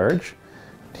will charge.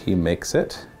 He makes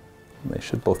it. They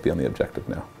should both be on the objective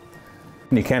now.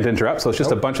 And you can't interrupt, so it's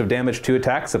just a bunch of damage 2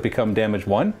 attacks that become damage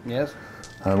 1. Yes.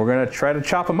 And we're going to try to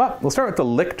chop him up. We'll start with the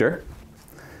Lictor,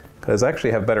 because I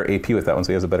actually have better AP with that one, so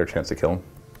he has a better chance to kill him.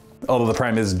 Although the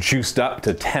Prime is juiced up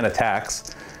to 10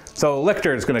 attacks. So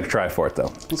Lictor is going to try for it,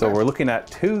 though. Okay. So we're looking at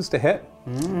 2s to hit.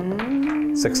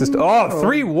 Sixes to, oh,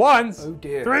 3 1s. Oh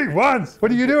dear. 3 1s.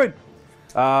 What are you doing?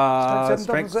 Strength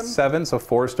Strength 7, 7, so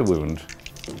 4s to wound.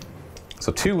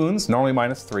 So 2 wounds, normally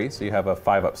 -3, so you have a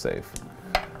 5-up save.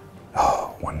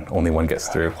 Oh, only one gets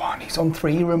through. He's on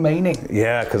 3 remaining.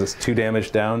 Yeah, because it's 2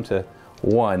 damage down to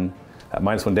 1. That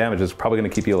 -1 damage is probably going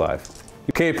to keep you alive.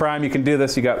 Okay, Prime, you can do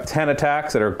this. You got 10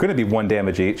 attacks that are going to be 1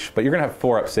 damage each, but you're going to have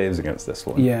 4-up saves against this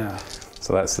one. Yeah.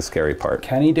 So that's the scary part.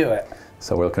 Can he do it?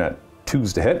 So we're looking at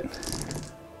 2s to hit.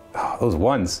 Oh, those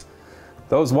 1s.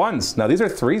 Those 1s. Now these are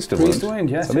 3s to wound. 3s to wound,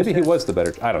 yes. So maybe yes, he yes. was the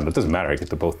better. I don't know. It doesn't matter. I get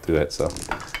to both do it. So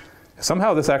if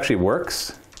somehow this actually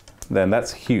works, then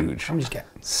that's huge. I'm just getting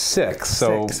 6.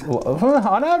 So 6.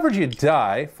 on average, you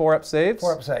die. 4-up saves.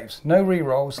 4-up saves. No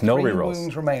rerolls. No 3 rerolls.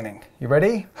 wounds remaining. You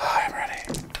ready? I'm ready.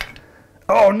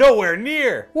 Oh, nowhere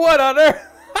near. What on earth?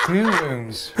 2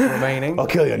 wounds remaining. I'll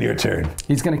kill you on your turn.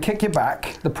 He's going to kick you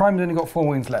back. The Prime's only got 4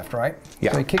 wounds left, right?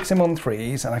 Yeah. So he kicks him on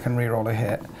 3s, and I can reroll a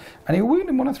hit. And he'll wound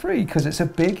him on a 3, because it's a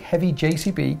big, heavy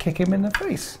JCB kick him in the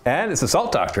face. And it's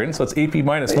Assault Doctrine, so it's AP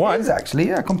 -1. It is actually,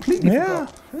 yeah, completely Yeah.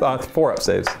 forgot. 4-up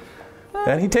saves.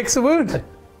 And he takes the wound.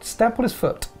 Stamp on his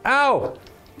foot. Ow!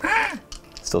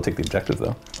 Still take the objective,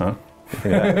 though. Huh?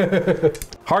 Yeah.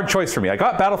 Hard choice for me. I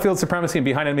got battlefield supremacy and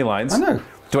behind enemy lines. I know.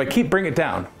 Do I keep bring it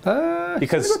down?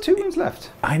 Because he's got 2 wounds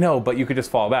left. I know, but you could just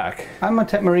fall back. And my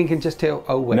Tech Marine can just tell,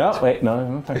 oh, wait. No, wait,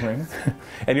 no,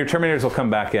 and your Terminators will come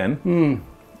back in.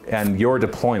 And your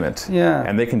deployment. Yeah.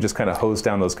 And they can just kind of hose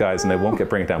down those guys and they won't get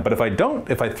bring it down. But if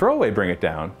I throw away bring it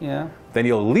down, Yeah. then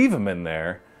you'll leave them in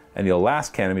there and you'll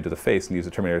last cannon me to the face and use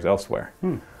the Terminators elsewhere.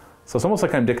 So it's almost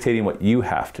like I'm dictating what you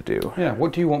have to do. Yeah,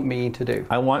 what do you want me to do?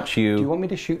 I want you... Do you want me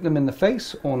to shoot them in the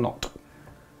face or not?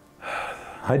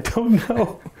 I don't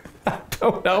know. I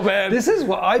don't know, man. This is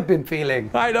what I've been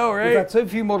feeling. I know, right? We've had so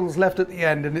few models left at the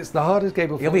end, and it's the hardest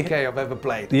game of 40k I've ever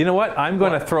played. You know what? I'm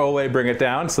going to throw away Bring It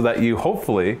Down so that you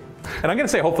hopefully, and I'm going to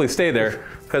say hopefully stay there,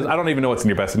 because I don't even know what's in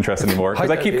your best interest anymore. Because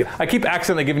I keep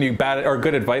accidentally giving you bad or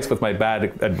good advice with my bad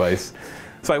advice.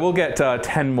 So I will get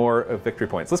 10 more victory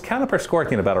points. Let's count up our score at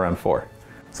the end of Battle Round 4.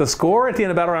 So score at the end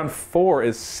of Battle Round 4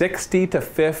 is 60 to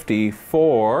 50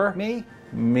 for... Me?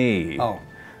 Me. Oh.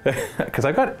 Because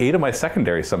I got 8 of my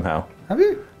secondaries somehow. Have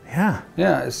you? Yeah.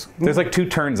 Yeah. There's like 2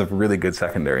 turns of really good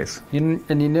secondaries. And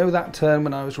you know that turn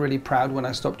when I was really proud when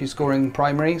I stopped you scoring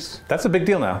primaries? That's a big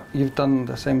deal now. You've done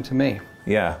the same to me.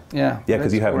 Yeah. Yeah. Yeah,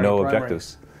 because you have no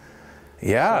objectives.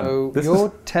 Yeah. So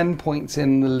you're 10 points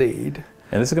in the lead.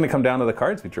 And this is going to come down to the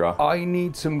cards we draw. I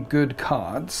need some good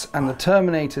cards, and the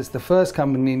Terminators, the first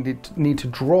company, need to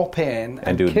drop in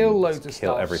and kill loads of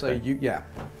stuff. Everything. So yeah,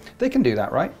 they can do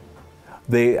that, right?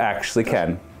 They actually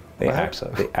can. I hope so.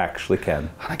 They actually can.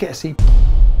 I get to see.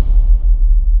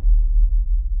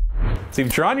 So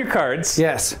you've drawn your cards.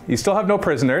 Yes. You still have no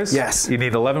prisoners. Yes. You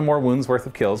need 11 more wounds worth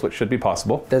of kills, which should be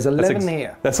possible. There's 11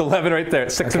 here. That's 11 right there.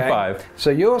 6 and 5. So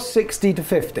you're 60 to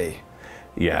 50.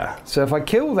 Yeah. So if I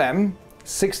kill them,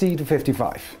 60 to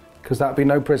 55, because that'd be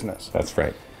no prisoners. That's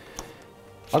right.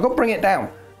 I've got to bring it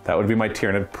down. That would be my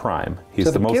Tyranid Prime. He's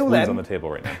So the most kill wounds them. on the table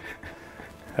right now.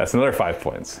 That's another 5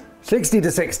 points. 60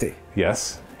 to 60.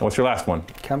 Yes. And what's your last one?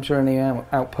 Capture any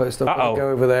outpost. I've got to go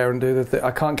over there and do the thing.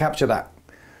 I can't capture that.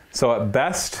 So at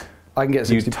best, I can get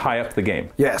 60. you tie up the game.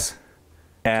 Yes.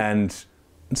 And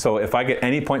so if I get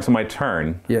any points on my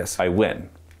turn, Yes. I win.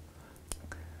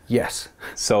 Yes.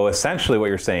 So essentially what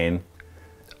you're saying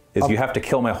is you have to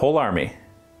kill my whole army,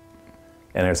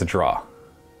 and there's a draw.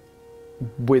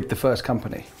 With the first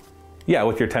company. Yeah,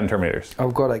 with your 10 Terminators.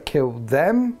 I've got to kill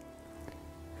them.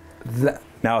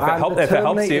 Now, if it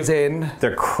helps you, in.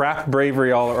 they're crap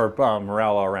bravery or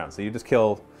morale all around. So you just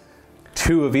kill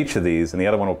 2 of each of these, and the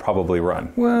other one will probably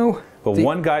run. Well, but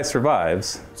one guy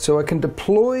survives. So I can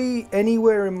deploy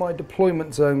anywhere in my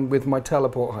deployment zone with my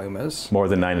teleport homers. More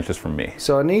than 9 inches from me.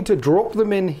 So I need to drop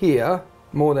them in here,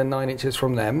 more than 9 inches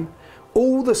from them.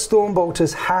 All the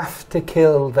Stormbolters have to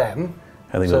kill them.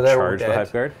 And then you'll charge the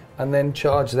Hive Guard. And then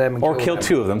charge them and or kill them.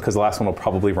 2 of them, because the last one will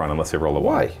probably run unless they roll a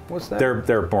 1. Why? What's that?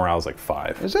 Their morale's like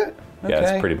 5. Is it? Okay. Yeah,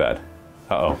 it's pretty bad.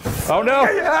 Uh-oh. Oh no!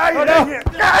 Oh no!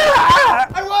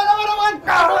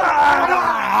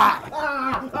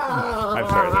 I'm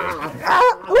sorry.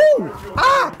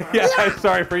 Yeah, I'm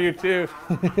sorry for you too.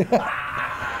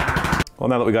 Well,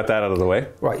 now that we got that out of the way.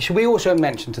 Right, should we also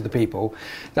mention to the people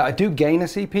that I do gain a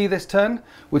CP this turn,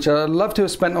 which I'd love to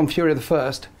have spent on Fury of the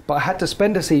First, but I had to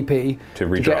spend a CP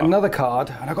to get another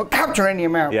card, and I got capture any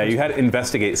amount. Yeah, you had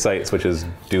investigate sites, which is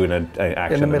doing an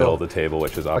action in the middle of the table,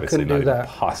 which is obviously not even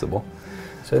possible.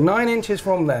 So 9 inches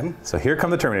from them. So here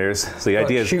come the Terminators. So the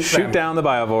idea is shoot down the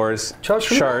Biovores,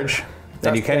 charge,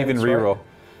 and you can't even reroll.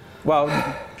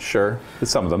 Well, sure.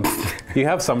 Some of them. You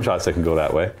have some shots that can go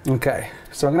that way. Okay,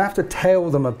 so I'm going to have to tail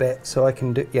them a bit so I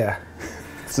can do... Yeah.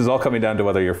 This is all coming down to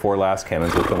whether your 4 last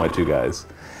cannons will kill my 2 guys.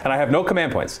 And I have no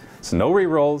command points. So no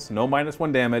rerolls, no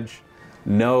 -1 damage,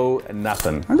 no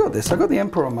nothing. I got this. I got the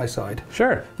Emperor on my side.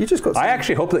 Sure. You just got... I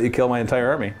actually hope that you kill my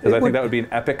entire army, because I think that would be an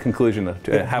epic conclusion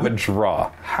to have a draw.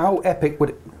 How epic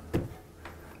would it...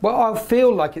 Well, I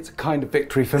feel like it's a kind of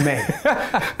victory for me.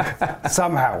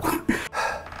 Somehow.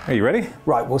 Are you ready?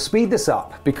 Right, we'll speed this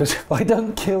up, because if I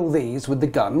don't kill these with the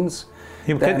guns...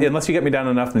 then... Unless you get me down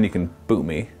enough, then you can boot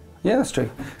me. Yeah, that's true.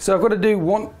 So I've got to do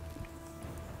one...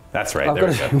 That's right, I've there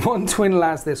got to do 1 twin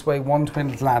lads this way, 1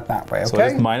 twin lad that way, okay? So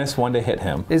it's -1 to hit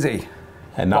him. Is he?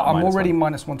 And not I'm already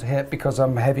 -1. -1 to hit because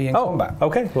I'm heavy in combat.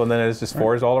 Okay, well then it's just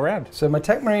 4s all around. So my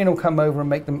Tech Marine will come over and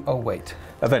make them... Oh, wait.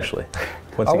 Eventually.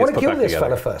 Once I he want gets to put kill back this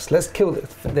together. fella first. Let's kill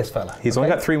this fella. He's only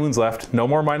got 3 wounds left. No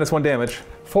more -1 damage.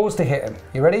 4s to hit him.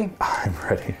 You ready? I'm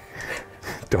ready.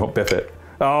 Don't biff it.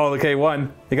 Oh, okay,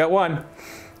 1. You got 1.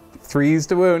 3s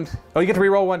to wound. Oh, you get to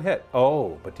reroll 1 hit.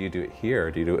 Oh, but do you do it here,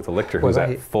 or do you do it with the Lictor, who's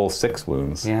at full 6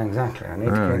 wounds? Yeah, exactly. I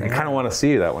need to You kind of want to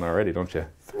see that one already, don't you?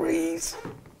 3s.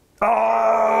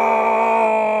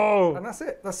 Oh! And that's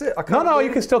it. That's it. I No, can't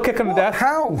you can still kick him to death.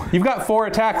 How? You've got 4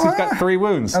 attacks. He's got 3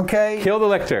 wounds. Okay. Kill the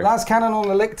Lictor. Last cannon on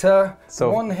the Lictor. So,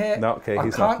 1 hit. No, okay, I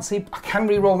he's can't not. see. I can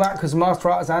reroll that because Master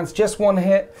Artisan's just 1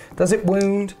 hit. Does it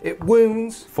wound? It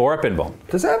wounds. 4 up invul.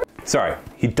 Does that? Sorry,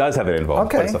 he does have an invul,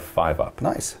 Okay. but it's a 5 up.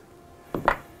 Nice.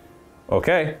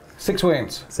 Okay. 6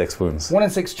 wounds. 6 wounds. 1 in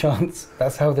 6 chance.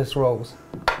 That's how this rolls.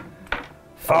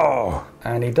 Oh!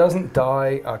 And he doesn't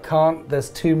die. I can't. There's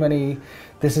too many.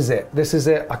 This is it. This is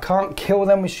it. I can't kill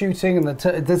them with shooting. And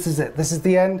this is it. This is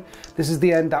the end. This is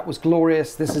the end. That was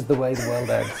glorious. This is the way the world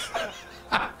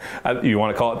ends. You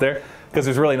want to call it there? Because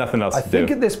there's really nothing else to do. I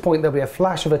think at this point there'll be a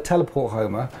flash of a teleport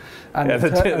Homer. And the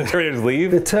Tyranids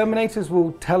leave? The Terminators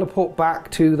will teleport back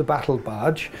to the battle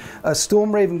barge. A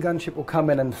Storm Raven gunship will come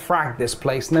in and frag this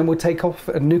place, and then we'll take off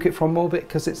and nuke it from orbit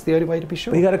because it's the only way to be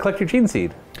sure. You got to collect your gene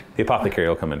seed. The Apothecary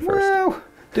will come in first. Well,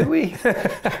 do we?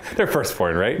 They're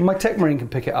firstborn, right? My Tech Marine can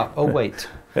pick it up. Oh, wait.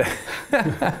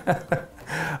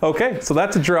 Okay, so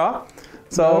that's a draw.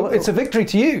 So No, it's a victory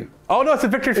to you. Oh no, it's a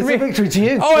victory for me. It's a victory to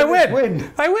you. Oh, I win.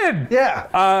 Win. I win.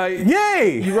 Yeah.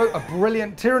 Yay! You wrote a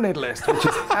brilliant Tyranid list, which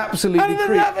is absolutely How did that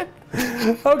great. happen?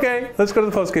 Okay, let's go to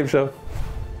the post-game show.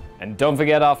 And don't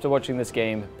forget, after watching this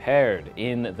game, paired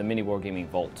in the MiniWarGaming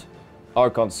Vault,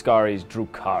 Archon Skari's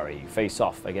Drukhari face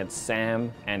off against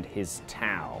Sam and his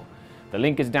Tau. The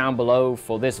link is down below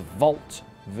for this Vault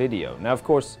video. Now, of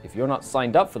course, if you're not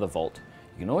signed up for the Vault,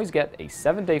 you can always get a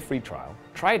 7-day free trial.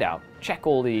 Try it out, check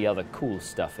all the other cool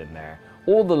stuff in there.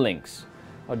 All the links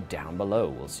are down below.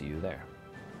 We'll see you there.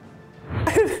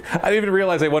 I didn't even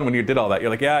realize I won when you did all that. You're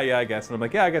like, yeah, I guess. And I'm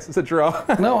like, yeah, I guess it's a draw.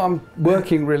 No, I'm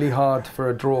working really hard for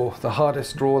a draw, the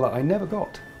hardest draw that I never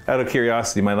got. Out of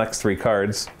curiosity, my next 3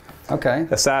 cards. Okay.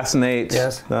 Assassinate,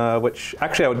 Yes. Which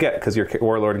actually I would get because your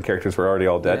Warlord and characters were already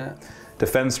all dead. Yeah.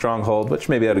 Defend Stronghold, which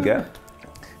maybe I would get.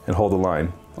 And Hold the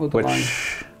Line. Hold the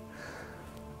which,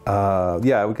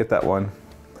 yeah, I would get that one,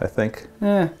 I think.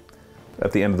 Yeah.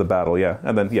 At the end of the battle, yeah.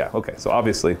 And then, yeah, okay, so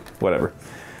obviously, whatever.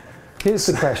 Here's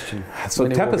the question. So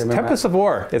Tempest of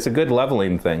War, it's a good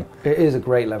leveling thing. It is a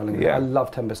great leveling game. Yeah. I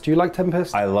love Tempest. Do you like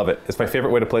Tempest? I love it. It's my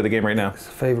favorite way to play the game right now. It's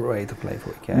a favorite way to play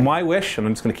for a game. My wish, and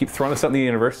I'm just going to keep throwing this out in the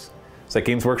universe, is that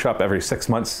Games Workshop every 6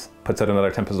 months puts out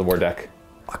another Tempest of War deck.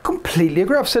 I completely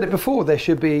agree. I've said it before. There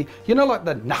should be, you know, like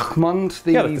the Nachmund,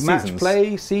 the, like the match seasons.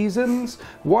 play seasons.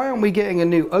 Why aren't we getting a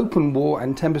new Open War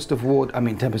and Tempest of War? I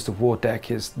mean, Tempest of War deck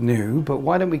is new, but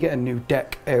why don't we get a new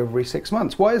deck every 6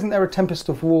 months? Why isn't there a Tempest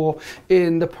of War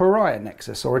in the Pariah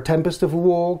Nexus or a Tempest of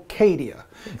War Cadia?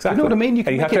 Exactly. You know what I mean? You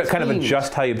can and you make have to it kind of themed.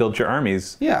 adjust how you build your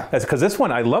armies. Yeah. Because this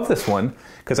one, I love this one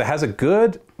because it has a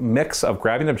good mix of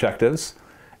grabbing objectives,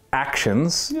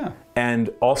 actions, Yeah. and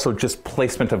also just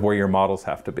placement of where your models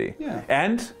have to be. Yeah.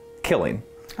 And killing.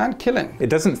 And killing. It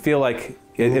doesn't feel like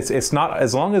it's not,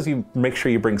 as long as you make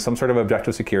sure you bring some sort of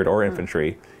objective secured or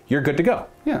infantry, you're good to go.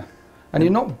 Yeah. And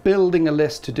you're not building a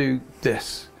list to do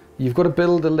this. You've got to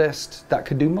build a list that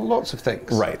can do lots of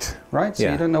things. Right. Right? So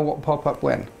Yeah. you don't know what will pop up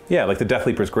when. Yeah, like the Death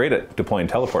Leaper's great at deploying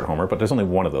Teleport Homer, but there's only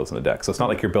one of those in the deck. So it's not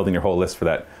like you're building your whole list for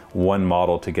that one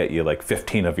model to get you like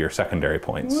 15 of your secondary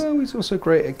points. Well, he's also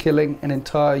great at killing an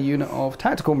entire unit of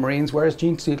tactical marines, whereas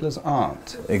Gene Stealers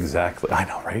aren't. Exactly. I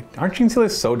know, right? Aren't Gene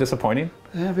Stealers so disappointing?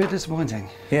 Yeah, a bit disappointing.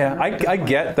 Yeah, I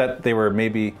get that they were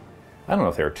maybe... I don't know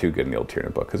if they were too good in the old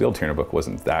Tyranid book, because the old Tyranid book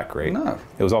wasn't that great. No.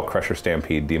 It was all Crusher,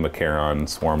 Stampede, Demacharon,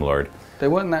 Swarmlord. They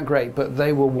weren't that great, but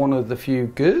they were one of the few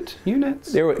good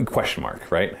units. They were question mark,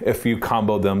 right? If you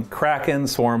comboed them, Kraken,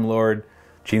 Swarmlord,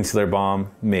 Genestealer Bomb,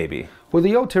 maybe. Well,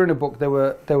 the old Tyranid book, there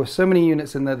were so many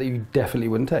units in there that you definitely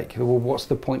wouldn't take. Well, what's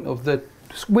the point of the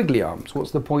Wiggly Arms?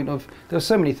 What's the point of... There were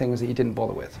so many things that you didn't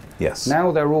bother with. Yes.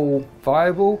 Now they're all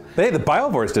viable. Hey, the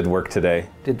Biovores did work today.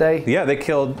 Did they? Yeah, they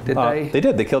killed... Did they? They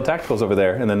did. They killed Tacticals over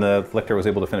there, and then the Lictor was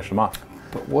able to finish them off.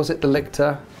 But was it the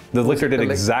Lictor? The Lictor did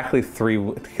exactly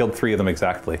killed 3 of them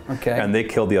exactly. Okay. And they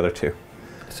killed the other 2.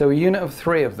 So a unit of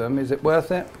 3 of them, is it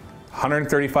worth it?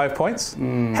 135 points?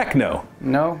 Heck no.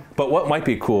 No? But what might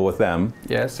be cool with them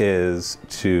is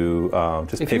to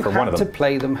just pay for one of them. If you had to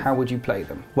play them, how would you play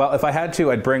them? Well, if I had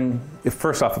to, I'd bring...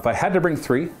 First off, if I had to bring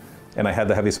 3, and I had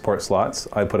the heavy support slots,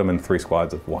 I'd put them in 3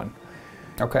 squads of 1.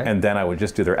 Okay. And then I would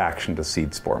just do their action to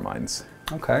seed Spore Mines.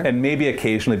 Okay. And maybe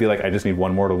occasionally be like, I just need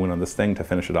 1 mortal wound on this thing to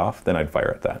finish it off, then I'd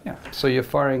fire at that. Yeah. So you're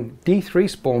firing D3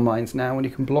 Spore Mines now, and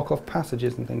you can block off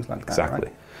passages and things like that, Exactly.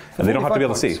 Right? And they don't have to be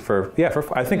able points. to see.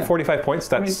 I think 45 points,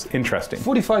 that's interesting.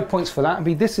 45 points for that. I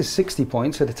mean, this is 60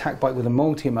 points at attack bike with a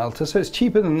multi-melter, so it's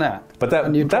cheaper than that. But that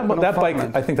bike,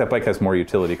 farmland. I think that bike has more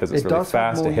utility because it's really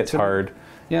fast, it hits hard.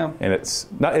 Yeah. And this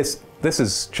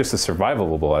is just as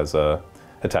survivable as a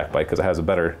attack bike because it has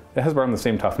around the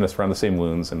same toughness, around the same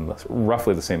wounds, and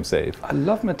roughly the same save. I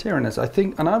love my Tyranids. I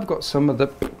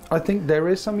think there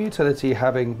is some utility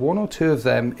having 1 or 2 of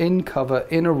them in cover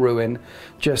in a ruin,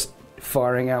 just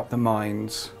firing out the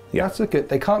mines. Yeah. That's a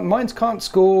good. Mines can't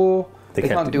score. They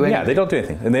can't do anything. Yeah, they don't do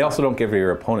anything. And they also don't give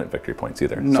your opponent victory points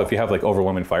either. No. So if you have like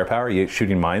overwhelming firepower,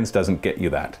 shooting mines doesn't get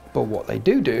you that. But what they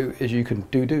do is you can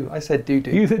do. I said do.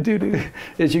 You said do.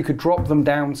 Is you could drop them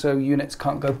down so units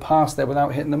can't go past there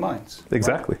without hitting the mines.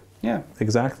 Exactly. Right? Yeah.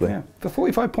 Exactly. Yeah. For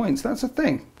 45 points, that's a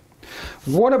thing.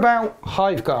 What about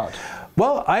Hive Guard?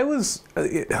 Well, I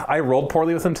rolled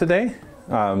poorly with them today.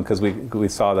 Because we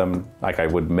saw them, like I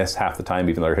would miss half the time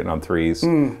even though they're hitting on 3s.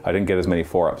 I didn't get as many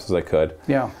 4-ups as I could.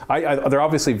 Yeah. They're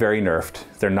obviously very nerfed.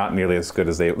 They're not nearly as good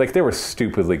as they were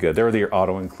stupidly good. They were the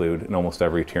auto-include in almost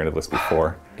every Tyranid list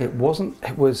before. It wasn't,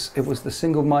 it was the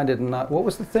single-minded, and what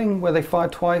was the thing where they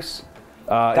fired twice?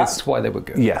 That's why they were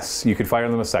good. Yes, you could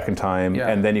fire them a second time,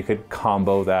 and then you could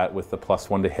combo that with the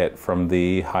 +1 to hit from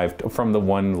the from the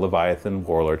 1 Leviathan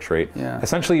Warlord trait. Yeah.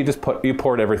 Essentially, you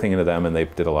poured everything into them, and they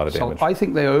did a lot of damage. So I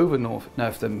think they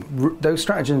over-nerfed them. Those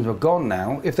stratagems are gone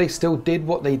now. If they still did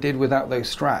what they did without those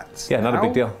strats, not a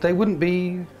big deal. They wouldn't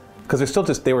be. Because they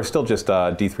were still just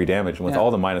D3 damage, and with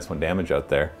all the -1 damage out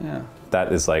there,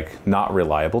 that is like not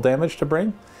reliable damage to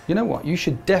bring. You know what? You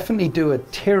should definitely do a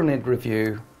Tyranid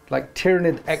review. Like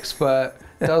Tyranid expert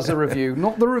does a review,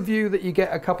 not the review that you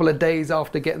get a couple of days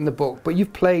after getting the book, but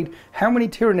you've played how many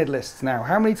Tyranid lists now?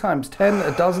 How many times? 10,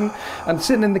 a dozen? And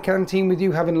sitting in the canteen with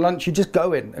you having lunch, you just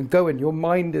go in and go in. Your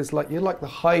mind is like, you're like the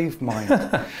hive mind.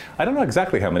 I don't know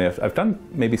exactly how many. I've done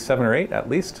maybe 7 or 8 at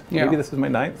least. Yeah. Maybe this is my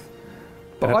 9th.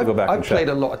 But I've played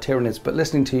a lot of Tyranids, but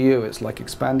listening to you, it's like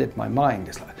expanded my mind.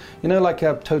 It's like, like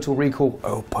a Total Recall,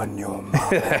 open your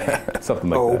mind.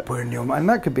 Something like that. Open your mind. And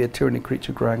that could be a Tyranid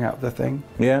creature growing out of the thing.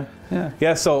 Yeah.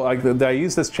 Yeah, so I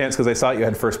used this chance because I saw you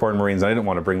had Firstborn Marines, and I didn't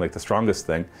want to bring like the strongest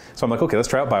thing. So I'm like, okay, let's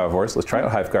try out Biovores, let's try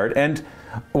out Hive Guard. And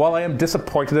while I am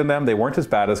disappointed in them, they weren't as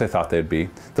bad as I thought they'd be.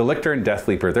 The Lictor and Death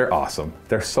Leaper, they're awesome.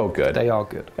 They're so good. They are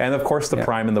good. And of course, the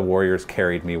Prime and the Warriors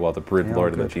carried me, while the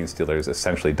Broodlord and the Genestealers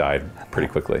essentially died pretty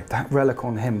quickly. That relic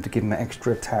on him to give him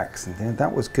extra attacks, and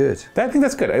that was good. I think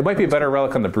that's good. It might be a better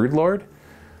relic on the Broodlord,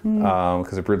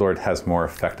 because the Broodlord has more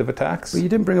effective attacks. But you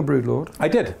didn't bring a Broodlord. I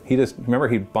did. Remember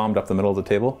he bombed up the middle of the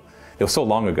table? It was so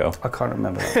long ago. I can't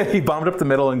remember that. He bombed up the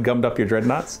middle and gummed up your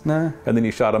dreadnoughts? No. And then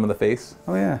you shot him in the face?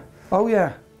 Oh, yeah. Oh,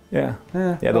 yeah. Yeah.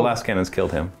 The last cannons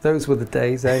killed him. Those were the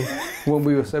days, eh? When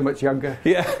we were so much younger.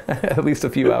 Yeah, at least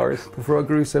a few hours. Before I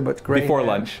grew so much grey Before hair.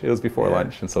 lunch. It was before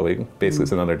lunch, and so basically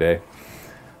it's another day.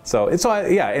 So,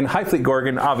 and High Fleet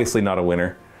Gorgon, obviously not a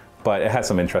winner, but it has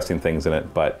some interesting things in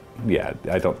it. But yeah,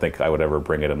 I don't think I would ever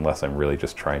bring it unless I'm really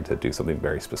just trying to do something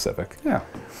very specific. Yeah.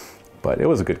 But it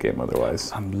was a good game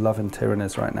otherwise. I'm loving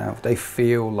Tyranids right now. They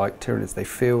feel like Tyranids. They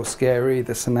feel scary.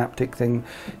 The synaptic thing,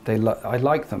 I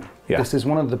like them. Yeah. This is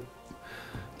is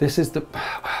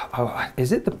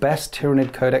it the best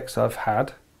Tyranid Codex I've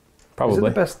had? Probably. Is it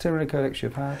the best Tyranid Codex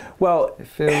you've had? Well,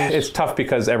 it's tough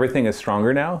because everything is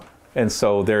stronger now. And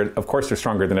so they're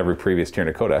stronger than every previous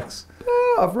Tyranid Codex.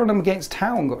 I've run them against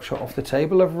Tau and got shot off the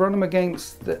table. I've run them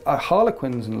against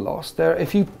Harlequins and lost.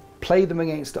 If you play them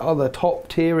against other top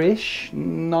tier-ish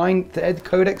 9th ed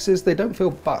codexes, they don't feel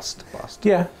bust.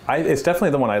 Yeah, it's definitely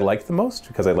the one I like the most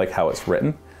because I like how it's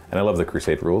written. and I love the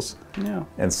Crusade rules. Yeah.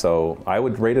 And so I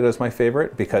would rate it as my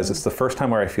favorite because it's the first time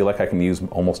where I feel like I can use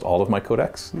almost all of my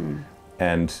codex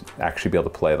and actually be able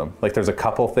to play them. Like there's a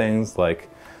couple things like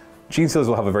Gene Stealers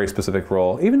will have a very specific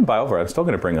role. Even BioVar, I'm still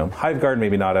going to bring them. Hive Guard,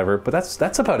 maybe not ever, but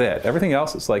that's about it. Everything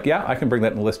else, it's like, yeah, I can bring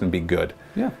that in the list and be good.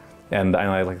 Yeah. And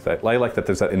I like that. I like that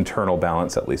there's that internal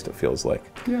balance, at least it feels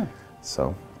like. Yeah.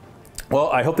 So, well,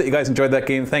 I hope that you guys enjoyed that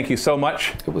game. Thank you so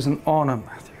much. It was an honor,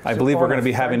 Matthew. I believe we're going to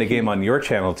be having a game on your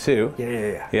channel too.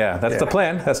 Yeah. Yeah, that's the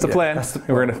plan. That's the plan.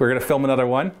 We're gonna film another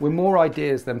one. With more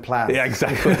ideas than plans. Yeah,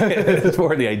 exactly. It's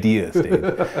more the ideas, Dave.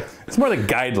 It's more the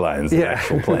guidelines than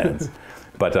actual plans.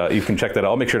 But you can check that out.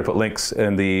 I'll make sure to put links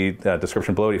in the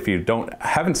description below. If you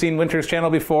haven't seen Winter's channel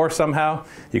before somehow,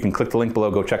 you can click the link below,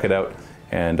 go check it out.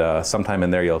 And sometime in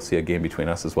there, you'll see a game between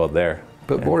us as well there.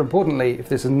 But more importantly, if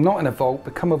this is not in a vault,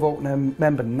 become a vault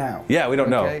member now. Yeah, we don't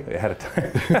know ahead of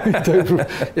time.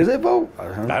 Is it a vault? I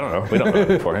don't know. We don't know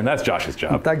beforehand. That's Josh's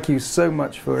job. Thank you so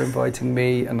much for inviting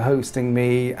me and hosting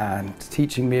me and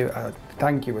teaching me.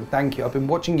 Thank you and thank you. I've been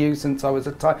watching you since I was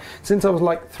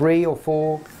like 3 or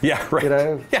 4. Yeah, right. You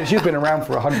know, because you've been around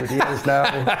for 100 years now.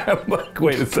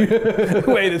 Wait a second.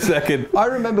 Wait a second. I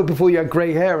remember before you had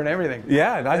grey hair and everything.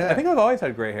 Yeah, I think I've always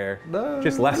had grey hair. No,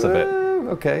 just less of it.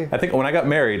 Okay. I think when I got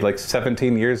married, like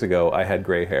 17 years ago, I had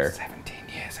grey hair. 17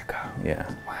 years ago.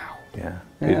 Yeah. Wow.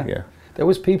 Yeah. There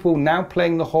was people now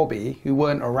playing the hobby who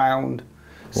weren't around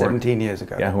 17 years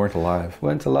ago. Yeah, who weren't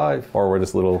alive. Or were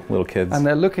just little kids. And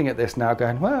they're looking at this now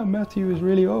going, wow, Matthew is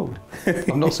really old.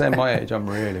 I'm not saying my age, I'm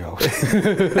really old.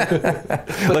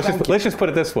 Let's just put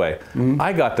it this way.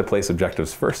 I got to place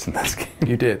objectives first in this game.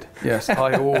 You did, yes.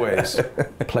 I always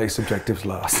place objectives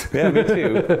last. Yeah, me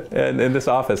too. And in this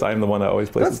office, I'm the one that always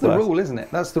places last. That's the rule, isn't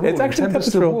it? That's the rule. It's actually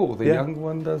the rule. The young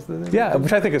one does the... Yeah,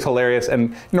 which I think is hilarious.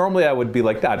 And normally I would be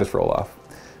like, just roll off.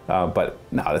 But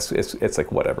no, it's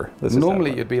like whatever.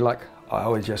 Normally you'd be like, I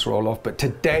would just roll off, but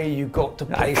today you got to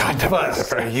place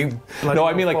first. No,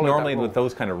 I mean like normally with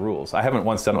those kind of rules. I haven't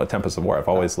once done it with Tempest of War. I've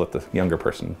always let the younger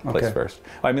person place first.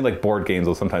 I mean like board games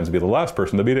will sometimes be the last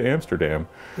person to beat Amsterdam.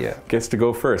 Yeah. Gets to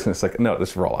go first, and it's like, no,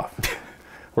 let's roll off.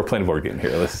 We're playing a board game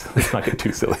here. Let's not get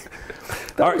too silly.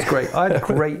 That was great. I had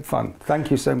great fun.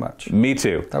 Thank you so much. Me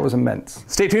too. That was immense.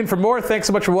 Stay tuned for more. Thanks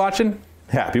so much for watching.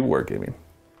 Happy wargaming.